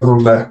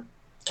on there.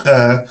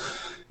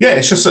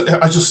 It's just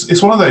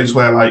it's one of those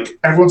where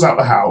everyone's out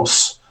the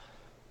house.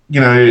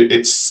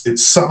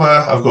 It's summer.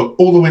 I've got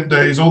all the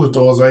windows, all the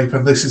doors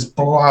open. This is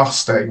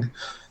blasting,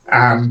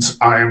 and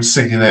I am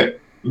singing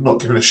it, not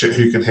giving a shit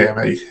who can hear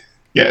me.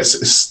 Yeah,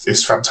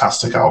 it's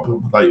fantastic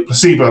album.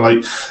 Placebo,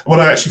 when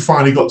I actually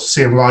finally got to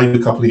see him live a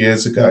couple of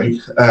years ago,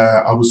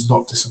 I was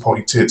not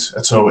disappointed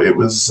at all. It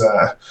was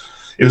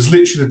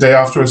literally the day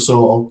after I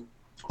saw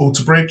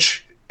Alter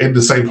Bridge in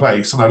the same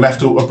place, and I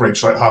left Alter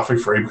Bridge halfway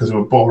through because it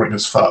was boring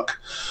as fuck.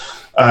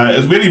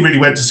 It really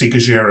went to see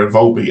Gojira and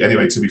Volbeat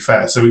anyway, to be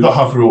fair. So we got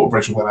halfway through Alter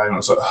Bridge and went home, and I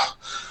was like, oh.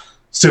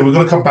 Still, we're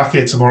going to come back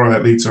here tomorrow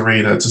at Leeds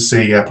Arena to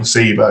see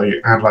Placebo,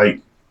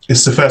 and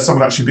it's the first time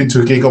I've actually been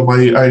to a gig on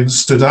my own,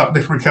 stood up.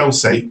 Nick and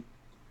Kelsey.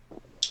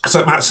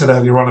 So Matt said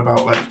earlier on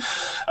about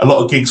a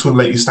lot of gigs wouldn't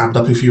let you stand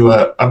up if you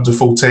were under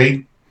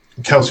 14.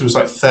 And Kelsey was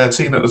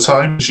 13 at the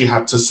time. She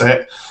had to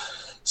sit.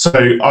 So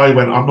I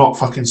went, I'm not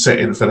fucking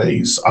sitting for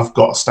these. I've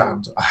got to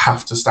stand. I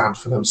have to stand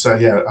for them. So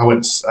yeah, I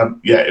went,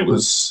 it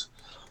was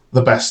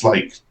the best,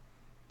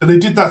 and they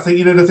did that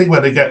thing, the thing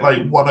where they get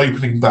one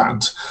opening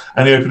band,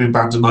 and the opening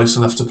band are nice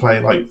enough to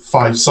play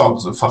 5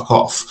 songs and fuck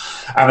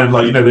off. And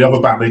then the other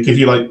band, they give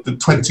you the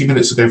 20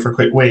 minutes to go for a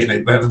quick wee,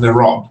 and then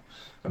they're on.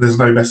 And there's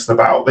no messing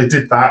about. They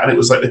did that, and it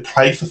was they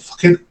played for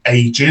fucking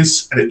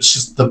ages, and it was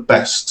just the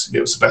best.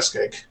 It was the best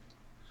gig.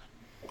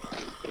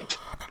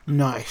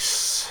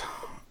 Nice.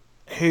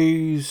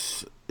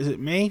 Is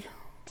it me?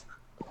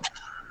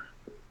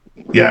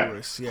 Yeah.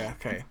 Yeah,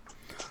 okay.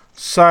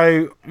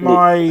 So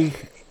my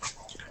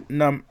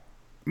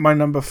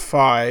number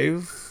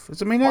 5.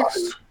 Is it me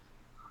next?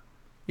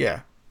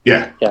 Yeah.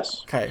 Yeah.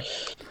 Yes. Okay.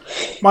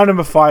 My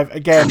number 5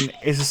 again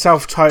is a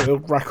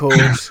self-titled record.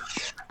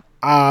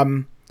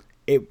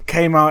 It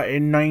came out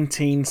in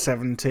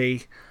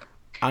 1970,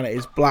 and it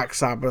is Black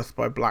Sabbath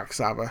by Black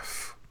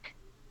Sabbath.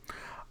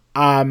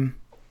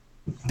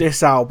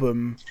 This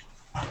album,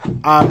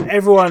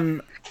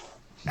 everyone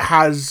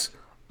has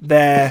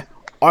their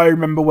I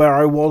remember where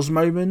I was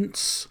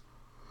moments.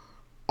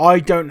 I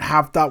don't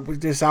have that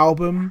with this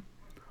album,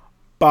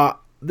 but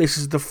this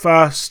is the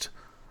first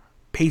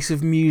piece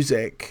of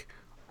music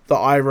that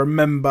I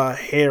remember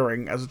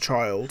hearing as a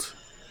child.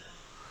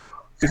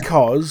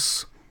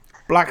 Because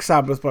Black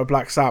Sabbath by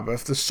Black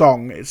Sabbath, the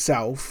song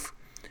itself,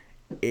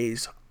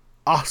 is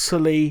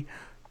utterly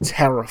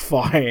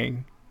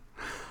terrifying.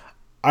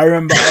 I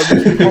remember I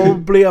was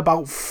probably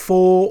about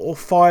 4 or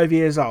 5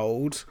 years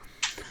old,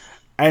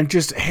 and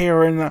just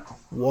hearing,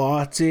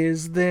 what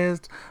is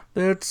this?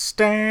 that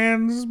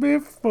stands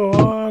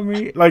before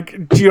me.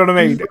 Like, do you know what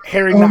I mean?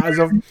 Hearing that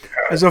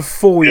as a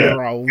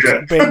 4-year-old,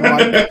 being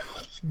like,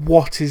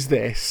 what is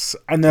this?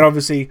 And then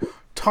obviously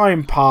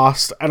time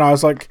passed, and I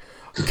was like,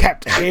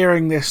 kept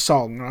hearing this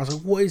song, and I was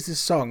like, what is this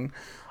song?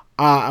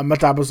 And my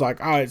dad was like,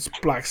 oh, it's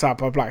Black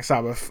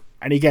Sabbath,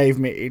 and he gave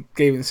me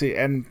the CD,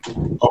 and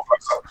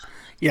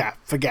yeah,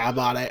 forget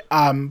about it.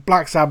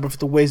 Black Sabbath,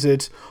 The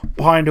Wizard,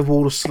 Behind a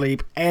Wall of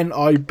Sleep,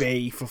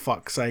 N.I.B. for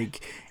fuck's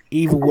sake,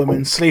 Evil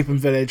Woman, Sleeping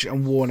Village,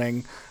 and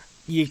Warning.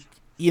 You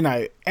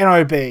know,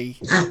 N.I.B.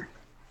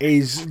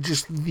 is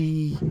just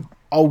the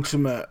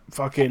ultimate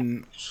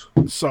fucking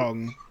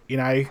song, you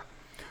know?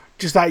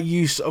 Just that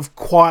use of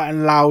quiet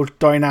and loud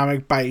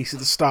dynamic bass at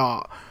the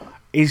start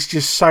is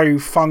just so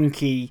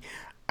funky,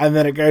 and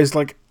then it goes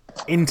like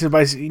into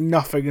basically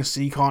nothing so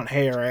you can't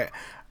hear it,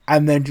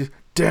 and then just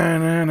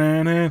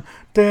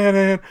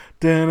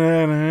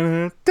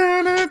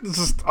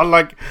I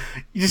like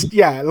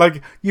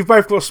you've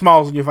both got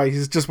smiles on your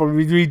faces just by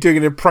me doing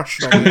an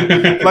impression of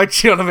it.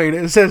 Like, you know what I mean?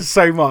 It says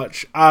so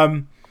much.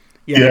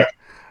 Yeah.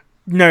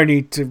 No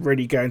need to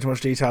really go into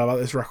much detail about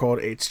this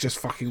record. It's just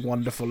fucking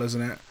wonderful,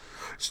 isn't it?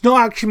 It's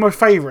not actually my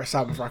favourite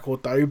Sabbath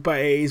record though, but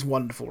it is a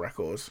wonderful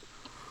record.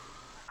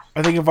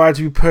 I think if I had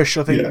to be pushed,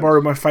 I think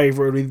probably my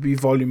favourite would either be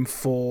Volume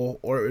 4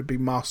 or it would be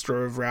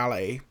Master of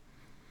Reality.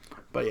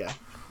 But yeah,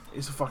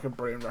 it's a fucking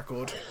brilliant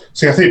record.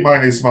 See, I think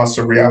mine is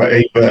Master of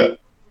Reality, but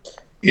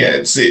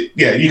yeah,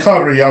 you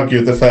can't really argue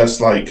with the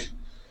first Aussie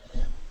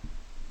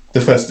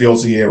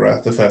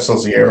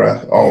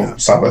era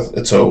of Sabbath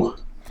at all.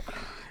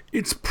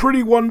 It's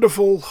pretty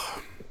wonderful.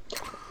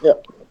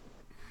 Yep.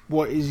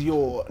 What is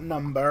your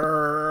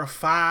number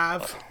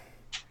 5?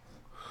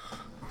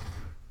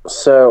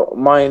 So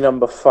my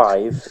number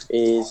 5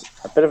 is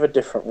a bit of a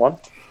different one.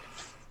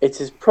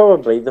 It is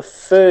probably the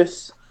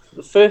first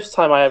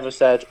time I ever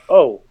said,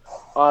 "Oh,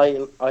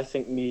 I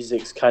think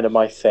music's kind of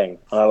my thing,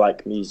 and I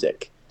like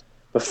music."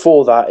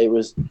 Before that, it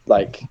was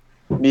like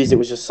music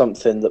was just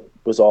something that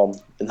was on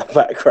in the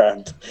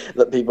background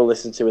that people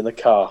listened to in the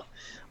car,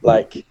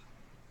 like,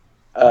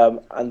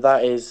 and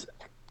that is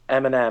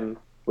Eminem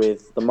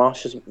with the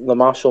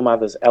Marshall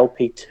Mathers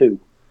LP2.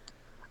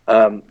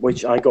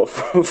 Which I got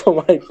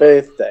for my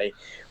birthday,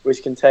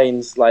 which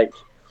contains, like,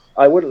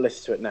 I wouldn't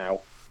listen to it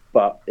now,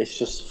 but it's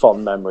just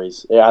fond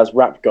memories. It has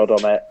Rap God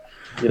on it,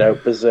 you know,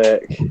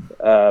 Berserk,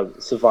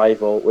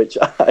 Survival, which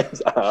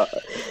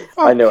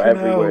I know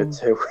every word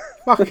to.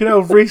 Fucking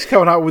hell, Reese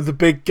coming out with the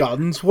big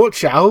guns.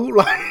 Watch out.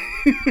 Like,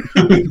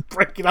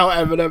 breaking out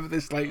Eminem at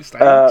this late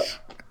stage.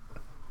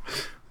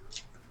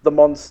 The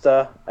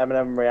Monster,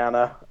 Eminem and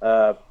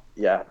Rihanna.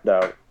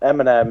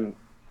 Eminem.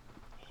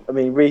 I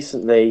mean,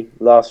 recently,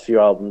 last few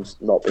albums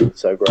not been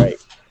so great,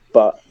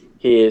 but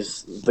he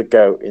is the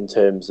GOAT in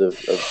terms of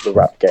the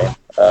rap game.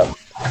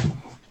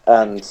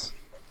 And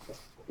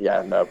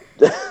yeah, no,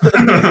 there's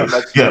not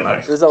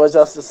much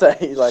else to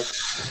say. Like,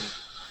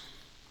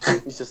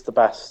 he's just the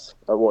best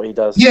at what he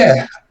does.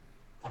 Yeah,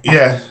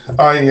 I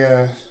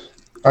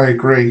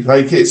agree.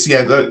 Like, it's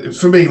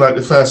for me, like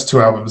the first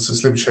 2 albums, the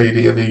Slim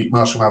Shady and the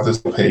Marshall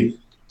Mathers LP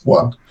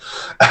one.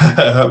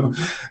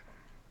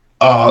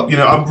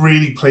 I'm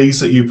really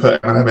pleased that you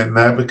put Eminem in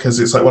there, because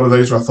it's like one of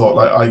those where I thought,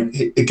 like,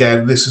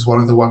 this is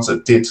one of the ones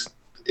that did.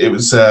 It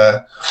was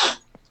a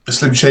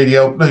Slim Shady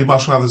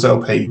Marshall Mathers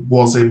LP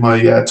was in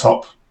my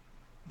top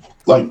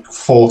like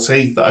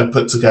 40 that I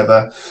put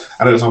together,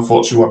 and it was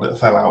unfortunately one that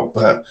fell out.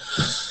 But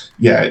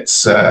yeah,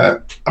 it's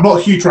I'm not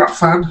a huge rap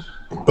fan,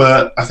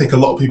 but I think a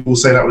lot of people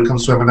say that when it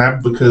comes to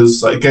Eminem,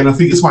 because, like, again, I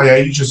think it's my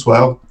age as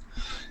well.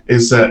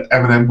 Is that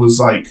Eminem was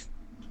like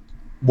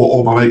what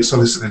all my mates are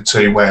listening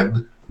to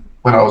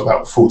when I was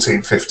about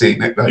 14,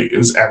 15, it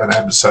was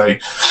Eminem. So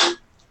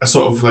I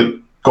sort of like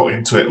got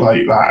into it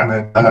like that. And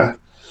then,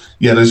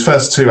 those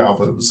first 2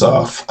 albums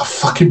are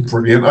fucking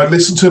brilliant. I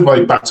listened to them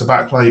like back to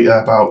back, like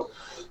about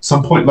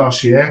some point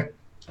last year.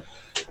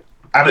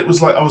 And it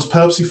was like I was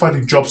purposely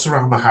finding jobs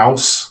around the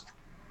house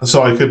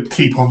so I could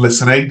keep on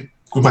listening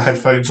with my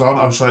headphones on.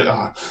 I was like,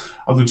 I'm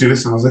going to do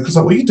this. And I was like,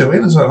 what are you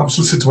doing? I was like, I'm just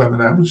listening to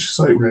Eminem. And she's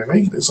like,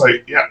 really? And it's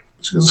like, yeah.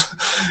 She goes,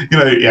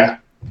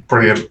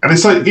 brilliant. And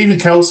it's like even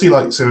Kelsey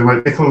likes him,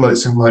 like Nicola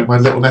likes him, like my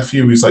little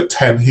nephew who's like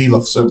 10, he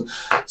loves him.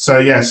 So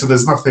yeah, so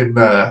there's nothing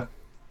wrong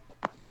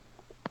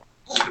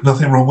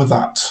with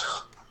that.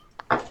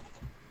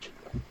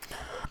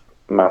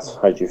 Matt,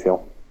 how do you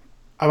feel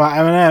about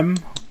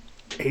Eminem?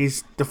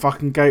 He's the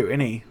fucking GOAT, isn't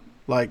he?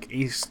 Like,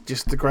 he's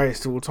just the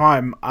greatest of all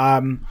time.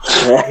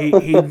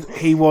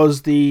 He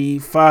was the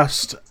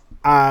first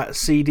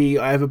CD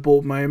I ever bought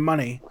with my own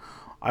money.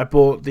 I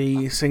bought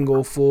the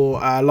single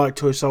for Like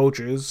Toy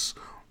Soldiers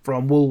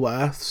from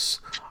Woolworths,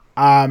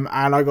 and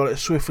I got it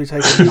swiftly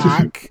taken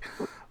back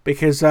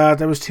because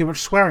there was too much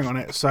swearing on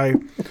it. So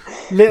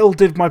little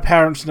did my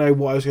parents know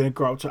what I was going to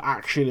grow up to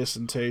actually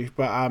listen to.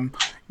 But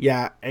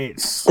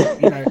it's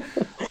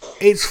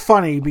it's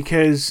funny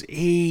because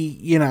he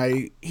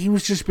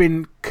was just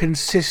been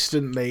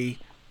consistently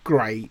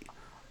great.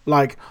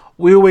 Like,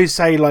 we always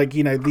say, like,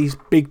 these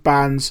big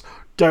bands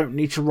don't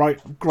need to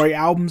write great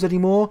albums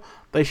anymore.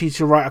 They need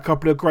to write a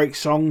couple of great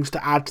songs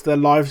to add to their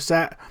live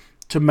set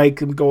to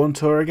make them go on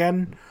tour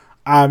again.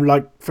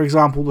 Like, for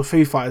example, the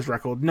Foo Fighters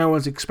record. No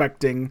one's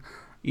expecting,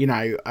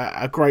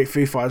 a great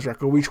Foo Fighters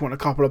record. We just want a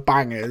couple of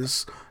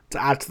bangers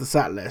to add to the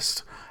set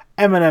list.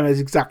 Eminem is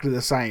exactly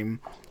the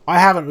same. I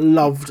haven't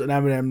loved an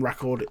Eminem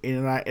record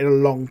in a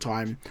long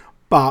time,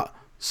 but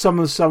some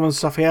of the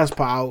stuff he has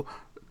put out,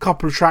 a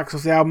couple of tracks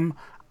off the album,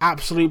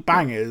 absolute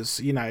bangers.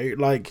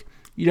 Like,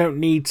 you don't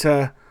need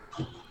to,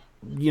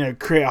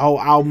 create a whole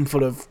album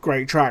full of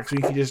great tracks. You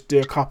can just do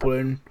a couple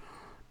and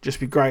just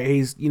be great.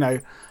 He's,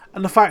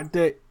 and the fact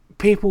that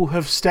people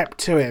have stepped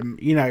to him,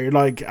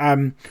 like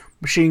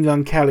Machine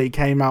Gun Kelly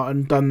came out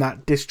and done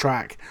that diss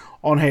track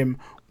on him,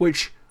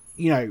 which,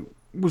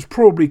 was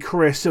probably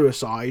career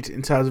suicide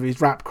in terms of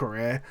his rap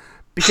career,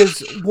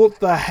 because what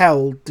the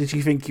hell did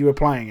you think you were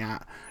playing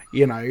at?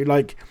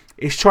 Like,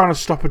 it's trying to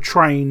stop a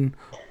train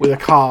with a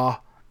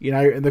car,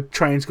 and the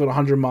train's got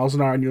 100 miles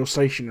an hour and you're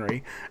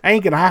stationary.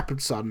 Ain't gonna happen,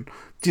 son.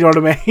 Do you know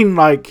what I mean?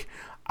 Like,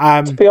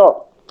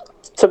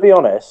 to be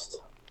honest,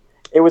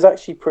 it was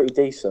actually pretty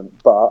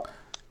decent, but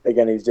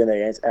again, he was doing it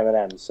against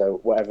Eminem, so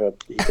whatever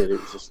he did, it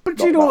was just. But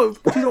do you know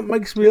what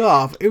makes me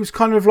laugh? It was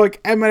kind of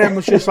like Eminem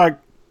was just like,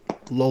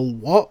 lol,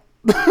 what?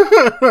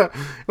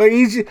 Like,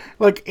 he's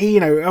like,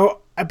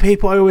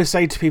 people. I always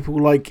say to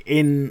people, like,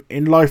 in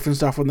life and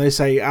stuff, when they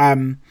say,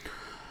 such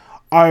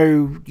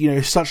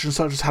and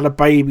such has had a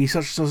baby,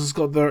 such and such has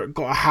got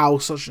a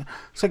house,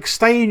 it's like,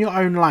 stay in your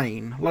own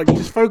lane. Like,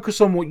 just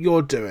focus on what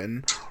you're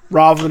doing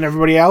rather than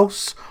everybody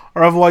else,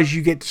 or otherwise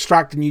you get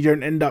distracted and you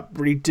don't end up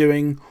really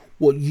doing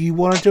what you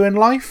want to do in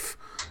life.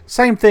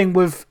 Same thing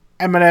with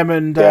Eminem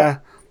and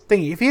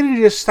thingy. If he had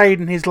just stayed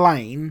in his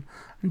lane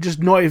and just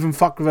not even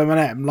fucked with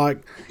Eminem,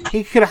 like,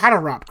 he could have had a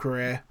rap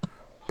career,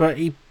 but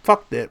he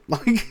fucked it.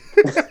 Like,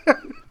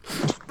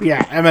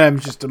 yeah,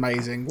 Eminem's just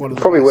amazing. One of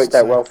the probably best, worked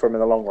out well for him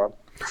in the long run.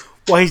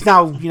 Well, he's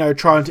now,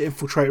 trying to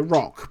infiltrate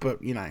rock, but,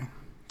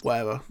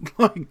 whatever.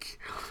 Like,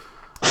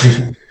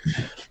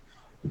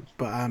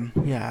 but,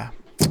 yeah.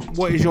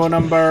 What is your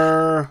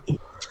number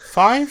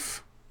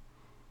 5?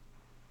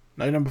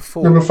 No, number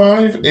 4. Number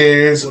 5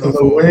 is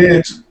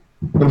weird.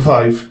 Number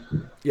 5.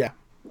 Yeah.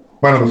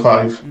 My number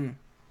 5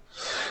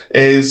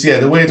 is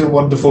the Weird and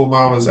Wonderful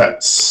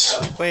Marmozets.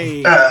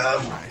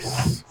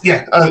 Nice.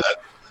 Yeah.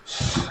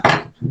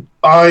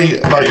 I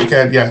like,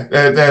 again. Yeah.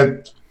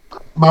 They're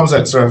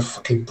Marmozets are a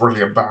fucking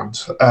brilliant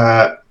band.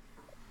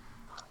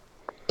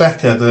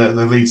 Becca,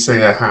 the lead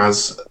singer,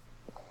 has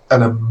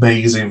an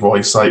amazing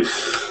voice. Like,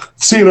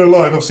 seen her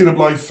live. I've seen her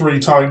live 3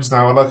 times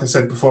now, and like I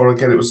said before,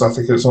 again, I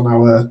think it was on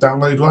our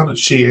download one, and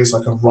she is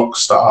like a rock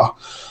star.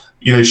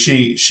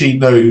 She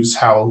knows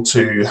how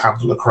to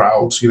handle a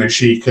crowd.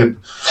 She can,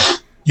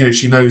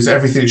 she knows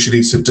everything she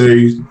needs to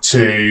do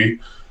to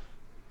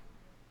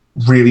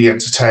really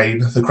entertain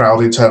the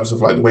crowd in terms of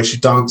like the way she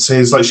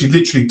dances. Like, she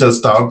literally does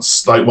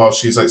dance like while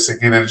she's like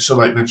singing, and then she'll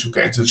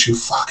get into it, she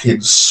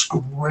fucking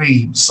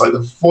screams. Like, the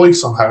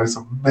voice on her is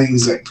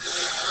amazing.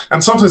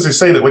 And sometimes they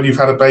say that when you've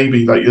had a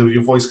baby, like,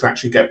 your voice can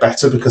actually get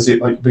better because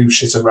it like moves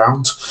shit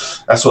around.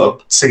 That's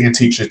what a singing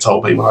teacher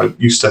told me when I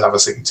used to have a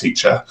singing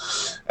teacher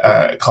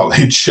at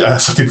college. So I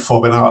did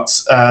performing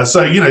arts.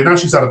 So now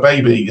she's had a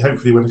baby.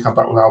 Hopefully, when they come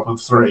back with album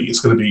 3, she's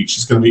going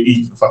to be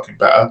even fucking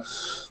better.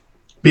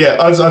 But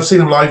yeah, I've seen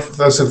them live.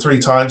 I said 3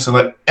 times, and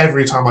like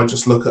every time I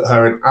just look at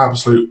her in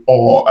absolute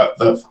awe at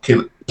the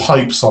fucking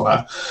pipes on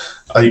her.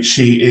 Like,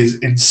 she is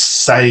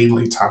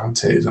insanely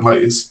talented, and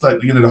like, it's like,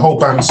 the whole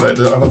band set.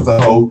 I love the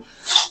whole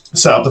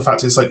setup. The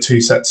fact it's like 2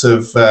 sets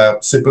of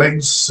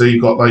siblings. So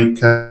you've got like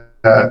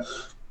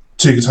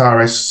 2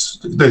 guitarists.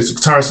 There's a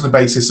guitarist and a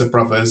bassist are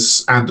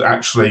brothers, and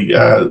actually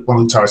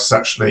one of the guitarists is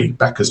actually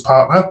Becca's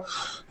partner,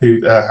 who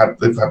they've had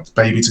the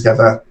baby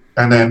together.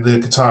 And then the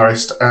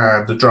guitarist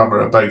and the drummer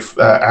are both,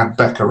 and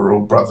Becca are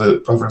all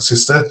brother and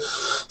sister.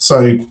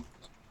 So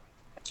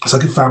it's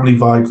like a family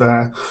vibe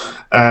there.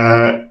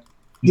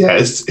 Yeah,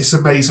 it's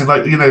amazing.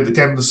 Like,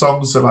 again, the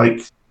songs are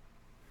like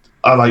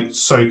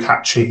so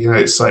catchy.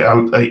 It's like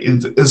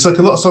it's like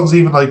a lot of songs,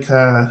 even like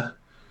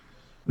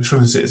which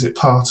one is it? Is it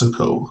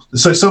Particle?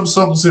 So some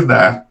songs in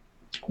there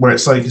where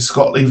it's like it's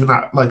got even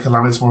that like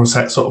Alanis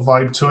Morissette sort of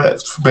vibe to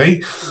it for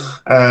me.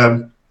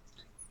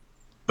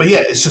 But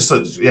yeah, it's just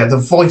that the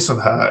voice on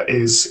her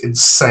is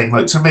insane.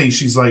 Like, to me,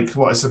 she's like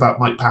what I said about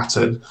Mike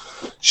Patton.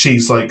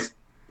 She's like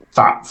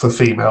that for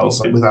females,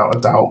 like, without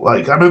a doubt.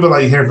 Like, I remember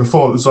like hearing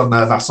before it was on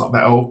That's Not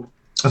Metal,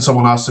 and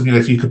someone asked them,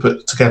 if you could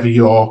put together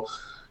your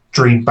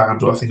dream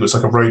band, or I think it was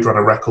like a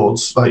Roadrunner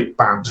Records like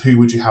band, who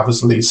would you have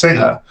as the lead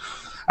singer?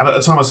 And at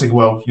the time I was thinking,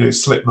 well,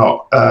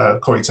 Slipknot,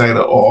 Corey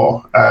Taylor,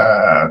 or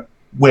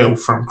Will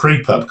from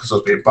Creeper, because I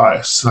was being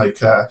biased.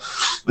 Like, it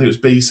was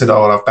B said,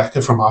 I'll have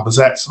Becca from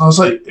Marmozettes. And I was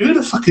like, who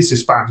the fuck is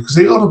this band? Because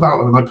they on about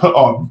them, and I put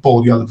on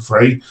Born Young and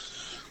Free.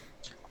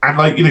 And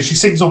like, she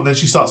sings on, and then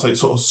she starts like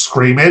sort of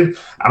screaming,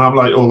 and I'm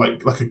like, or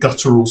like a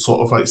guttural sort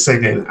of like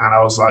singing. And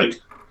I was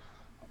like,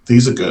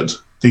 these are good.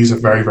 These are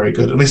very, very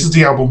good. And this is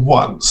the album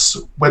once.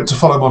 Went to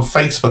follow them on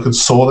Facebook and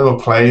saw they were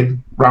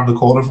playing round the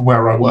corner from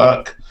where I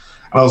work.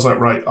 And I was like,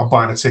 right, I'm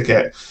buying a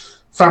ticket.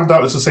 Found out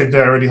it was the same day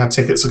I already had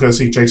tickets to go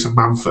see Jason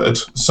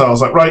Manford. So I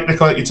was like, right,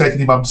 Nicola, you're taking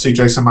your mum to see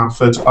Jason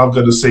Manford. I'm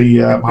going to see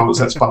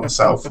Marmotte's by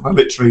myself. And I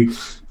literally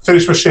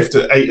finished my shift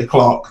at 8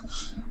 o'clock,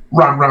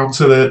 ran round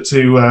to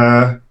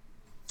the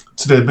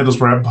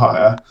Middlesbrough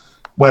Empire,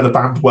 where the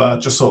band were,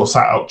 just sort of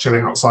sat out,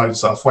 chilling outside and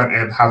stuff, went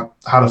in,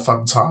 had a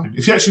fun time.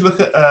 If you actually look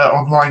at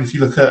online, if you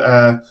look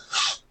at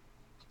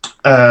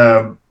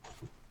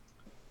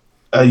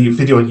a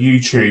video on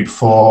YouTube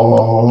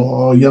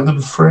for Young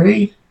and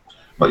Free,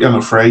 not Young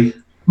and Free,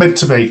 Meant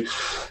to Be.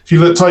 If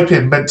you type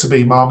in Meant to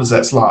Be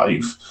Marmozets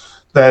Live,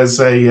 there's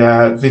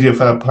a video of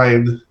her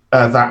playing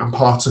that and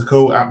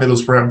Particle at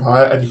Middlesbrough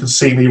Empire, and you can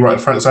see me right in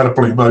front. I had a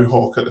blue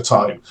mohawk at the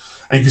time,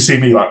 and you can see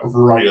me like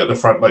right at the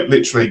front, like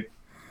literally,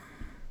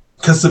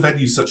 because the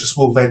venue's such a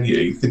small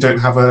venue, they didn't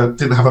have a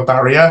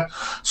barrier.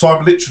 So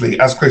I'm literally,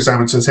 as Chris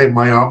Hamilton said,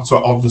 my arms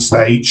were on the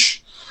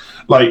stage,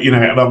 like, you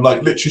know, and I'm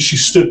like literally, she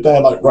stood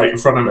there like right in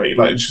front of me,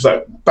 like, and she's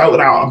like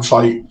belting out. I'm just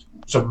like,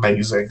 it's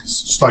amazing.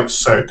 It's just like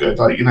so good.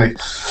 Like, you know,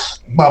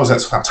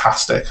 Marmozet's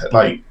fantastic.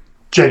 Like,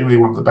 genuinely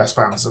one of the best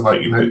bands, and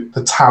like, you know,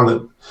 the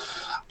talent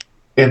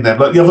in them.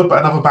 Like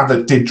another band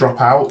that did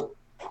drop out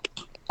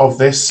of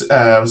this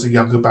was a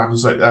younger band.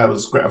 Was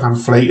Greta Van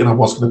Fleet, and I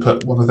was going to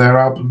put one of their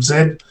albums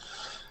in,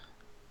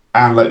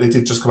 and like they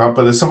did just come out.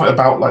 But there's something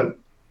about like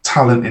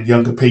talent in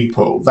younger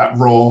people, that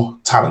raw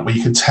talent where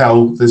you can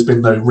tell there's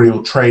been no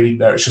real training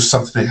there. It's just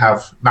something they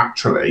have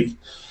naturally.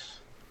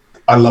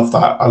 I love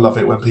that. I love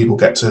it when people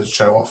get to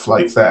show off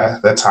like their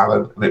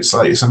talent, and it's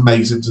like it's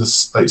amazing to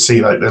like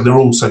see like they're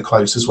all so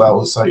close as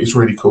well. It's like it's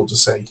really cool to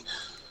see.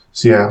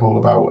 So yeah, I'm all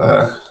about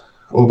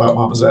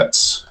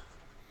Marmozettes.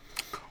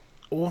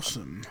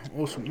 Awesome.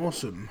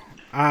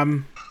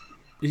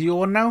 Is your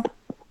one now? Or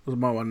is it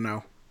my one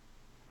now?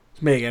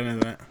 It's me again,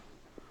 isn't it?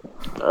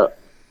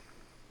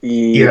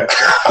 Yeah.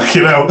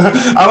 You know,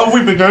 how long have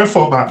we been going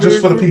for, Matt?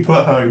 Just for the people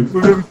at home.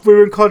 We've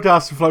been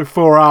podcasting for like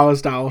 4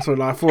 hours now, so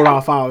like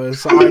 4.5 hours.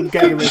 So I'm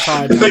getting a bit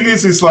tired. The thing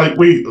is like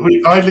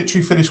I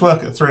literally finished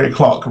work at 3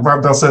 o'clock,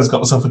 ran downstairs, got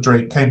myself a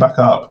drink, came back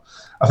up.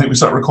 I think we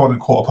started recording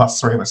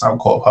 3:15, and it's now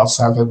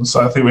 7:15,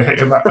 so I think we're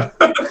hitting that.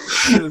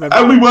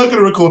 And we were going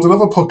to record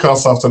another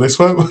podcast after this,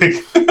 weren't we?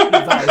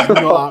 That is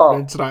not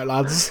happening tonight,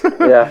 lads.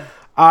 Yeah.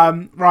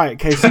 Right,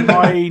 okay, so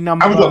my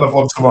number... I've got another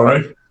one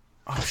tomorrow.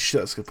 Oh,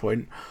 shit, that's a good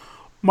point.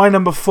 My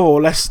number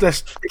 4, let's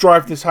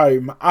drive this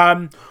home.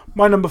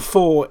 My number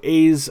 4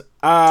 is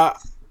an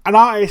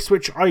artist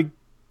which I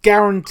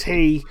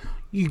guarantee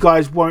you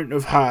guys won't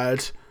have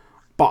heard,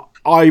 but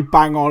I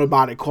bang on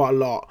about it quite a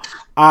lot.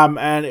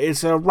 And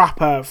it's a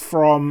rapper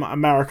from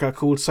America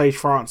called Sage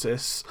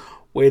Francis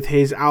with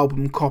his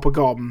album Copper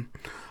Gone.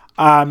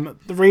 The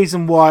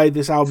reason why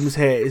this album's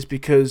here is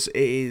because it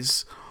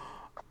is...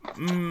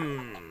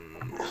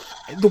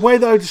 the way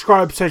that I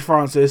describe Sage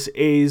Francis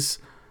is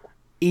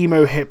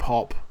emo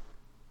hip-hop.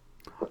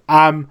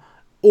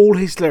 All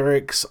his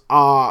lyrics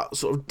are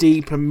sort of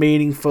deep and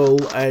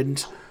meaningful,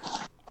 and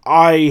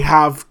I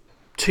have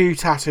 2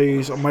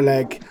 tattoos on my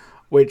leg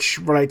which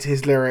relate to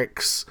his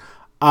lyrics.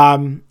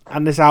 And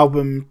this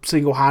album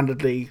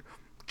single-handedly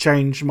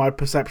changed my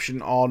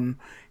perception on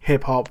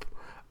hip-hop.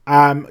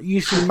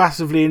 Used to be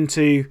massively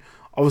into,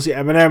 obviously,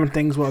 Eminem and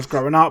things when I was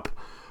growing up.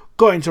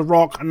 Got into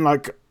rock and,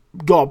 like,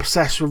 got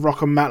obsessed with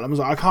rock and metal. I was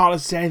like, I can't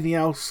listen to anything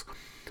else.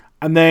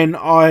 And then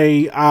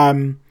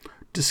I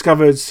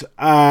discovered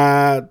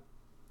Scroobius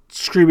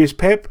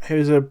Pip,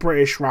 who's a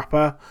British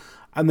rapper,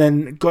 and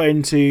then got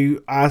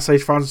into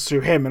Sage Francis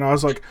through him. And I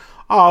was like,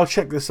 oh, I'll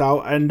check this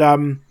out.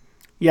 And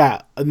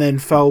yeah, and then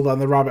fell down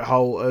the rabbit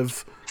hole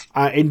of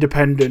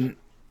independent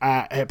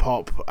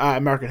hip-hop,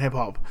 American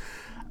hip-hop.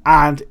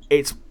 And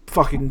it's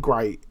fucking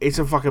great. It's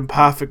a fucking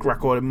perfect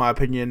record, in my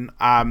opinion.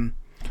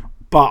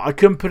 But I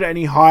couldn't put it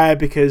any higher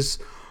because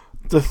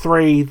the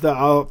 3 that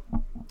are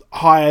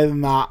higher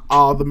than that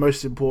are the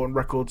most important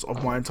records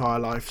of my entire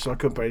life, so I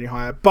couldn't put it any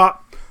higher. But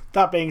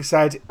that being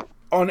said,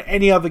 on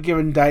any other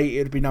given day,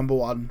 it'd be number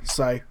 1.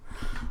 So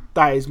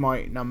that is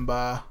my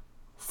number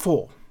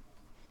 4.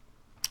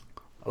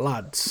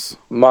 Lads.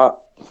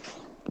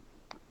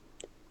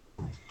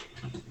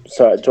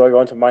 So, do I go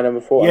on to my number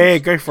 4? Yeah,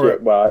 go for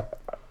it. Well,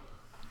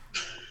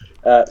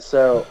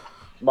 so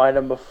my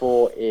number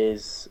 4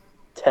 is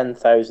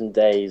 10,000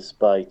 Days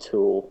by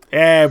Tool.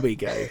 There we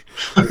go.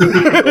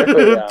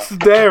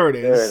 There it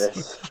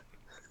is.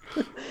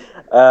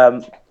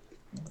 A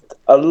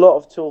lot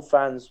of Tool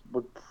fans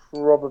would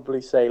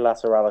probably say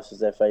Lateralis is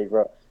their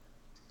favourite.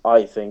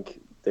 I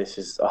think this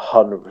is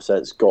 100%.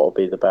 It's got to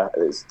be the best.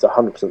 It's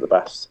 100% the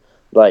best.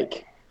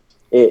 Like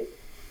it.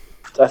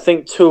 I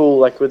think Tool,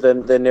 like with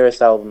their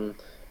newest album,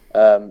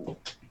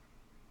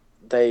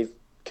 they've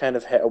kind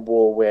of hit a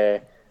wall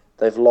where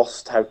they've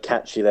lost how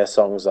catchy their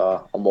songs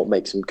are and what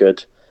makes them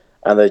good,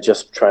 and they're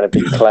just trying to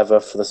be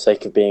clever for the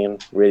sake of being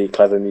really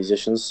clever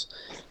musicians.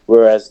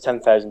 Whereas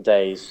 10,000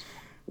 Days,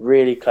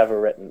 really clever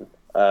written,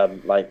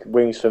 like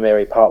Wings for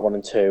Mary Part 1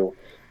 and 2,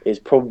 is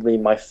probably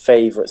my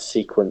favourite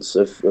sequence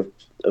of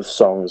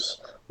songs,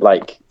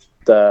 like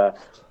how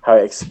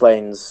it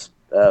explains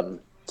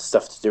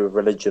stuff to do with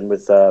religion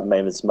with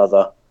Maynard's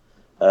mother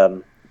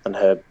and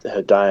her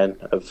dying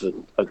of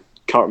I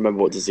can't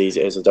remember what disease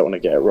it is. I don't want to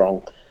get it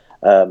wrong,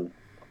 and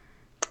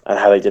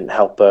how they didn't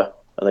help her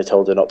and they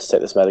told her not to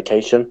take this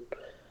medication.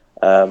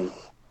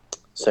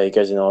 So he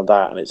goes in on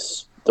that, and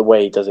it's the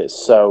way he does it is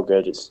so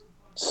good. It's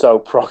so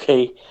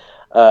proggy.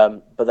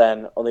 But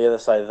then on the other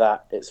side of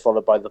that, it's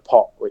followed by The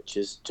Pot, which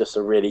is just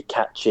a really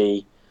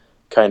catchy,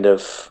 kind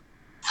of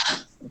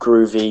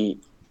groovy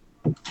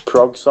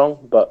prog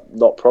song, but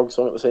not prog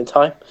song at the same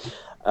time.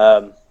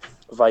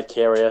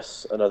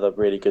 Vicarious, another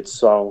really good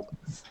song.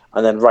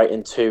 And then right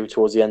into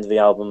towards the end of the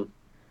album,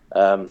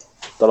 the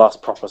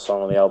last proper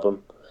song on the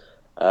album,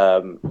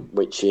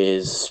 which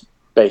is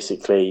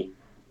basically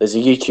there's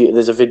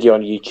a video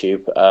on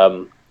YouTube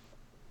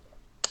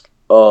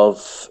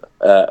of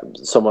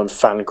someone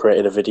fan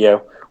created a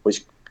video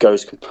which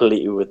goes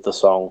completely with the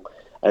song,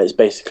 and it's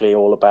basically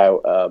all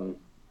about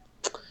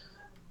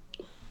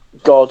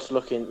God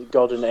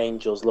and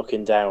angels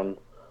looking down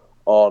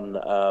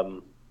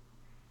on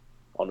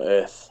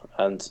Earth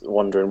and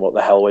wondering what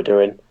the hell we're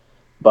doing.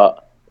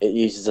 But it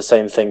uses the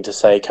same thing to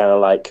say kind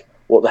of like,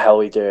 what the hell are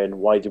we doing?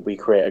 Why did we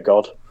create a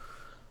God?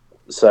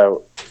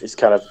 So it's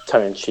kind of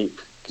tongue in cheek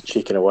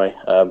in a way.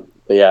 But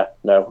yeah,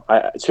 no,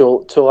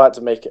 Tool had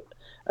to make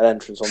an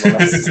entrance on the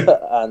list,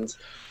 and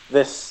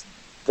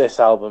this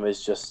album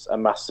is just a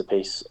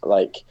masterpiece.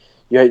 Like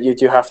you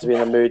do have to be in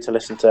the mood to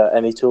listen to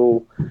any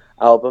Tool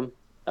album,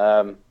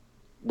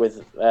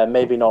 with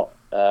maybe not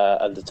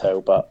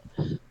Undertow, but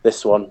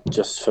this one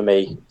just for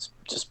me, it's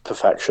just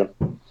perfection.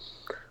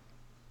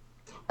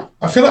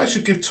 I feel like I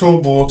should give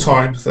Tool more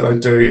time than I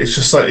do. It's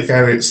just like,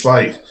 again, it's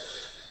like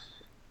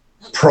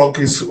prog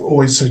is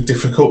always so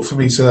difficult for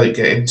me to like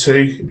get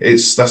into.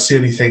 That's the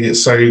only thing.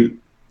 It's so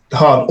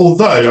hard.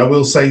 Although I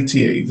will say to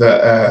you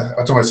that I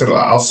don't know why I said that.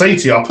 I'll say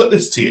to you, I'll put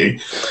this to you.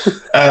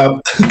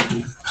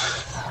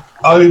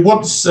 I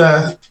once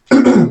got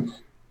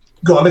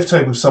a lift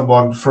home with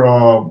someone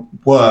from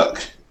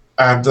work,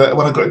 and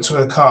when I got into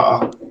her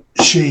car,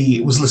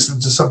 she was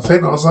listening to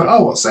something. I was like,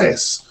 "Oh, what's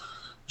this?"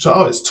 She's like,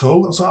 "Oh, it's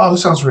Tool." I was like, "Oh,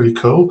 this sounds really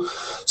cool."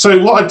 So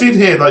what I did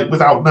here, like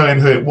without knowing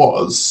who it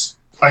was,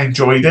 I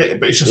enjoyed it.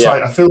 But it's just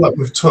like, I feel like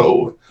with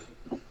Tool,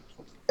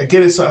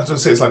 again, it's like, I don't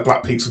say it's like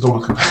Black Peaks. I don't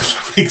want to compare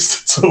Black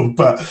Peaks to Tool,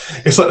 but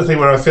it's like the thing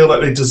where I feel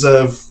like they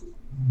deserve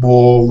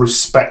more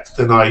respect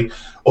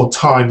or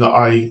time that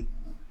I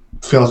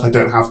feel like I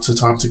don't have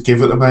time to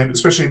give at the moment,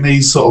 especially in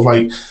these sort of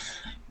like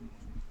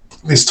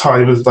this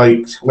time of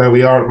like where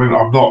we are. I mean,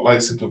 I'm not like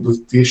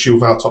with the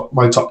issue of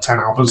my top 10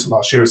 albums from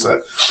last year is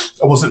that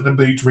I wasn't in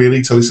the mood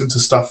really to listen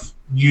to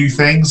new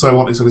things. I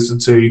wanted to listen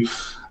to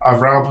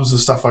either albums of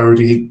stuff I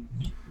already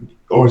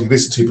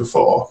listened to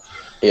before,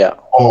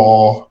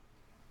 or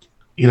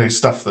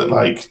stuff that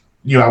like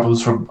new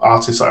albums from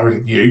artists that I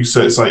already knew.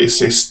 So it's like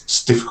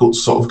it's difficult to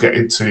sort of get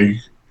into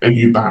a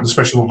new band,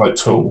 especially one like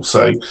Tool.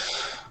 So,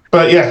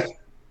 but yeah,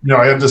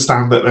 I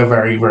understand that they're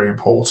very, very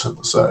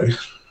important. So.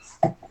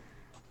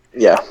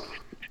 Yeah,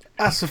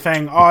 that's the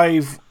thing.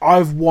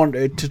 I've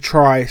wanted to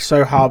try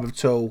so hard with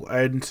Tool,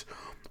 and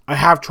I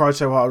have tried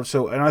so hard with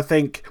Tool, and I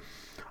think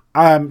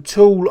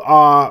Tool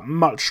are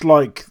much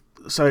like,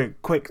 so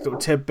quick little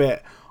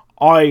tidbit,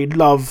 I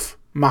love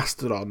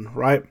Mastodon,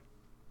 right?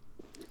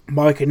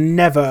 But I can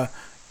never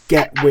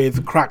get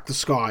with Crack the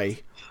Sky.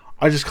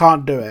 I just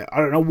can't do it.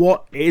 I don't know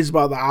what it is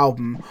about the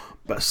album,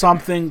 but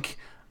something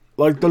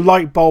like the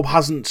light bulb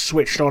hasn't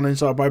switched on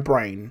inside my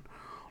brain.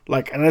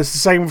 Like, and it's the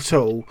same with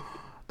Tool.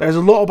 There's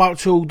a lot about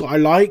Tool that I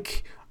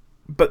like,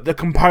 but the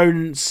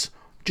components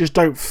just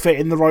don't fit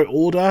in the right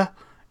order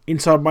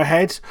inside my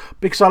head.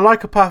 Because I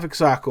like A Perfect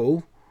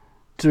Circle,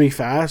 to be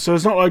fair. So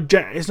it's not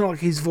like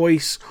his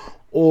voice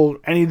or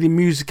any of the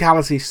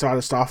musicality side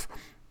of stuff.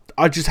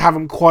 I just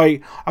haven't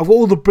quite. I've got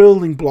all the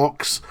building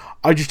blocks.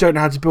 I just don't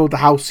know how to build the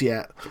house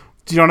yet.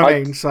 Do you know what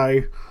I mean?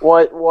 So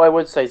what I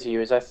would say to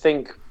you is, I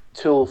think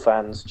Tool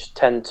fans just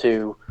tend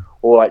to,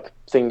 or like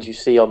things you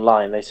see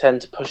online, they tend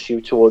to push you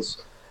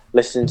towards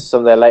listening to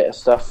some of their later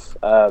stuff,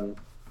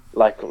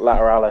 like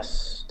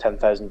Lateralis,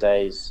 10,000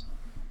 Days,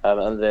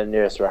 and their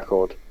newest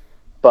record.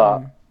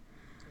 But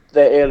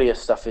their earlier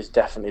stuff is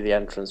definitely the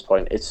entrance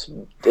point. It's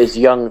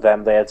young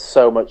then. They had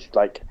so much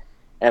like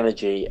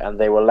energy, and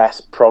they were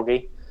less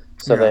proggy.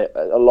 So they're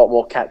a lot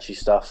more catchy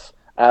stuff,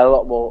 and a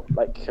lot more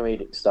like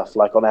comedic stuff.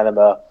 Like on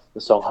Enema,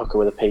 the song "Hooker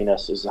with a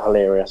Penis" is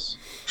hilarious.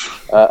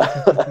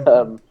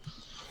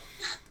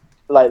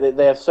 Like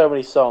they have so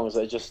many songs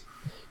that are just,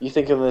 you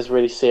think of them as a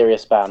really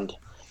serious band,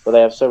 but they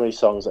have so many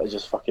songs that are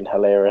just fucking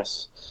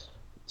hilarious.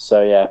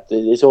 So yeah,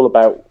 it's all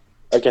about,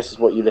 I guess, it's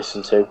what you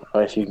listen to,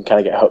 and if you can kind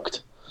of get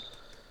hooked.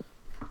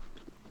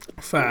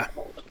 Fair.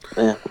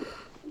 Yeah.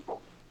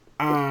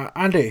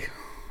 Andy,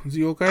 is it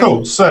your go?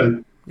 Cool.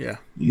 So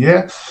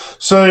yeah.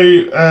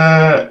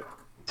 So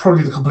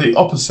probably the complete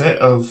opposite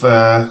of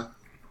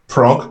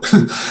prog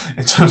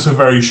in terms of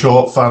very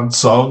short, fun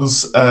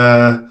songs.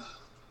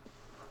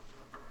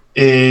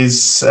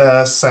 is Say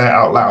It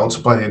Out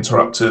Loud by the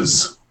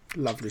Interrupters.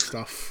 Lovely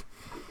stuff.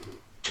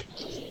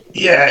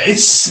 Yeah,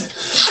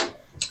 it's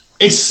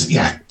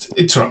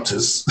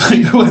Interrupters.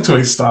 Where do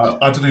I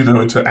start? I don't even know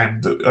where to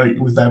end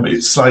with them.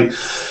 It's like,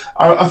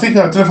 I think,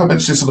 I don't know if I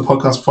mentioned this on the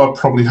podcast before, I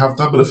probably have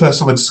done, but the first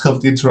time I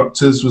discovered the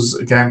Interrupters was,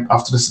 again,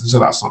 after listening to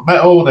That's Not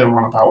Metal. They were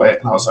on about it,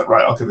 and I was like,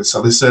 right, I'll give this a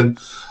listen.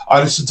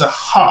 I listened to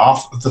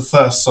half of the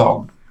first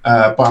song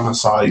by my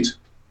side.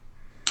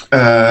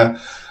 I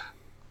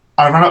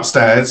ran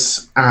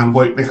upstairs and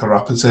woke Nicola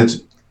up and said,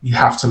 you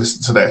have to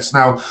listen to this.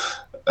 Now,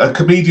 a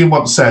comedian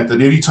once said that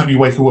the only time you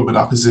wake a woman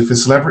up is if a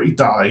celebrity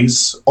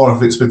dies or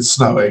if it's been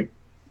snowing.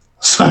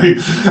 So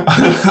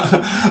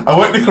I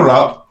woke Nicola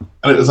up,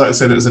 and it was like I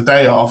said, it was a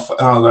day off,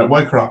 and I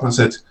woke her up and I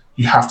said,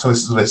 you have to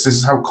listen to this. This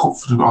is how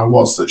confident I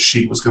was that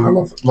she was going to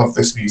love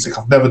this music.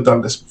 I've never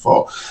done this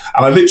before.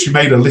 And I literally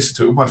made her listen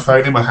to it with my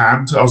phone in my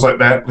hand. I was like,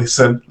 there,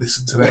 listen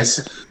to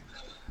this.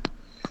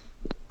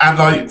 And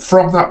like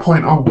from that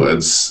point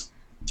onwards,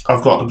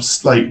 I've got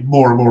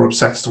more and more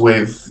obsessed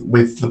with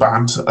the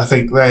band. I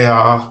think they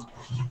are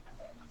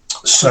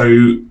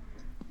so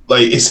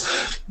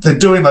they're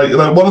doing like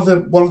one of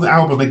the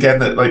album again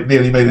that like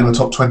nearly made it in the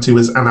top 20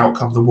 was And Out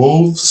Come the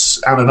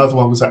Wolves, and another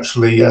one was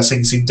actually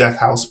Sing Sing Death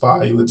House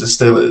by the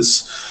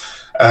Distillers,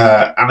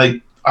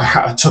 and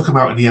I took them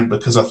out in the end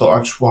because I thought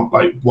I just want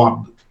like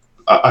one.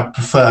 I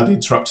prefer the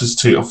Interrupters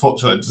to,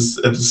 unfortunately,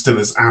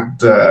 Distillers, and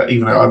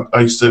even though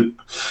I used to,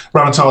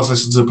 around the time I was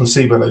listening to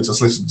Placebo loads, I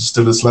was listening to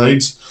Distillers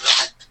loads.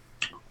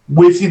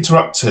 With the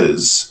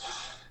Interrupters,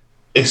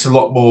 it's a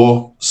lot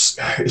more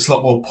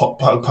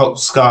pop,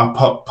 ska,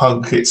 pop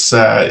punk. It's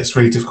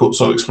really difficult to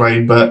sort of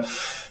explain, but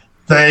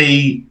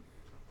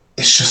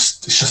it's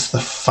just the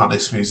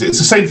funnest music. It's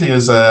the same thing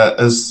as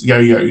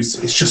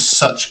Yo-Yo's. It's just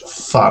such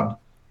fun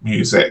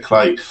music,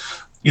 like.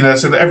 You know,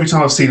 so that every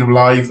time I've seen them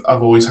live,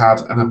 I've always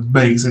had an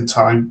amazing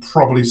time.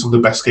 Probably some of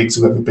the best gigs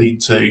I've ever been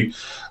to.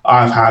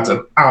 I've had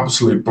an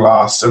absolute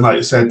blast. And like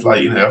I said,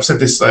 I've said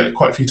this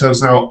quite a few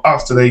times now.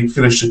 After they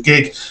finish a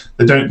gig,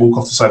 they don't walk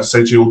off the side of the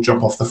stage. You'll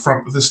jump off the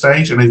front of the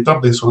stage. And they've done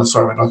this when I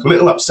saw them in like a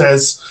little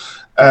upstairs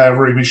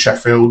room in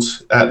Sheffield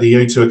at the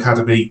O2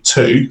 Academy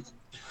 2.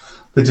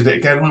 They did it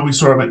again when we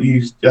saw them at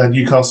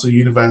Newcastle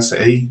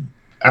University.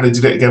 And they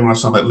did it again when I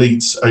saw them at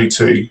Leeds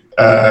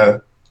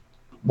O2.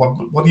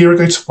 One year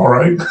ago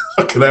tomorrow.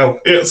 Fucking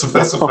hell. It's the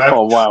 1st of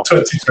Feb, wow.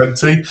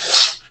 2020.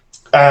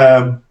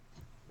 And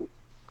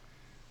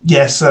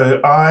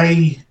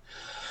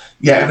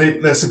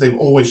they said they've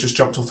always just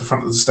jumped off the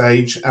front of the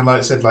stage. And like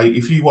I said, like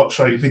if you watch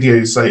like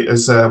videos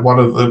as one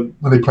of them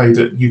when they played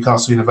at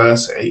Newcastle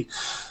University,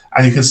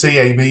 and you can see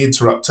Amy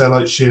interrupt her,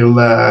 like she'll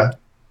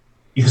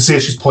you can see her,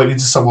 she's pointing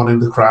to someone in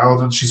the crowd,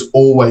 and she's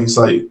always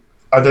like,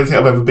 I don't think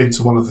I've ever been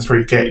to one of the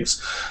 3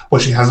 gigs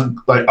where she hasn't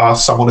like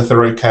asked someone if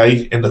they're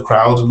okay in the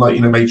crowd and like,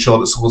 you know, made sure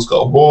that someone's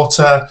got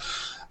water,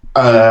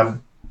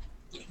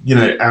 you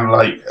know, and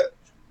like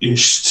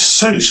it's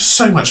just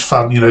so much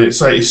fun, you know. It's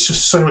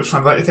just so much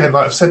fun. Like again,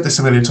 like I've said this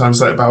a million times,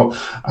 like about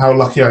how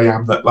lucky I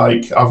am that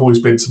like I've always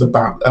been to a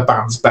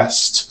band's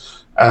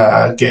best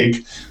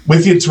gig.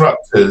 With the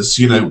Interrupters,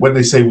 you know, when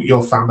they say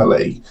your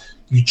family,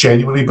 you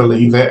genuinely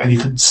believe it, and you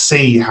can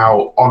see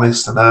how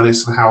honest and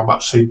earnest and how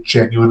much they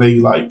genuinely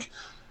like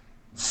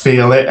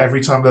feel it.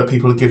 Every time that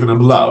people are giving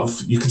them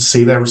love, you can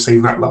see they're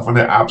receiving that love and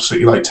they're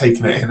absolutely like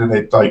taking it in, and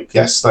they're like,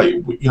 yes, like,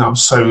 you know, I'm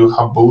so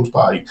humbled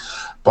by it.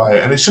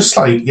 And it's just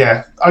like,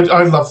 yeah,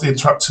 I love the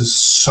Interrupters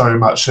so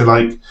much. So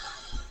like,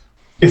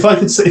 if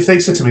they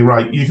said to me,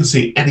 right, you can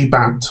see any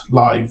band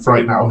live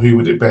right now, who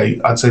would it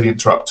be? I'd say the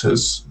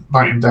Interrupters.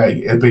 Night and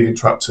day, it'd be the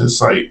Interrupters.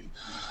 Like,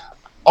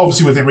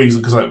 obviously within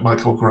reason, because like My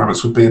Chemical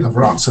Romance would be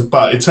another answer.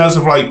 But in terms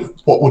of like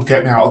what would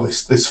get me out of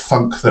this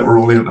funk that we're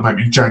all in at the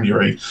moment in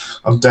January,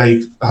 on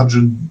day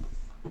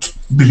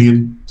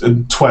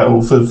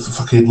 100,000,012 of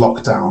fucking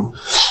lockdown,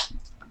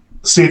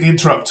 seeing the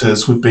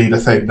Interrupters would be the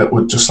thing that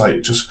would just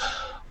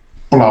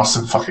blast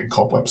some fucking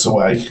cobwebs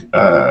away.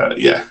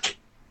 Yeah.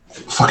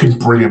 Fucking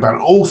brilliant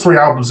band. All 3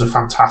 albums are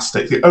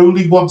fantastic. The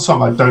only one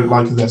song I don't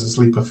like is There's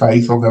a Leap of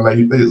Faith on their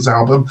latest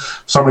album.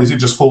 For some reason it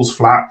just falls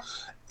flat.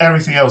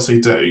 Everything else they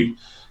do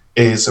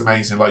is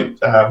amazing. Like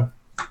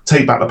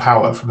Take Back the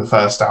Power from the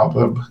first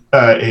album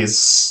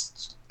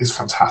is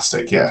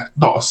fantastic. Yeah,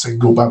 not a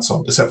single bad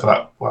song except for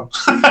that one.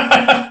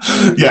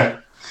 Yeah,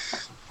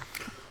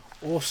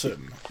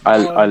 awesome.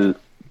 I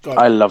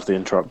love the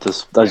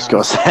Interrupters. I just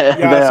gotta say it.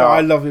 Yeah, so I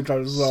love the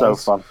Interrupters as well.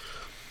 So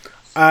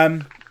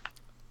fun.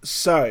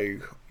 So,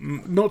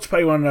 not to put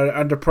anyone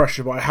under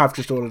pressure, but I have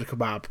just ordered a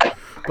kebab.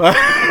 But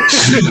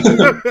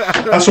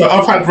that's right.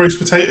 I've had roast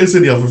potatoes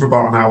in the oven for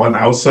about an hour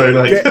now. So,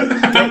 like,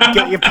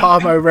 get your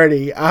Parmo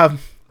ready.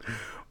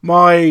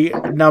 My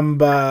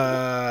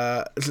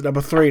number is it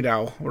number 3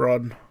 now? We're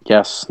on.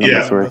 Yes,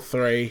 number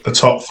 3. The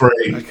top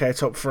 3. Okay,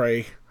 top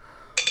 3.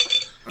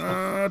 Do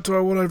I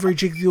want to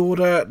rejig the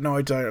order? No,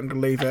 I don't. I'm gonna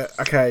leave it.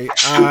 Okay.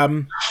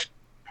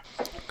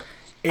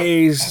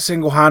 Is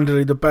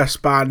single-handedly the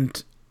best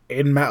band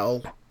in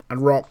metal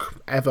and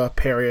rock ever,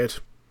 period.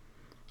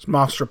 It's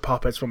Master of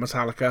Puppets from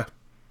Metallica.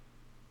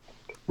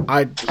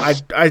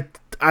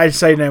 I'd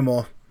say no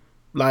more.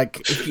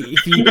 Like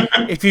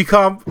if you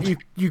can't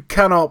you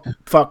cannot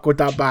fuck with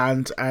that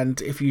band,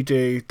 and if you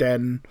do,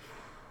 then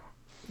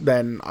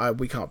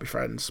we can't be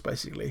friends.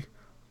 Basically,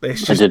 I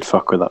did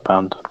fuck with that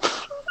band.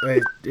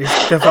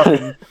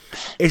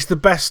 It's the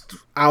best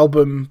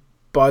album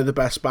by the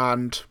best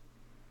band.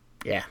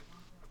 Yeah,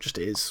 just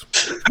is.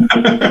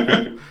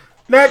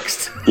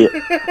 Next.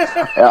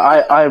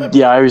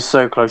 I was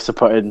so close to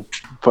putting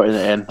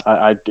it in.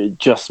 I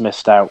just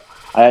missed out.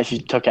 I actually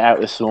took it out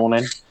this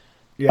morning,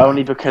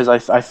 only because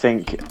I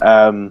think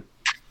a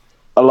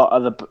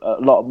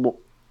lot more.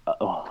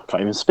 Oh, I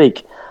can't even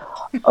speak.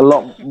 A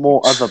lot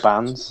more other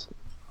bands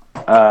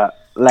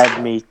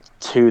led me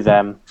to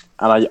them,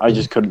 and I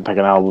just couldn't pick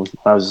an album.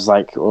 I was just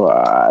like,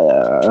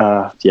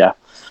 yeah,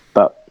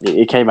 but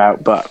it came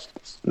out, but.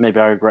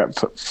 Maybe I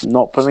regret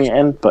not putting it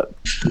in, but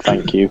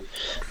thank you,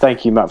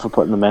 Matt, for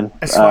putting them in.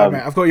 It's fine,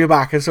 mate. I've got your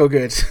back. It's all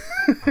good.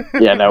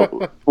 Yeah,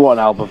 no, what an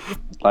album!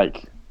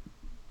 Like,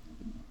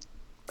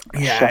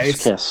 yeah,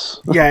 chef's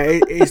kiss. Yeah,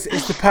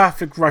 it's the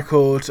perfect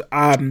record.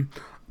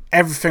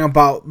 Everything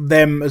about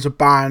them as a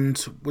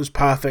band was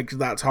perfect at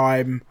that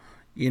time.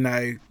 You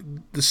know,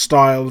 the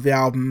style of the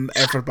album,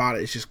 everything about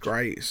it is just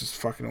great. It's just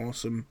fucking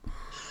awesome.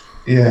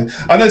 Yeah,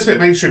 I know it's a bit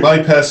mainstream. I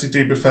personally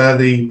do prefer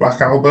the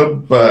Black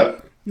Album, but.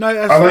 No,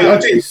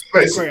 it's a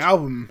great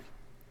album.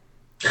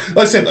 Like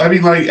I said, I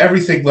mean, like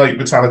everything like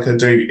Metallica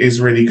do is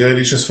really good.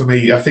 It's just for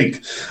me. I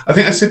think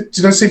I said.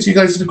 Did I say to you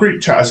guys in the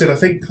group chat? I said I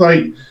think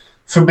like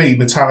for me,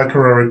 Metallica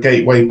are a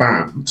gateway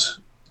band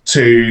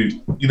to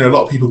a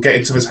lot of people get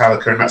into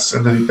Metallica,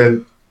 and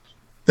then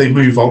they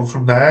move on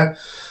from there.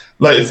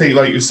 Like I think,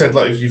 like you said,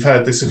 like if you've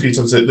heard this a few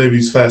times, that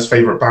nobody's first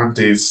favorite band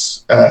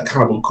is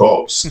Cannibal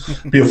Corpse.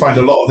 But you'll find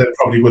a lot of them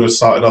probably would have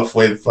started off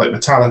with like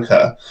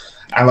Metallica,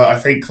 and like, I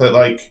think that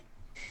like.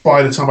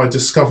 By the time I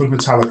discovered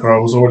Metallica, I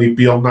was already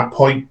beyond that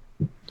point.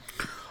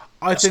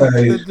 I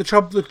think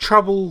the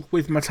trouble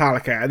with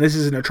Metallica, and this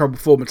isn't a trouble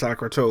for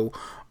Metallica at all,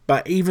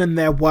 but even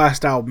their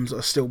worst albums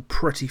are still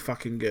pretty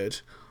fucking good.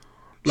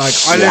 Like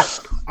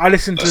I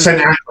listen to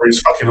St. Anger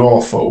is fucking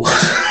awful.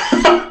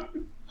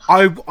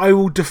 I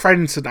will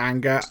defend St.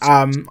 Anger,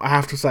 I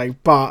have to say,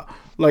 but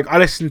like I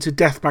listened to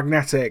Death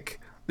Magnetic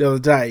the other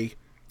day.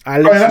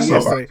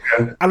 Yesterday,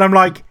 and I'm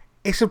like,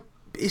 it's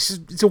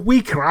a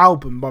weaker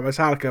album by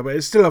Metallica, but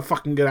it's still a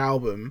fucking good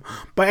album.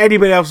 By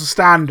anybody else's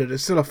standard,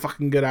 it's still a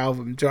fucking good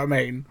album. Do you know what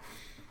I mean?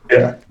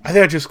 Yeah. I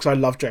think just because I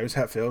love James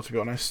Hetfield, to be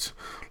honest.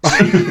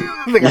 I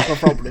think that's my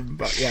problem,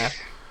 but yeah.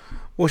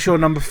 What's your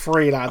number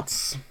 3,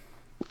 lads?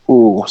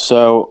 Ooh,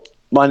 so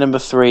my number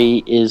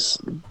 3 is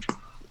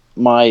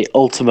my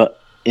ultimate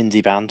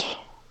indie band.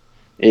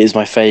 It is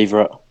my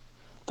favourite.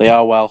 They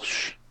are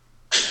Welsh.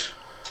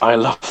 I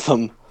love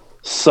them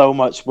so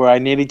much, where I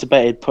nearly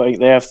debated putting.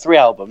 They have 3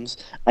 albums.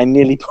 I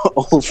nearly put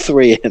all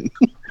 3 in.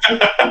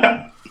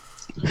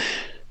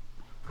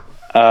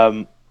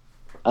 And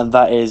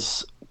that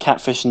is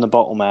Catfish and the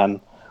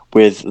Bottleman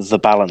with The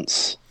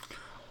Balance.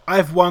 I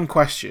have one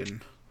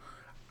question.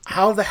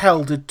 How the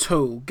hell did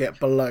Tool get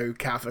below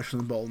Catfish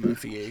and the Bottleman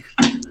for you?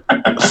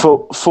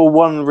 For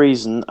one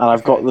reason, and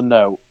I've got the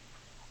note,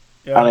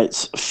 and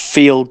it's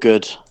feel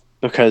good,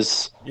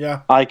 because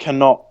I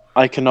cannot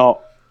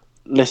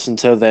listen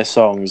to their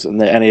songs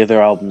and any of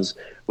their albums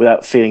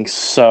without feeling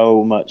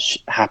so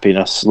much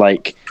happiness.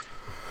 Like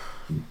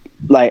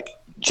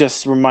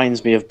just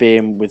reminds me of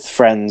being with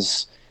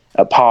friends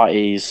at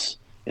parties,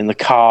 in the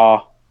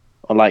car,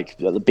 or like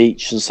at the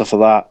beach and stuff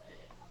like that.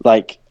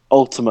 Like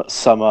ultimate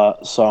summer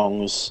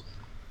songs.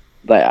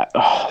 Like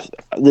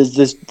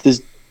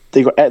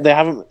they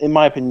haven't, in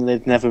my opinion,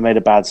 they've never made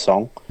a bad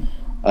song.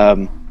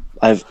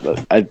 I've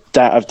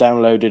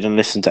downloaded and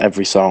listened to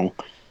every song.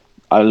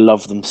 I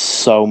love them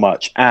so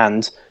much,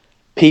 and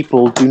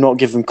people do not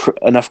give them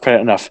enough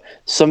credit.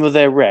 Some of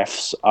their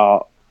riffs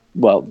are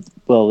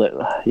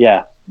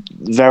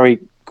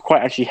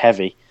quite actually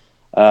heavy,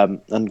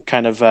 and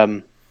kind of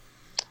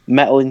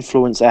metal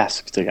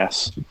influence-esque, I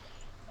guess.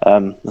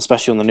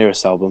 Especially on the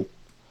newest album.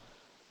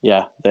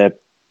 Yeah, they're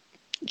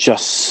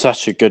just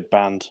such a good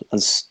band,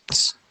 and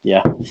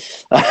they're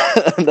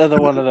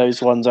one of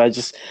those ones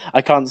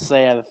I can't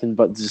say anything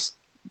but just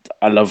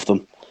I love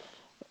them,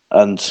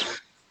 and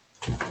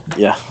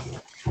yeah,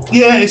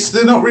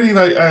 they're not really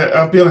like.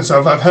 I'll be honest,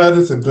 I've heard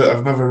of them, but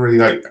I've never really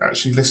like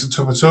actually listened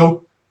to them at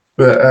all.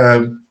 But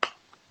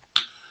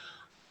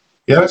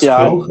that's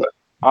cool.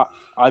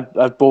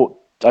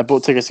 I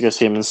bought tickets to go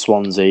see him in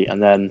Swansea,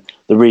 and then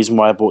the reason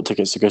why I bought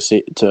tickets to go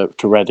see to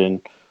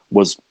Reading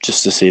was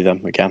just to see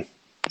them again,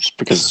 just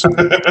because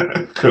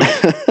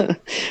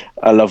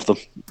I love them.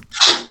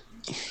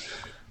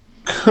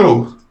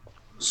 Cool.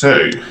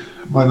 So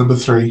my number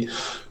 3.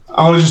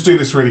 I want to just do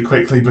this really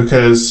quickly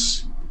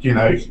because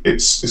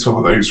it's one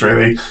of those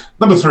really.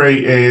 Number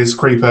 3 is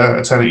Creeper,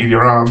 Eternity in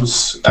Your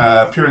Arms.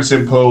 Pure and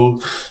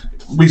simple.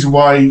 Reason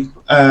why,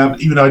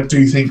 even though I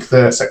do think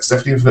that Sex,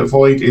 Definitely Infinite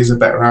Void is a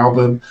better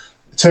album,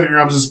 Eternity in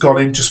Your Arms has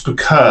gone in just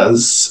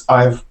because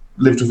I've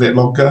lived with it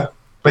longer,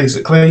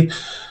 basically.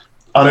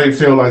 I don't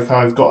feel like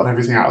I've gotten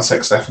everything out of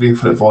Sex, Stephanie,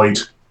 Infinite Void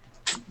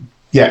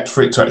yet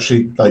for it to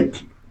actually like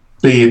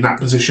be in that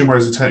position.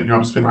 Whereas Eternity Your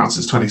Arms has been around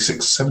since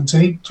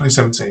 2017.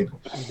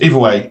 Either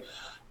way,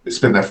 it's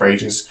been there for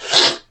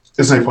ages.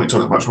 There's no point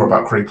talking much more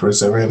about Creeper, is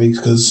there really?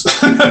 Because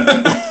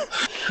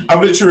I'm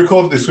literally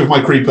recording this with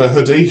my Creeper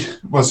hoodie,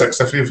 my Sex,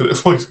 Stephanie, Infinite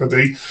Void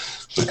hoodie,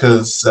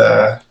 because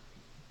I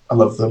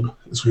love them,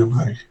 as we all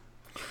know.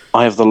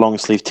 I have the long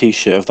sleeve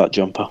T-shirt of that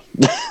jumper.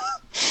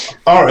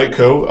 All right,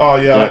 cool. Oh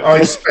yeah,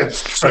 I spent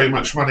so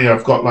much money.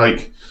 I've got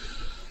like,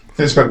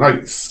 I spent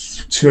like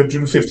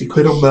 250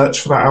 quid on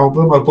merch for that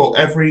album. I bought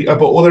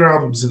all their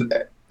albums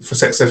for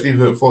Sex, Stephanie,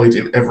 Infinite Void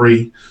in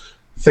every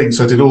thing.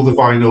 So I did all the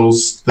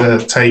vinyls,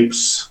 the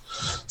tapes,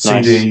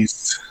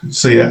 CDs.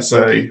 So yeah,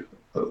 so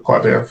quite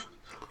a bit of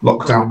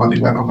lockdown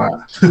money went on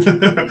that. So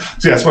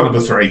yeah, it's my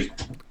number 3.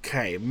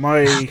 Okay,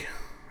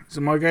 is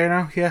it my go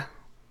now? Yeah.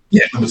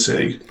 Yeah, number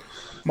 2.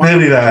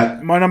 Nearly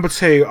there. My number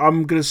 2,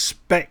 I'm going to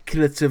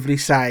speculatively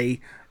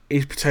say,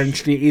 is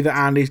potentially either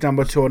Andy's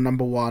number 2 or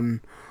number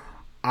 1.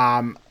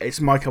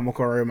 It's My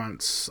Chemical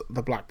Romance,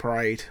 The Black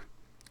Parade.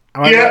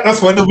 Yeah,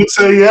 that's my number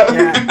 2, yeah.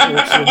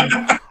 Yeah,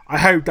 awesome. I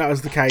hope that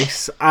was the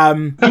case.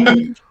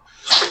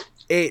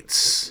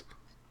 It's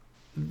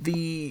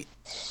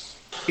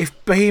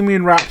if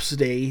Bohemian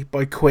Rhapsody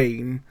by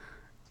Queen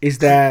is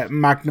their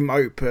magnum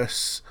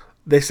opus,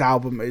 this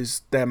album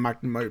is their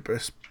magnum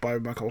opus by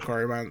My Chemical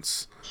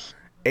Romance.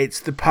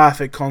 It's the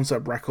perfect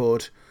concept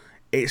record.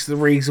 It's the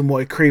reason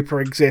why Creeper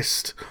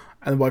exists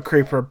and why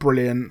Creeper are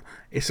brilliant.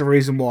 It's the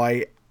reason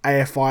why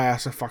AFI are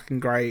so fucking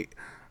great.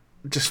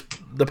 Just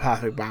the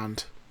perfect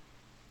band.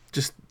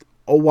 Just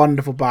a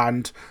wonderful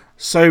band.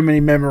 So many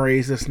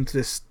memories listening to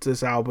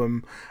this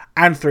album.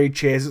 And 3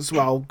 Cheers as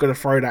well. Gonna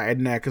throw that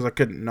in there because I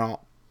couldn't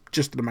not.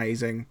 Just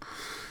amazing.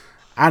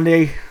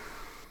 Andy?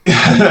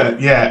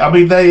 Yeah, I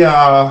mean, they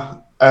are...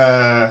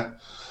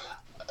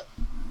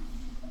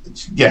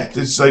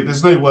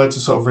 there's no word to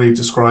sort of really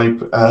describe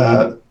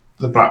the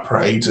Black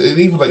Parade, and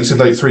even like you said,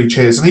 like 3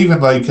 Cheers, and even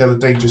like the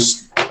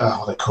Dangerous.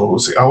 What they call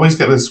it? I always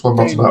get this one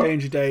bottled up.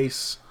 Danger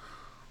Days.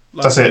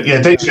 That's it.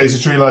 Yeah, Danger Days. The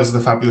True Lies of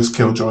the Fabulous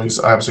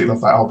Killjoys. I absolutely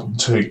love that album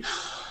too.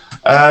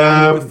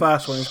 The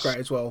first one is great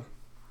as well.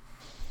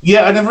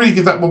 Yeah, I never really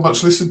give that one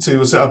much listen to.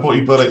 Was it I Bought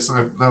You Bullets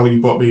and Now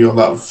You Bought Me Your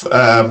Love?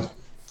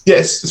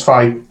 Yes, it's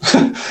fine.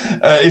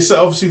 It's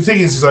obviously the thing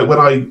is like when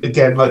I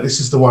again like this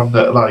is the one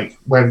that like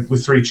when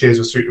with 3 Cheers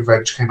with Street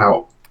Revenge came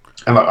out,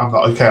 and like I'm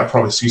not okay. I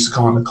promise used to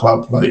come on the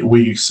club like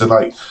we used to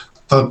like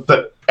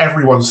the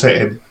everyone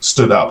sitting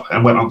stood up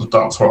and went on the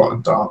dance floor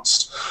and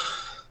danced.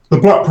 The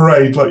Black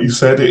Parade, like you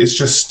said, it's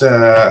just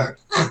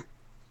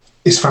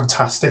it's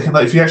fantastic. And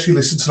like if you actually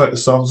listen to like the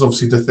songs,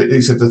 obviously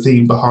he said the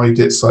theme behind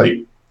it's like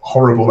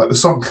horrible. Like the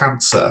song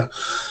Cancer.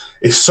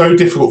 It's so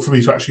difficult for me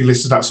to actually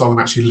listen to that song and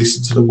actually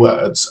listen to the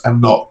words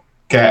and not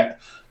get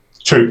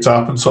choked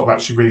up and sort of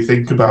actually really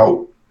think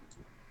about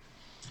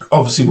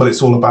obviously what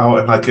it's all about.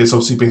 And like it's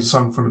obviously being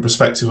sung from the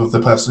perspective of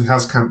the person who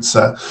has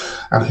cancer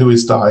and who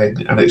is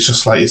dying. And it's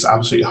just like, it's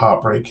absolutely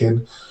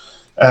heartbreaking.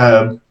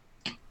 But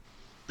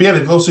yeah,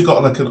 they've also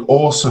got like an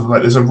awesome,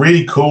 like there's a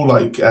really cool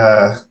like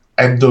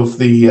end of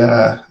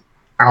the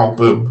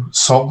album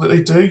song that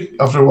they do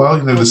after a while,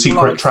 you know, the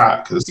secret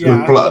track with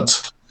blood.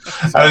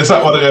 And it's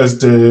like one of those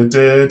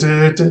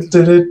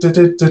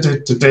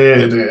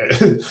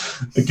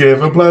give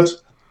her blood,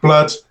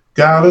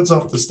 gallons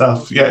of the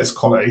stuff. Yeah, it's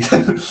quality.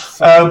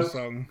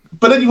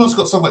 But then you've also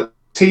got something like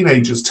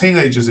Teenagers.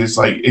 Teenagers is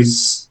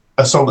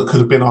a song that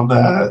could have been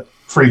on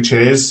 3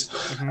 Cheers.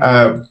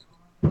 And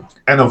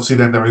obviously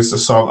then there is the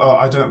song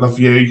I Don't Love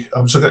You.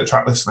 I'm just looking at the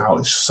track list now,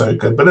 it's just so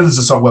good. But then there's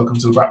the song Welcome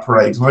to the Black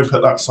Parade, and I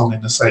put that song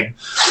in the same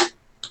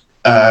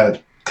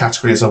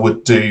category as I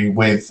would do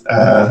with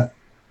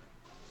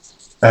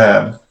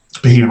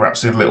Bohemian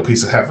Rhapsody and A Little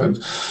Piece of Heaven.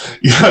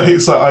 You know,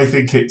 it's like I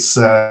think it's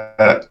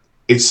an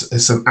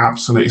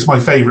absolute. It's my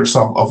favourite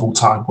song of all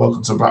time.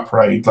 Welcome to the Black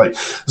Parade. Like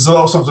there's a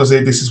lot of songs I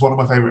say this is one of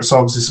my favourite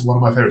songs. This is one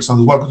of my favourite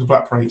songs. Welcome to the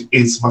Black Parade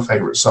is my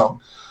favourite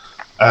song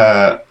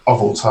of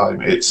all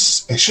time.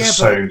 It's just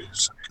so.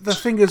 The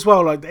thing as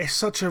well, like it's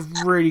such a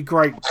really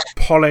great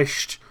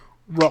polished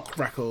rock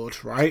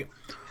record, right?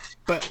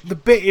 But the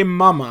bit in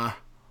Mama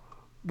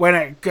when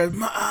it goes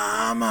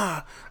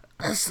Mama.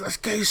 That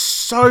goes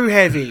so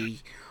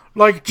heavy.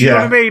 Like, do you know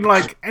what I mean?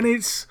 Like, and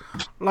it's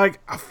like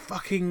a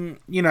fucking,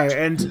 you know,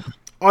 and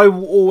I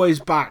will always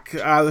back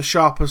The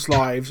Sharpest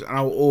Lives, and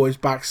I will always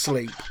back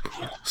Sleep.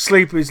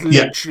 Sleep is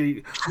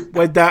literally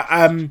when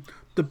that,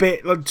 the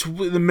bit like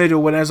in the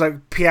middle when there's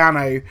like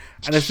piano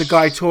and there's the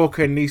guy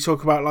talking, and he's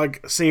talking about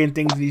like seeing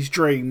things in his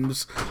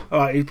dreams,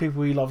 like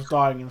people he loves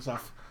dying and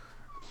stuff.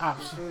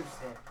 Absolutely.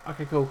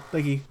 Okay, cool.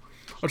 Thank you.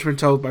 I've just been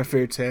told my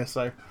food's here,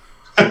 so.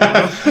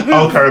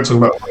 I'll carry on talking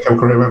about My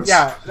Chemical Romance.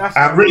 Yeah, that's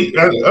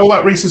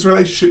about Reese's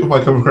relationship with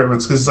My Chemical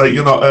Romance, because like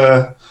you're not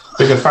a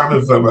bigger fan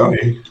of them, are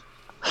you?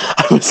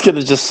 I was going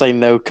to just say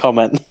no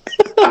comment.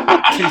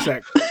 2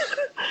 sec.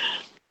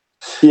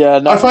 Yeah,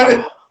 no. I find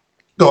it.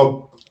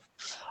 Go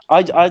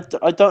on.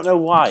 I don't know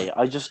why.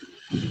 I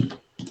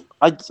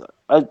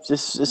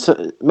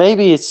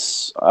maybe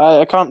it's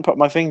I can't put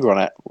my finger on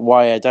it.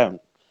 Why I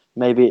don't?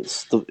 Maybe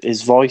it's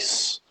his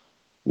voice.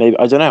 Maybe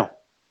I don't know.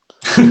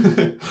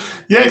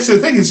 Yeah, so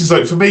the thing is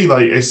like for me,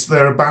 like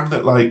they're a band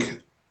that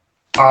like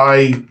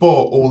I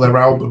bought all their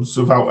albums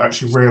without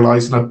actually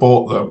realizing I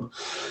bought them.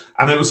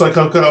 And it was like,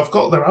 I've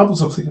got their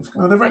albums. I'm thinking,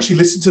 I never actually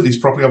listened to these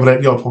properly other than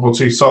any odd one or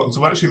two songs.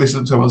 I'm actually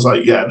listening to them. I was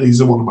like, yeah,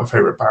 these are one of my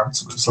favourite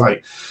bands. And it's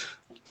like,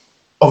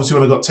 obviously,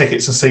 when I got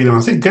tickets to see them,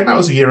 I think again that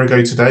was a year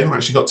ago today. When I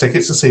actually got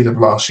tickets to see them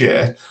last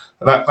year.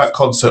 That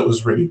concert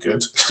was really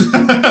good.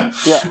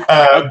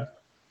 Yeah,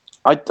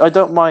 I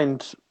don't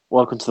mind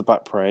Welcome to the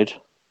Black Parade.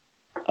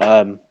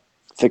 If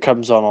it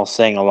comes on, I'll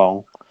sing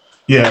along.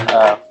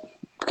 Yeah,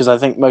 because I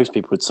think most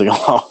people would sing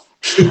along.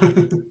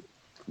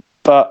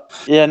 But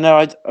yeah,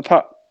 no,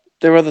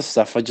 there are other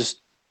stuff. I don't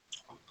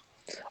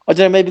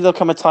know. Maybe there'll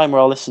come a time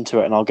where I'll listen to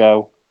it and I'll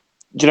go,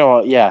 do you know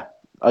what? Yeah,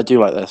 I do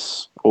like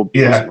this, or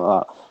something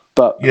like that.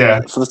 But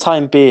yeah. for the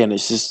time being,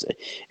 it's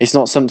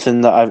not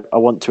something that I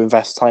want to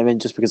invest time in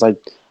just because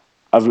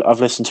I've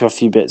listened to a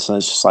few bits and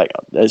it's just like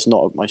it's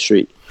not up my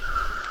street.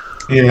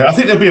 Yeah, I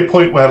think there'll be a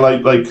point where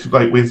like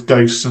with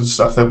Ghosts and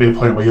stuff, there'll be a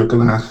point where you're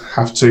gonna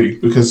have to,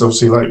 because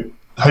obviously like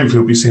hopefully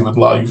we'll be seeing them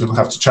live and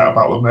have to chat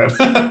about them then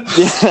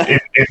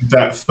in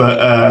depth. But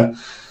I'll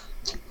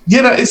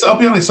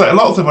be honest, like a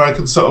lot of them I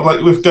can sort of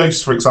like with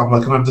Ghosts, for example,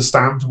 I can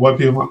understand why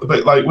people might,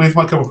 but like with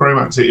My Chemical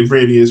Romance, it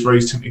really is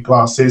rose tinted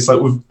glasses.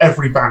 Like with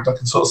every band, I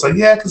can sort of say,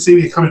 yeah, I can see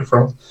where you're coming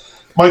from.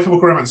 My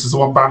Chemical Romance is the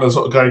one band I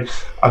sort of go,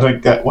 I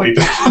don't get why you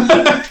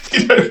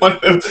don't like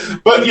them,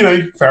 but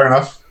fair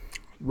enough.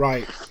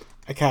 Right.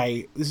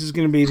 Okay, this is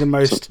going to be the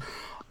most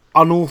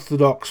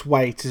unorthodox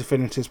way to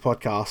finish this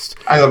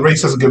podcast. Hang on,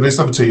 Reese hasn't given his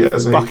number 2 yet,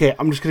 has he? Fuck it,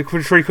 I'm just going to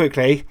finish really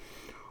quickly.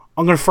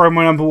 I'm going to throw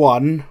my number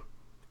 1,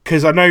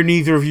 because I know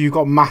neither of you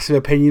got massive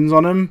opinions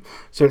on him,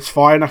 so it's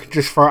fine, I can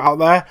just throw it out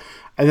there,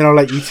 and then I'll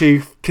let you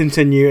two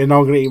continue, and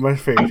I'm going to eat my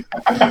food.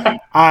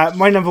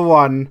 My number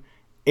 1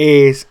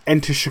 is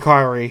Enter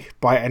Shikari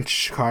by Enter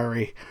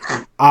Shikari,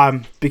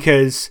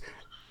 because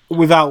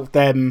without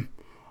them,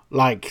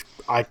 like,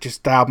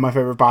 they are my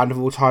favourite band of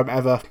all time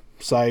ever.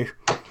 So,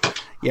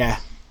 yeah.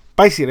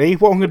 Basically,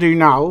 what I'm going to do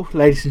now,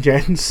 ladies and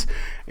gents,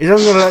 is I'm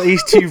going to let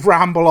these two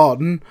ramble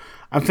on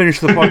and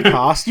finish the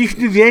podcast. You can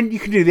do the end, you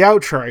can do the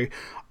outro.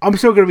 I'm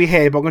still going to be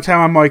here, but I'm going to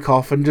turn my mic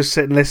off and just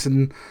sit and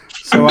listen.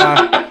 So,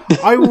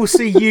 I will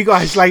see you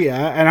guys later,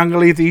 and I'm going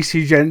to leave these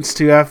two gents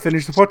to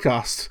finish the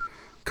podcast.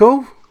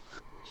 Cool?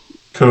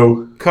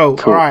 Cool.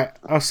 All right.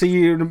 I'll see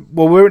you.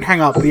 Well, we won't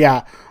hang up, but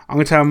yeah, I'm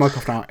going to turn my mic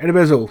off now. In a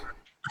bizzle.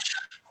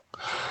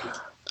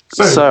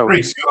 So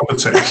Reese, your number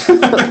 2.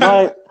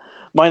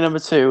 my number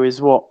 2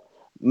 is what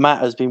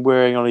Matt has been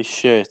wearing on his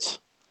shirt,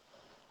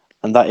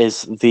 and that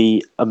is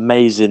the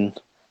amazing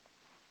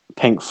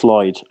Pink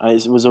Floyd. And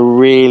it was a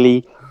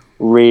really,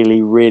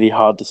 really, really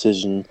hard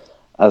decision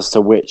as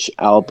to which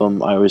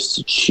album I was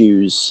to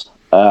choose.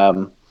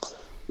 So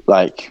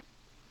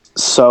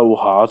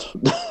hard.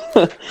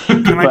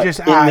 Can I just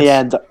add? In the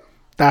end,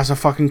 that's a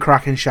fucking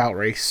cracking shout,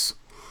 Reese.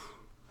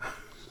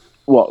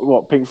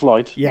 What, Pink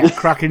Floyd? Yeah,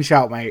 cracking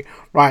shout, mate.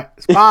 Right,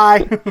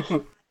 bye.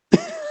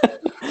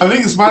 I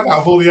think it's mad out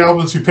of all the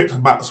albums you picked,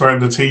 Matt's wearing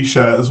the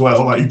t-shirt as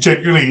well. Like, he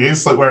genuinely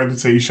is like wearing the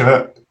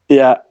t-shirt.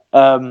 Yeah.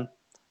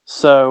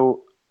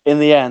 So in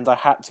the end, I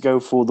had to go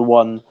for the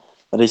one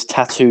that is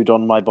tattooed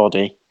on my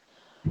body,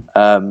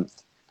 and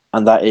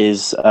that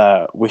is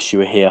 "Wish You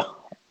Were Here."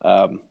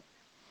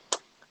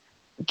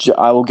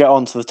 I will get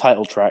on to the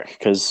title track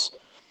because,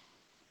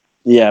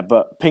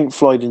 but Pink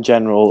Floyd in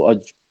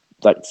general,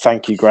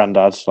 thank you,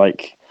 Grandad. It's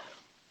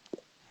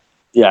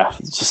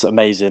just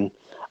amazing.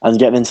 And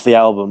getting into the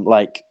album,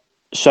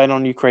 Shine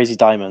On You Crazy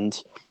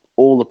Diamond,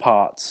 all the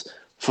parts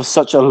for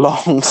such a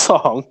long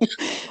song,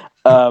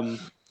 a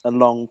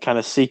long kind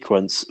of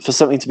sequence, for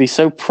something to be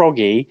so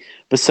proggy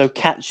but so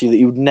catchy that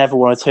you would never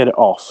want to turn it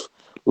off.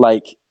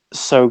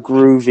 So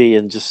groovy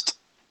and just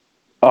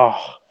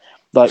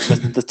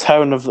the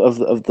tone of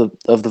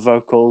the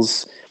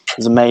vocals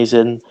is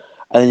amazing.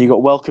 And then you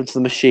got Welcome to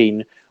the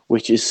Machine,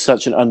 which is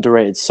such an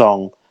underrated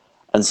song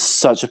and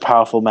such a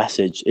powerful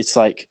message. It's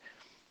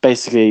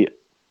basically,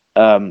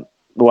 the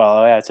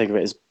way I think of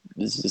it is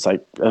it's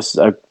like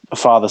a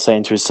father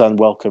saying to his son,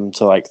 "Welcome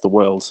to the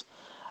world,"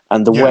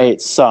 and the way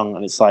it's sung,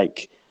 and it's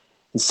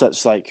in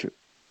such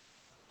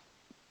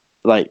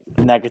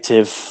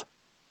negative,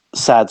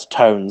 sad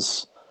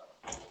tones.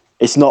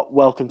 It's not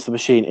 "Welcome to the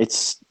Machine."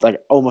 It's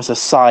almost a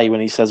sigh when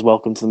he says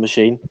 "Welcome to the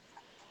Machine,"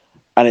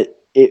 and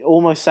it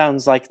almost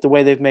sounds like the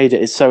way they've made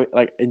it is so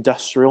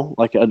industrial,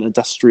 an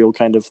industrial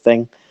kind of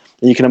thing.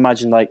 And you can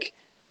imagine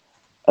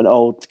an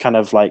old kind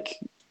of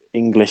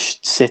English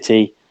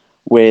city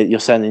where you're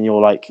sending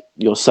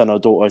your son or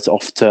daughter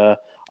off to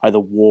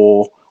either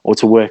war or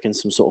to work in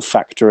some sort of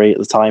factory at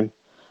the time,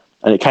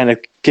 and it kind of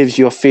gives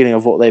you a feeling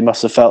of what they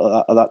must have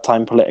felt at that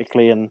time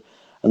politically and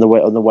the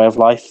way of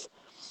life.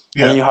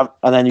 Yeah.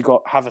 And then you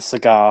got Have a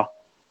Cigar,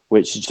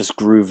 which is just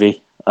groovy,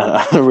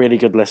 a really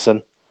good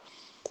listen.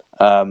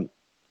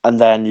 And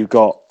then you've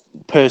got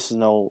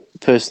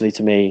personally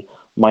to me,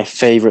 my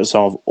favourite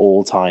song of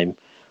all time,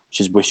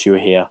 which is "Wish You Were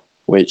Here,"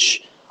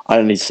 which I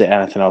don't need to say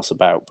anything else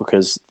about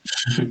because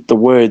the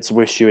words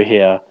 "Wish You Were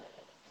Here"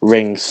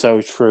 ring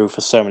so true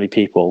for so many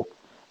people.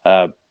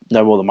 No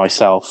more than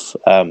myself.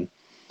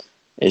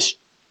 It's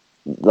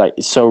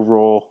so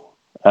raw.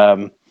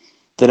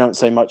 They don't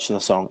say much in the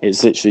song.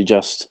 It's literally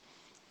just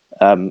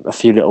a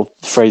few little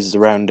phrases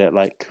around it.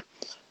 Like,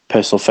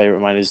 personal favourite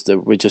of mine is that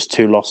we're just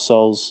two lost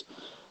souls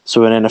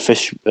swimming in a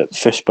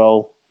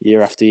fishbowl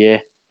year after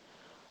year.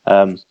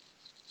 And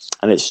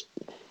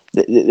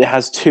it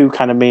has two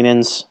kind of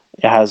meanings.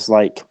 It has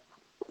like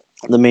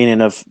the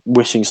meaning of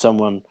wishing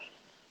someone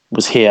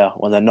was here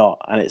when they're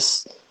not, and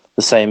it's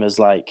the same as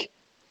like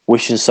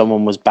wishing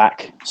someone was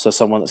back, so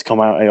someone that's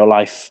come out of your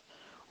life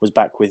was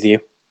back with you,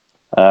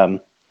 and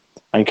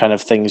kind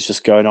of things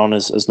just going on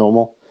as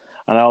normal.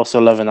 And I also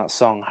love in that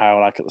song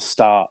how, like, at the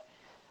start,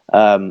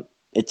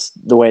 it's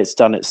the way it's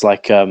done. It's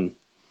like it's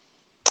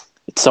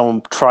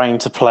someone trying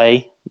to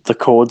play the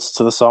chords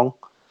to the song,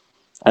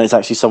 and it's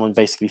actually someone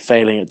basically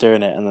failing at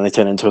doing it, and then they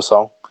turn it into a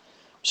song,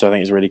 which I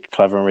think is really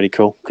clever and really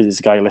cool, because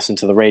it's a guy who listened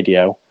to the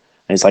radio,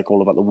 and it's like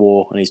all about the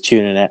war, and he's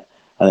tuning it,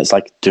 and it's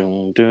like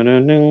doom doom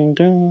doom doom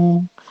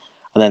doom,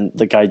 and then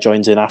the guy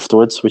joins in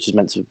afterwards, which is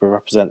meant to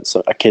represent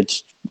a kid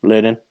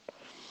learning.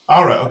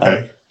 All right,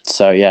 okay.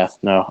 So yeah,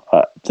 no,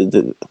 I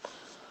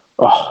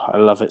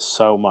love it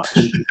so much.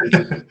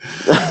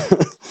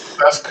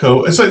 That's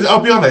cool. So I'll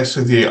be honest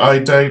with you, I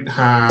don't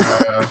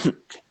have.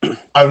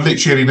 I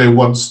literally know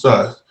one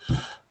star.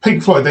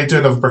 Pink Floyd, they do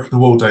another brick in the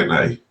wall, don't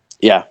they?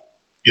 Yeah.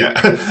 Yeah,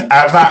 and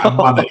that and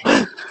Money.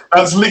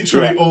 That's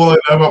literally all I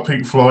know about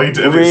Pink Floyd.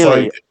 And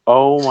really? It's like,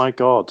 oh my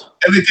god!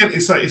 And again,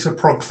 it's like it's a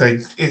prog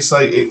thing. It's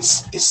like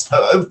it's.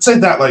 I would say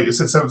that like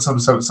it's a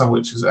 777,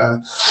 which is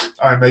Iron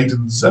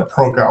Maiden's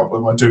prog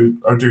album. I do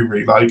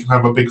really like, and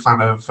I'm a big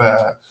fan of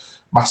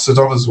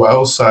Mastodon as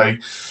well. So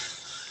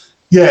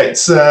yeah,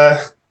 it's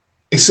that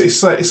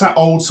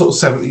old sort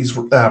of 70s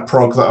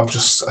prog that I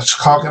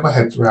just can't get my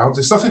head around.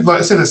 It's nothing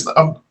like I said.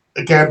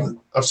 Again,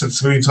 I've said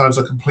so many times,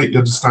 I completely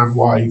understand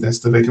why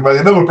there's the big. Like,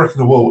 Another Brick in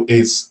the Wall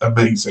is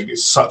amazing.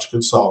 It's such a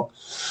good song,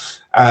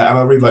 and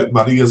I really like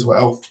Money as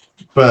well.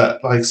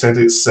 But like I said,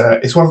 it's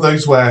one of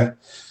those where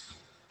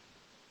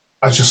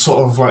I just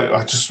sort of like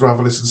I just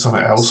rather listen to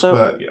something else.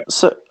 So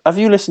have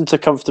you listened to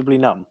Comfortably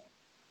Numb?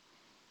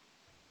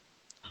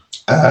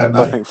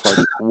 No. Pink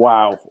Floyd.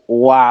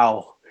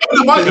 Wow.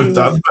 I might have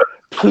done. But...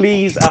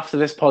 Please, after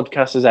this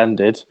podcast has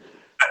ended,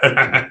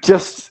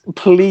 just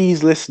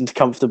please listen to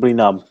Comfortably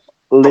Numb.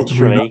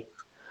 Literally,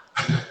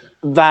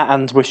 that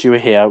and Wish You Were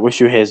Here. Wish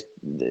You Were Here is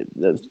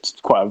it's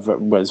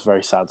a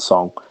very sad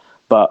song,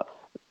 but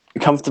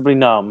Comfortably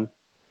Numb,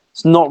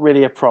 it's not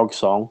really a prog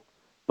song,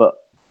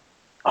 but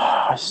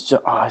it's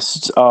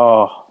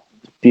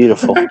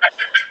beautiful.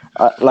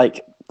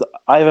 Like,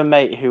 I have a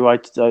mate who I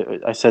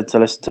said to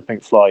listen to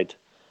Pink Floyd,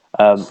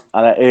 and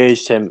I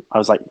urged him. I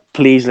was like,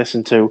 please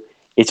listen to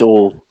it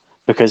all,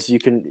 because you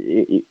can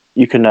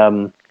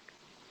kind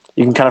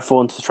of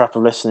fall into the trap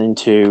of listening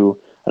to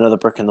Another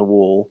Brick in the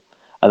Wall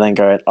and then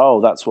going,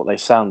 oh, that's what they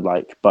sound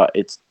like, but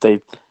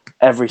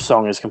every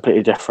song is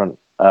completely different.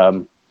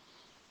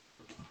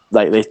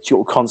 Like, they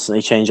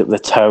constantly change up their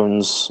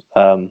tones.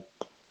 They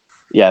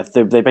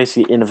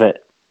basically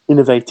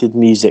innovated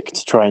music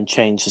to try and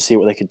change to see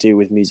what they could do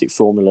with music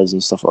formulas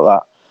and stuff like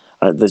that.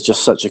 And they're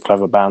just such a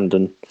clever band,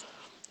 and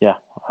yeah,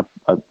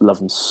 I love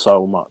them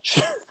so much.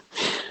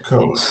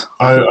 Cool.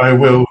 I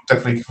will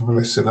definitely give them a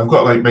listen. I've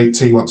got like mate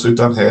T once we've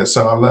done here,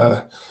 so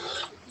I'll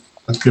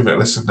give it a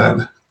listen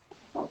then.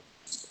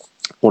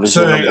 What is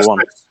your number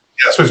one?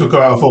 I suppose we'll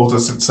go out of order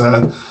since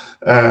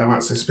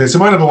Matt's disappeared. So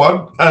my number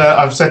one,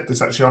 I've said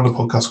this actually on the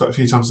podcast quite a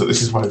few times, that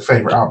this is my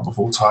favourite album of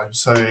all time.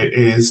 So it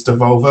is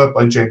Devolver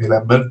by Jamie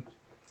Lemon.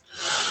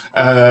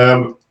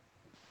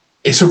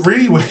 It's a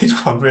really weird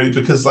one, really,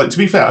 because, like, to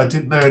be fair, I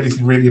didn't know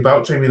anything really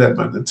about Jamie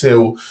Lemon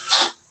until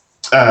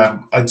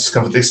I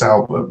discovered this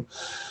album.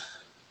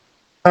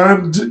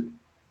 And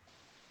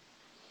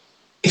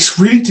it's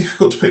really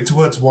difficult to put into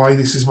words why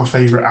this is my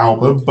favourite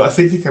album, but I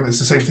think, again, it's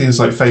the same thing as,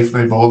 like, Faith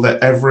No More,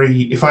 that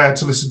if I had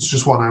to listen to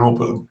just one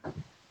album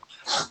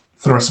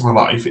for the rest of my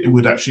life, it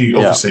would actually,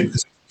 obviously,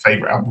 because it's my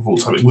favourite album of all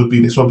time, it would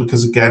be this one,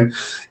 because, again,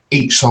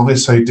 each song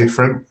is so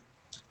different.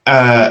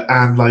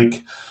 And,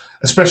 like,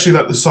 especially,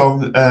 like, the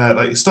song,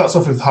 like, it starts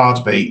off with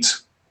Heartbeat,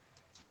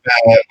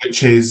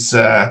 which is,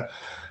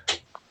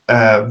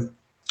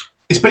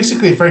 it's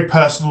basically a very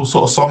personal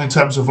sort of song in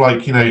terms of,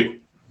 like, you know,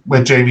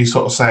 where Jamie's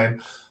sort of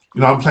saying, you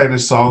know, I'm playing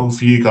this song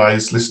for you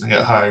guys listening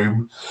at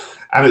home.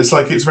 And it's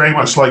like, it's very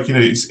much like, you know,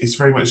 it's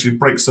very much, it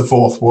breaks the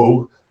fourth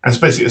wall. And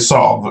it's basically a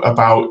song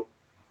about,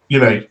 you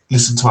know,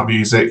 listen to my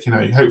music, you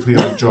know, hopefully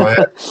you'll enjoy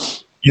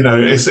it. You know,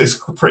 it's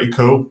pretty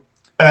cool.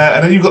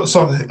 And then you've got the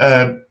song,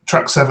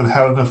 track 7,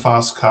 Hell in a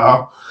Fast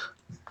Car,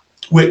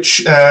 which,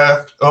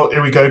 here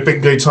we go,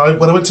 bingo time.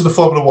 When I went to the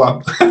Formula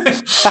One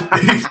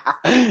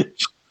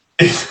in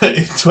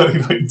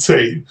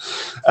 2019,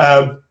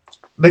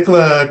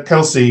 Nicola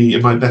Kelsey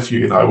and my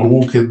nephew and I were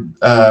walking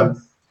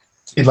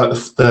in like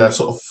the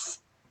sort of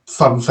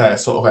funfair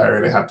sort of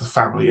area. They had the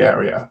family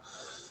area.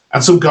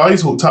 And some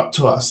guys walked up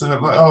to us and they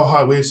were like, "Oh,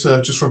 hi, we're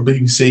just from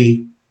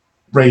BBC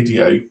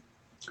Radio.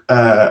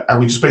 And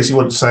we just basically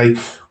want to say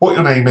what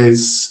your name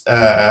is,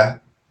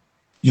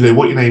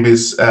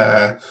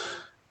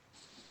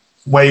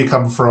 where you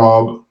come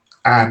from,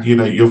 and,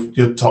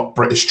 your top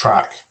British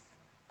track."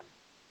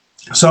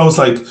 So I was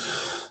like,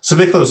 so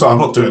Nicola was like, "I'm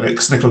not doing it,"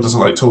 because Nicola doesn't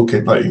like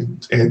talking like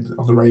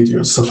on the radio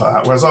and stuff like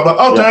that. Whereas I'm like,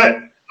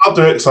 I'll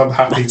do it because I'm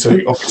happy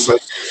to, obviously.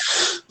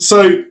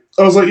 So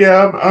I was like,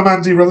 "Yeah, I'm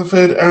Andy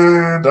Rutherford,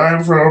 and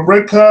I'm from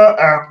Redcar,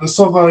 and the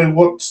song I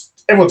want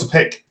everyone to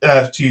pick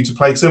to you to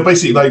play." So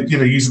basically, like,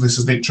 using this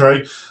as an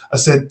intro, I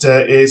said,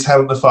 is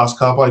 "Hell in the Fast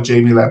Car" by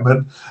Jamie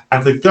Lemon,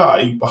 and the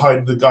guy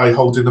behind the guy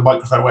holding the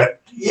microphone went,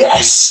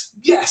 "Yes,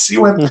 yes." He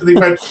went, and he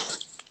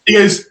goes,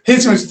 "Here's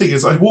the only thing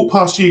is, I walked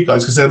past you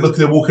guys because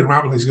they're walking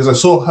around with me, because I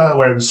saw her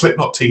wearing a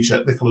Slipknot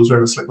t-shirt. Nicola was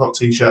wearing a Slipknot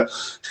t-shirt.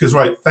 She goes,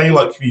 right, they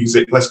like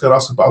music. Let's go and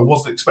ask them." But I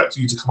wasn't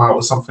expecting you to come out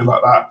with something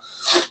like that.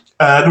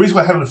 The reason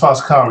why "Hell in a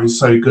Fast Car" is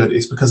so good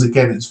is because,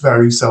 again, it's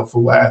very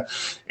self-aware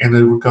in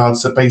the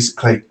regards that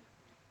basically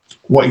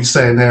what he's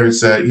saying there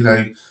is,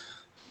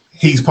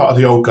 he's part of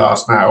the old guard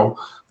now.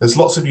 There's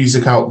lots of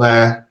music out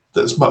there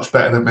that's much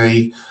better than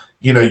me.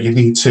 You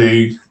need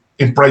to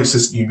embrace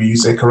this new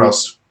music, or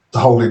else the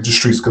whole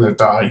industry is going to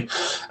die.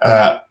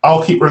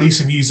 I'll keep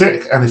releasing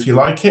music, and if you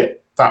like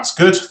it, that's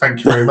good.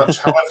 Thank you very much.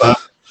 However,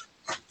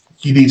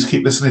 you need to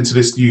keep listening to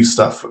this new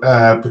stuff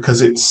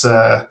because it's,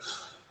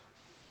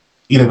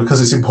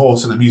 because it's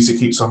important that music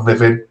keeps on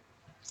living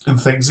and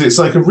things. It's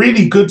like a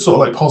really good sort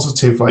of like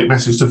positive like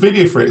message. The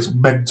video for it is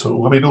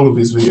mental. I mean, all of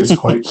his videos are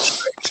quite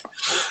strange.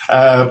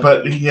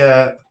 But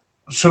I'm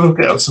trying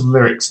to get out some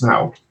lyrics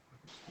now.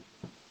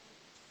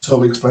 So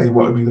I'll explain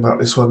what I mean about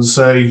this one.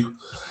 So it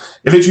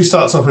literally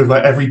starts off with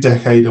like, every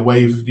decade a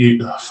wave of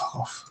new... Oh, fuck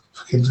off.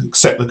 Fucking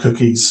accept the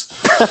cookies.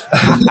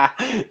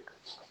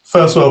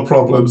 First world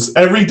problems.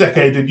 Every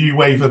decade a new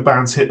wave of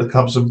bands hit the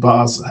clubs and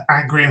bars,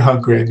 angry and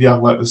hungry and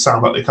young, like they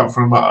sound like they come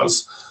from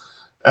Mars.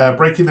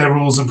 Breaking their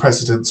rules and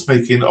precedents,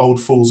 making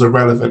old fools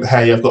irrelevant.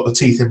 Hey, I've got the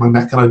teeth in my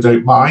neck and I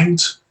don't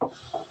mind.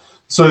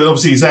 So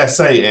obviously he's there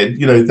saying,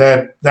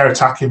 they're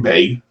attacking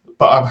me,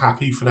 but I'm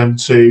happy for them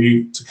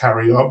to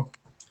carry on.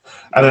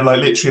 And then, like,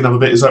 literally another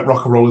bit is like,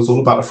 rock and roll is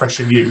all about the fresh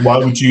in you. Why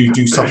would you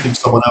do something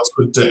someone else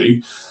would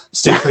do?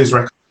 Stick those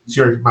records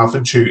into your mouth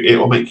and chew. It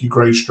will make you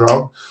grow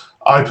strong.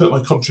 I put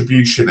my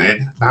contribution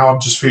in. Now I'm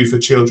just food for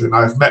children.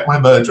 I've met my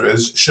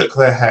murderers, shook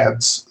their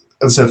heads,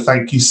 and said,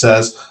 "Thank you,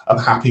 sirs. I'm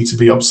happy to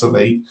be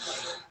obsolete."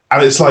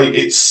 And it's like,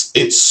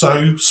 it's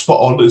so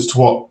spot on as to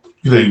what,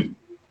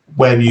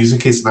 where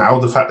music is now.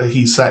 The fact that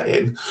he's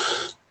saying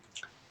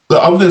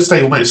that I'm going to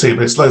stay on make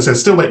secrets. Like I said,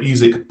 still make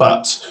music,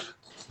 but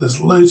there's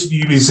loads of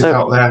new music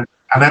out there,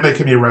 and they're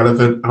making me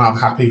irrelevant, and I'm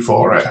happy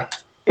for it.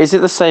 Is it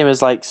the same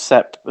as like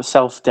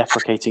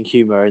self-deprecating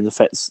humor in the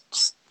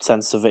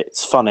sense of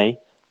it's funny,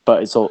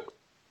 but it's all?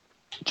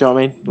 Do you know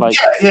what I mean? Like,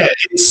 it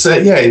is.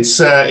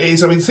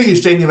 I mean, the thing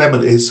is, Jamie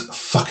Lemon is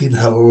fucking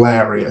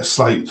hilarious.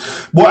 Like,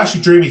 what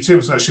actually drew me to him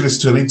was actually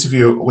listening to an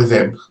interview with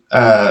him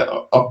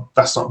on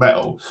That's Not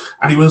Metal,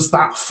 and he was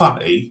that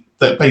funny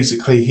that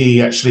basically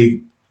he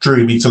actually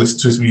drew me to listen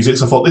to his music.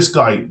 So I thought, this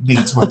guy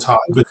needs my time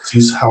because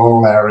he's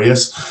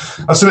hilarious.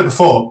 I've said it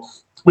before,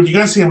 when you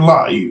go and see him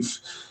live,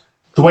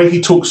 the way he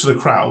talks to the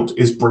crowd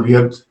is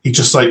brilliant. He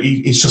just like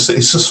it's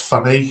just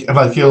funny, and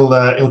like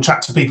he'll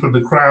chat to people in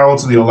the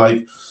crowd, and he'll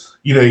like,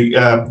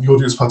 the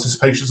audience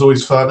participation is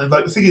always fun. And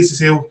like the thing is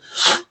he'll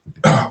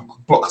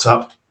blocked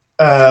up.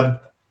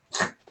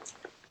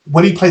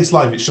 When he plays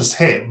live, it's just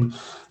him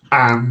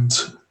and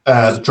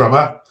the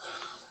drummer.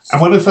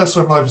 And when I first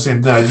saw him live, I was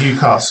in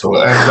Newcastle,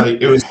 and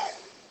like, it was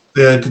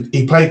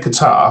he played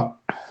guitar,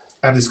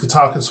 and his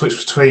guitar can switch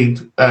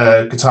between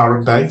guitar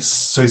and bass.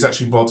 So he's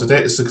actually modded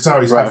it. It's the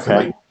guitar he's had for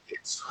like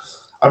years.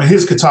 I mean,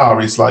 his guitar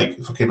is like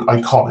fucking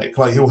iconic.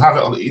 Like, he'll have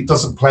it on. He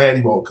doesn't play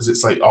anymore because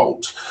it's like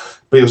old,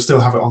 but he'll still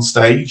have it on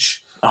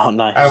stage. Oh,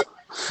 nice.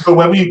 But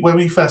when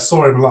we first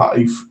saw him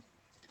live,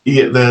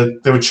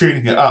 they were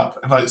tuning it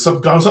up, and like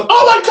some guy was like,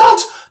 "Oh my god,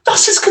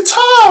 that's his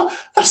guitar!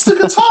 That's the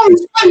guitar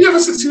he's played ever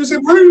since he was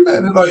in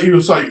Ruben." And like, he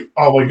was like,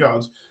 "Oh my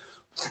god!"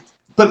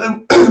 But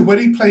then when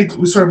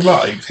we saw him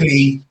live,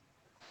 he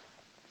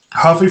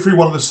halfway through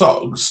one of the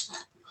songs,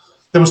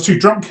 there was 2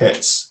 drum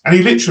kits, and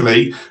he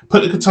literally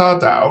put the guitar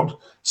down,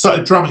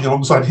 started drumming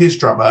alongside his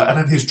drummer, and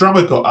then his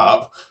drummer got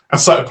up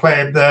and started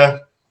playing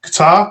the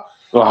guitar.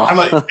 Wow. And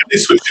like, they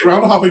switched it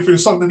around halfway through the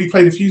song. Then he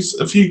played a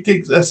few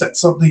gigs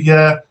sets on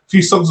the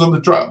few songs on the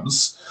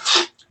drums,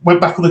 went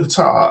back on the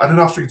guitar, and then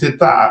after he did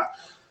that,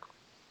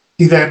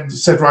 he then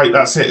said, "Right,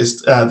 that's it.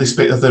 This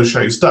bit of the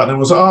show's done." And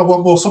was like, "Oh,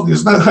 one more song." He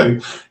goes, "No,"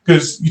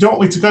 because you don't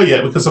want me to go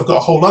yet because I've got a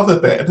whole other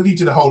bit. And then he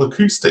did a whole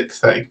acoustic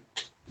thing.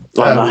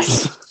 Nice,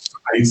 which was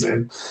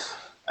amazing.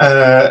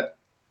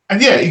 And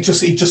yeah, he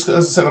just as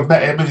I said, I've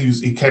met him, and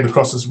he came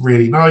across as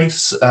really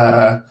nice.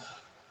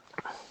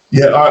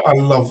 Yeah, I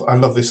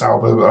love this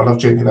album. I love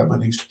Jamie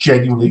Lemon. He's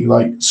genuinely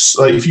like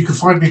if you can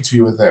find an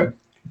interview with him,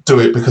 do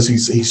it because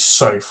he's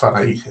so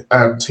funny,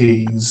 and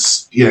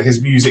his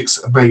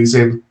music's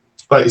amazing.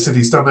 Like I said,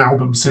 he's done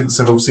albums since,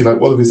 and obviously, like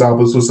one of his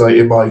albums was like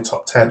in my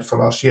top 10 for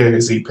last year,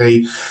 his EP,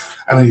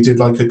 and then he did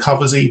like a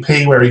covers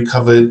EP where he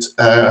covered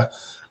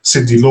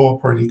Cyndi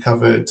Lauper and he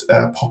covered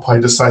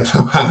Popeye the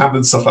Sailor Man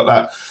and stuff like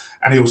that.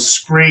 And he'll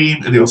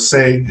scream and he'll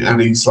sing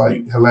and he's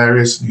like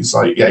hilarious and he's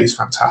like, yeah, he's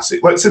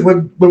fantastic. Like I said,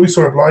 when we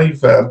saw him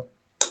live the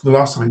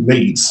last time in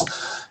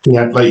Leeds, he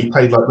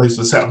played like most of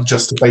the set on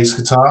just a bass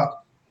guitar,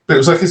 but it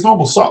was like his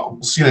normal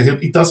songs. You know,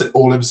 he does it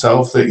all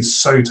himself. That he's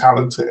so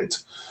talented.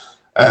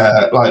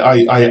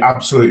 I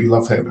absolutely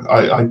love him.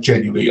 I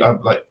genuinely,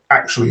 I'm like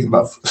actually in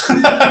love.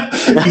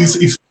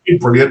 he's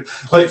brilliant.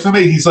 Like for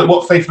me, he's like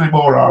what Faith No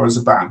More are as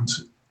a band.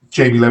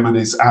 Jamie Lemon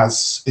is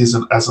as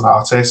an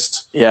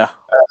artist. Yeah.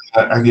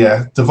 And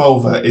yeah,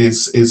 Devolver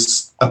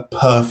is a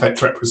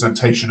perfect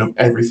representation of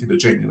everything that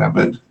Jamie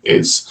Lemon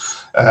is,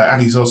 and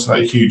he's also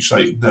like a huge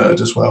like nerd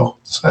as well.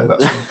 So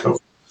that's really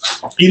cool.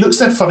 He looks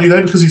dead funny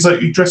though because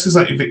he dresses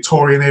like in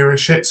Victorian era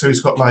shit. So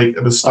he's got like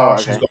a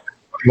moustache. Oh, okay. He's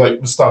got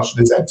like moustache in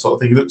his head sort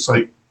of thing. He looks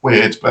like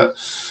weird, but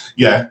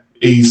yeah,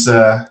 he's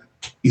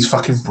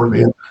fucking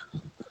brilliant.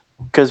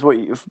 Because what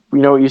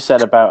you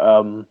said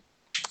about him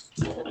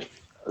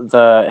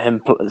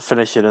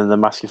finishing and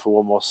then asking for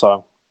one more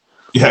song.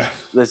 Yeah,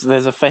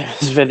 there's a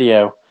famous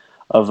video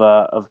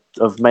of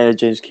Maynard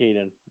James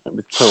Keenan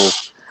with Tool,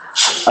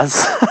 and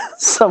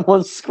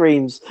someone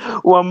screams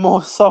one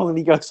more song, and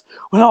he goes,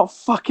 "We're not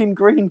fucking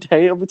Green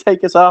Day. It will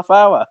take us half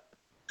hour."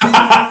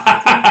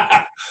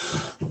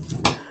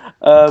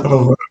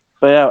 But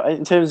yeah,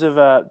 in terms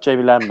of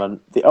Jamie Lemon,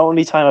 the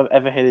only time I've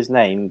ever heard his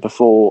name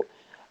before,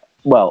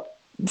 well,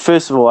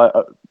 first of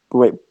all,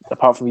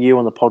 apart from you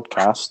on the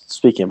podcast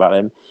speaking about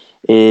him,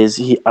 is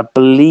I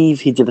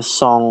believe he did a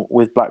song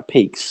with Black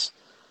Peaks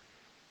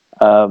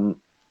on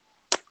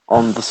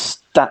the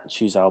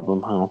Statues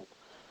album. Hang on.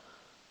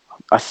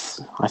 I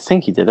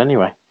think he did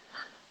anyway.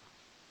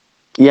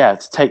 Yeah,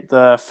 to Take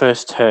the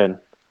First Turn.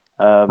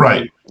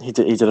 Right. He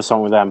did a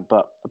song with them,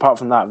 but apart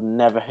from that, I've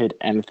never heard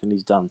anything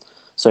he's done.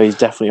 So he's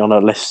definitely on a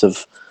list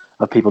of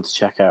people to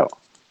check out.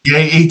 Yeah,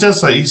 he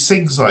does. Like he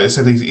sings, like I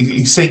said,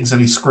 he sings and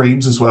he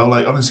screams as well.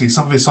 Like honestly,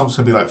 some of his songs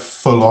can be like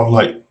full on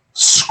like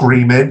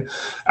screaming,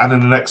 and then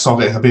the next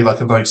song it'll be like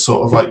a nice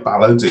sort of like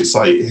ballad. It's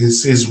like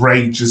his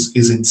range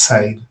is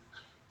insane.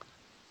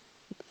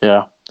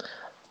 Yeah.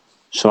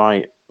 Shall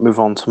I move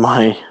on to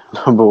my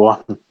number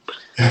one?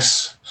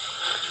 Yes.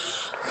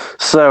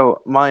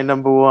 So my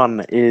number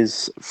one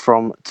is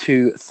from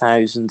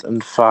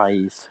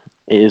 2005.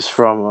 It is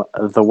from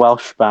the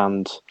Welsh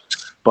band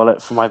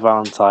Bullet for My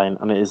Valentine,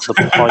 and it is the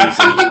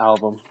Poison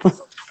album.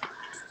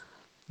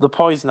 The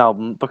Poison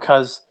album,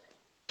 because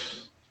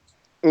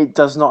it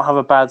does not have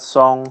a bad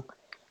song.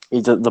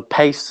 The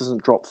pace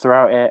doesn't drop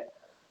throughout it.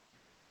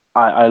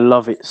 I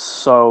love it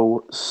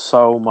so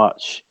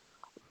much.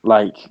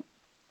 Like,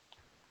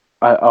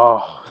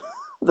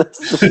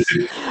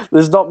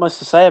 there's not much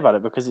to say about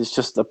it because it's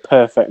just a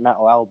perfect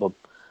metal album.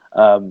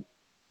 I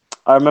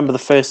remember the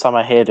first time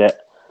I heard it.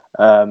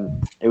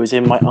 It was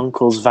in my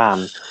uncle's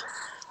van,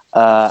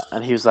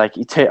 and he was like,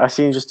 I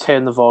seen him just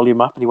turn the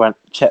volume up, and he went,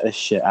 "Check this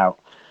shit out."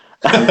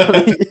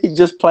 He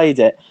just played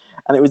it,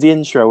 and it was the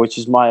intro, which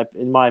is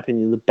in my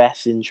opinion, the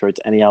best intro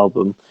to any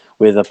album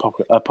with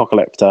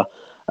Apocalypta.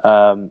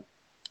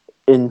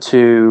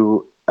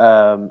 Into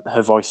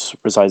Her Voice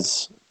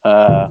Resides,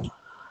 and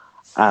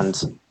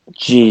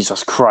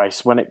Jesus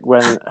Christ, when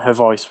Her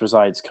Voice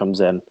Resides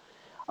comes in,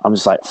 I'm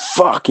just like,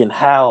 fucking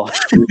hell.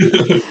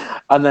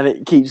 And then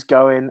it keeps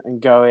going and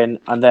going,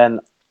 and then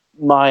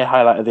my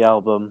highlight of the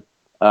album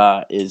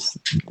is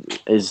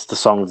the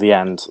song of the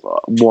end.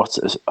 What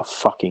a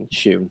fucking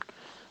tune.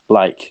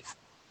 Like,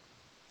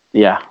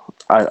 yeah,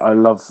 I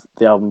love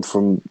the album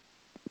from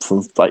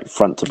like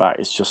front to back.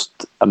 It's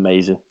just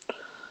amazing.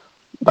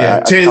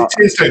 Yeah,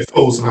 Tears Don't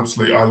Fall is an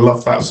absolute. I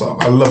love that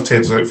song. I love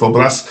Tears Don't Fall,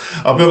 but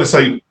I'll be honest,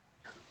 like,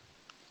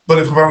 but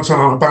if Valentine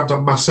aren't a band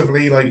I'm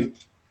massively like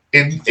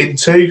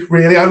into,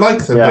 really, I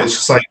like them, but it's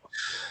just like,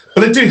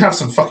 but they do have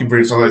some fucking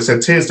brilliant songs. Like I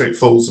said, Tears Don't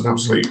Fall is an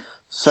absolute.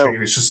 So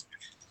thing. It's just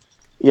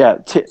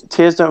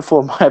Tears Don't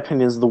Fall, in my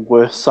opinion, is the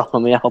worst song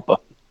on the album.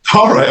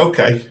 All right,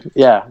 okay.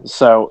 Yeah,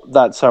 so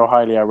that's how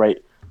highly I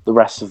rate the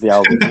rest of the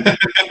album.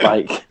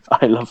 Like,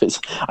 I love it.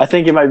 I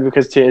think it might be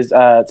because Tears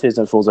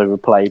Don't Fall is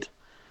overplayed,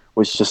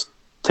 which just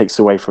takes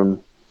away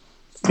from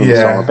the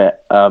song a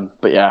bit.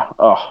 But yeah,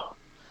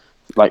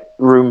 like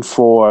Room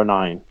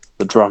 409,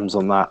 the drums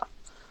on that.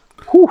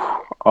 Whew,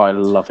 I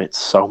love it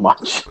so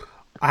much.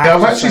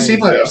 I've seen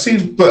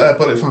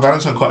Bullet for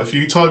Valentine quite a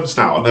few times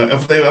now, and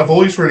I've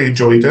always really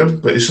enjoyed them.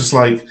 But it's just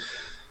like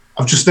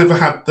I've just never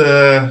had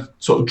the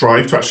sort of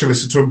drive to actually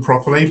listen to them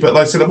properly. But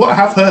like I said, what I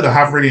have heard, I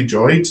have really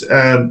enjoyed.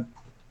 I'm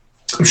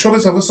sure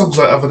there's other songs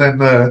like other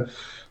than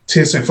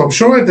Tears Don't Fall. I'm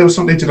sure there was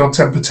something they did on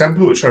Temper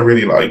Temper, which I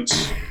really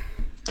liked.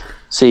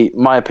 See,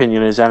 my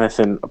opinion is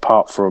anything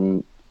apart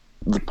from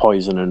the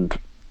Poison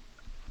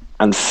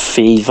and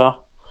Fever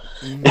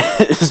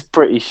is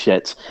pretty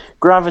shit.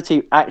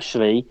 Gravity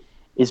actually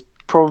is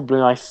probably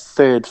my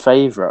third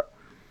favourite.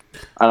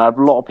 And a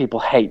lot of people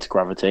hate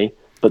Gravity,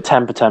 but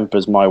Temper Temper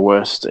is my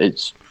worst.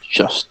 It's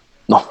just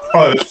not.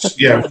 Oh,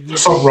 the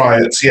song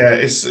Riots.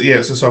 It's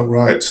a song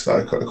Riots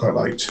that I quite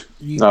liked.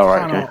 You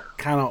Right,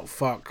 cannot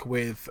fuck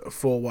with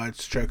 4 Words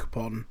to Choke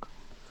Upon.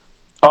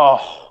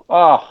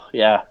 Oh,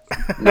 yeah.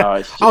 No,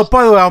 it's just... Oh,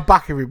 by the way, I'm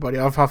back, everybody.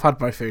 I've had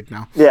my food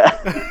now. Yeah.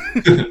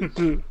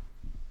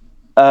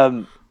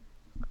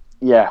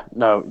 Yeah,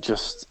 no,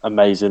 just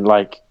amazing.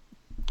 Like,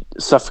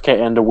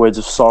 Suffocating Under Words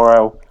of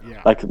Sorrow.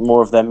 Yeah. Like,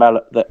 more of their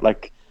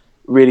like,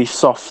 really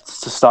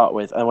soft to start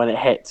with. And when it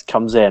hits,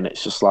 comes in,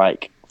 it's just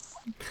like,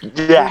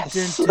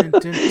 yes.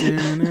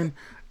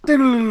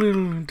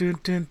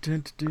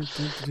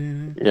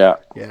 Yeah.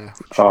 Yeah.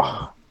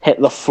 Oh, Hit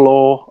the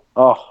Floor.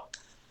 Oh.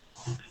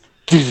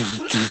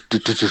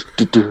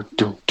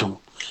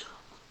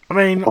 I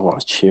mean,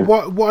 what a tune.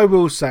 What I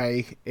will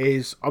say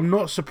is I'm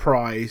not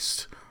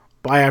surprised,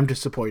 but I am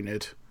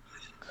disappointed.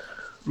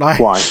 Like,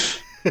 Why?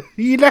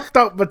 You left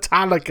out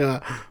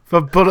Metallica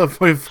for Bullet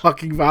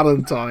fucking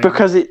Valentine.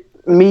 Because it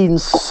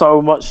means so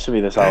much to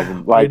me, this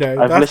album. Like,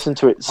 I've listened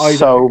to it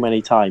so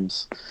many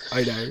times.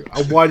 I know.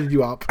 I winded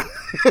you up.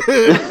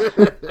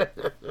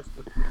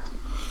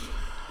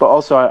 But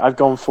also, I've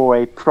gone for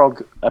a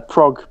prog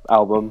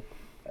album,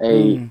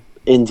 a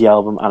indie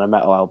album, and a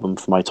metal album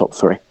for my top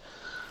 3.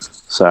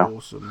 So,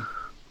 awesome.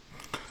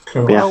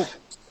 Cool. Yeah. Well,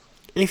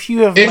 if you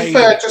have made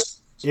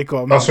yeah, go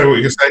on. That's what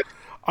you can say.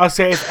 I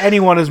say if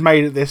anyone has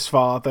made it this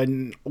far,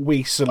 then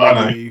we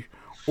salute you,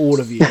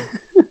 all of you.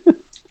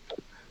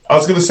 I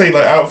was going to say,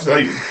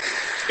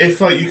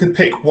 if you could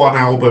pick one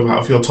album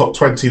out of your top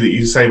 20 that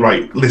you say,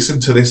 right, listen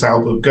to this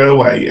album, go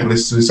away and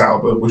listen to this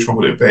album, which one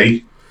would it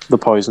be? The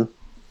Poison.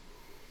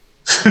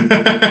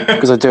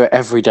 Because I do it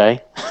every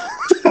day.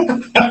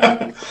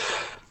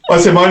 I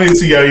say mine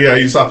is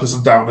Yo-Yo's Uppers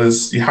and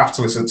Downers. You have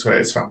to listen to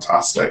it. It's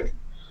fantastic.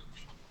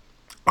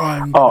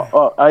 Are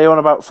you on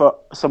about for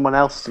someone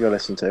else to go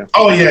listen to?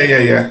 Oh,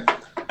 yeah.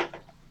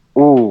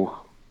 Ooh.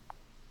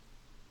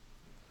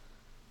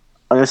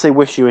 I'm going to say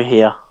Wish You Were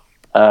Here.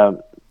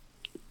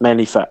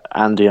 Mainly for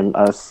Andy, and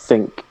I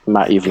think,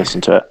 Matt, you've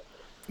listened to it.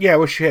 Yeah,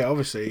 Wish You Were Here,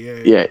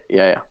 obviously.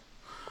 Yeah.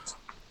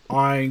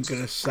 I'm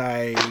going to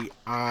say,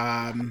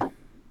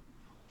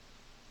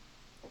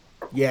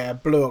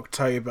 Blue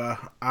October,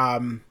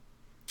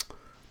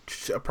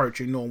 just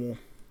Approaching Normal.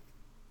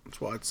 That's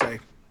what I'd say.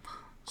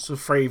 So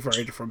 3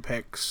 very different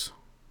picks.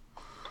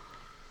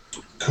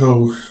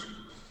 Cool.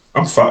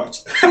 I'm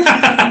fucked.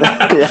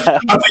 Yeah.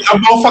 I think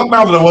I'm more fucked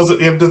now than I was at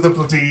the end of the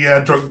bloody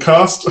drunk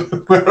cast.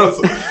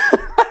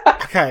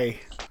 Okay.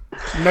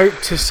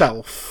 Note to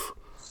self.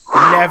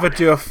 Never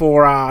do a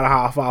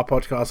 4.5 hour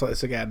podcast like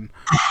this again.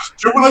 Do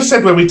you remember what I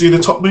said when we do the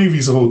top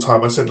movies of all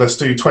time? I said, let's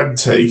do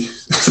 20.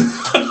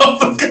 I'm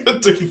not going to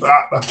do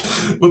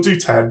that. We'll do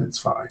 10. It's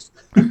fine.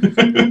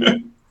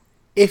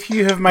 If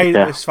you have made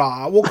it this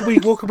far, what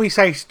can we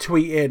say to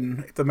tweet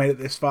in if they made it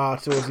this far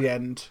towards the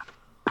end?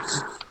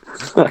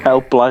 A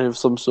helpline of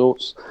some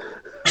sorts.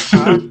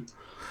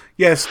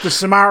 Yes, the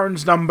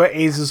Samaritan's number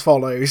is as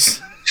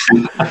follows.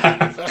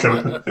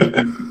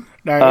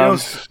 No,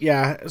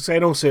 so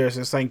in all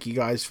seriousness, thank you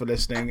guys for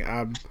listening.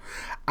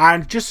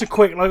 And just a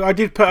quick, I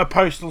did put a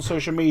post on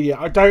social media.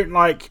 I don't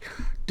like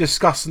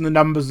discussing the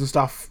numbers and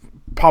stuff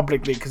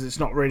publicly because it's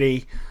not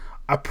really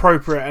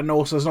appropriate, and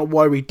also it's not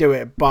why we do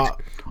it. But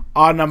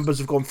our numbers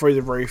have gone through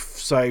the roof,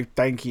 so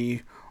thank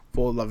you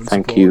for the love and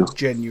support,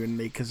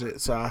 genuinely, because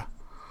it's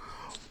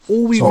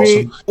all we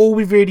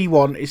really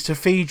want is to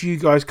feed you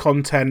guys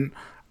content,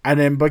 and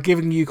then by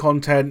giving you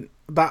content,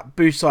 that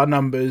boosts our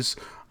numbers.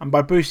 And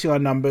by boosting our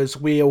numbers,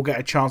 we all get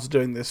a chance of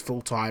doing this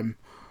full time,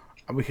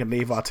 and we can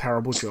leave our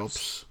terrible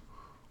jobs.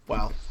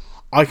 Well,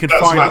 I can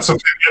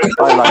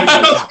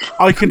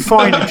I can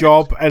find a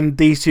job, and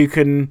these two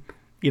can,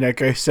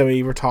 go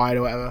semi-retired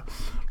or whatever.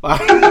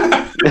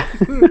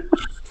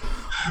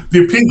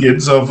 The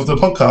opinions of the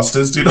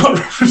podcasters do not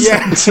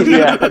represent.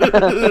 Yeah.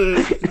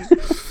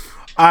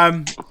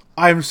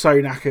 I'm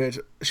so knackered.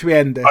 Should we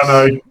end this? I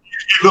know. You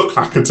look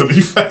knackered, to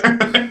be fair.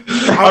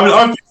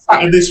 I've been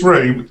sat in this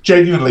room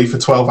genuinely for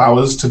 12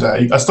 hours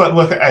today. I started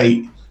work at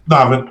 8. No,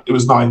 I haven't. It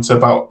was 9 to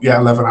about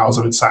 11 hours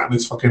I've been sat in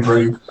this fucking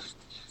room.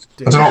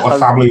 I don't know what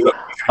my family looks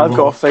like I've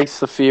anymore. got to face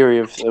the fury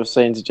of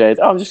saying to Jade,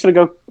 I'm just going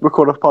to go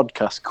record a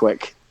podcast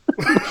quick.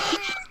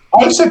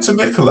 I said to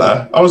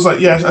Nicola, I was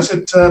like, I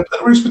said,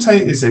 put roast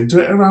potatoes in, do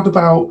it around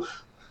about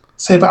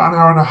an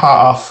hour and a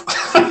half.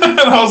 And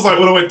I was like,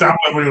 when I went down,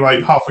 when we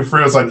were halfway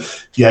through, I was like,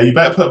 yeah, you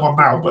better put them on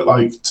now, but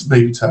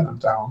maybe turn them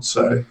down.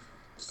 So,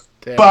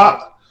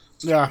 but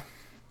yeah,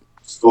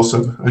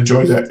 awesome. I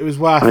enjoyed it. It was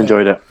worth it. I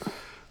enjoyed it.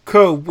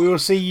 Cool. We will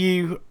see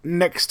you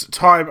next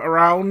time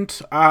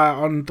around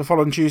on the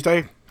following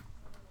Tuesday.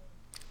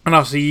 And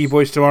I'll see you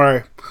boys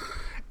tomorrow.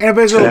 In a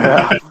bit.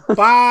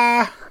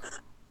 Bye.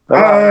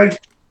 Bye.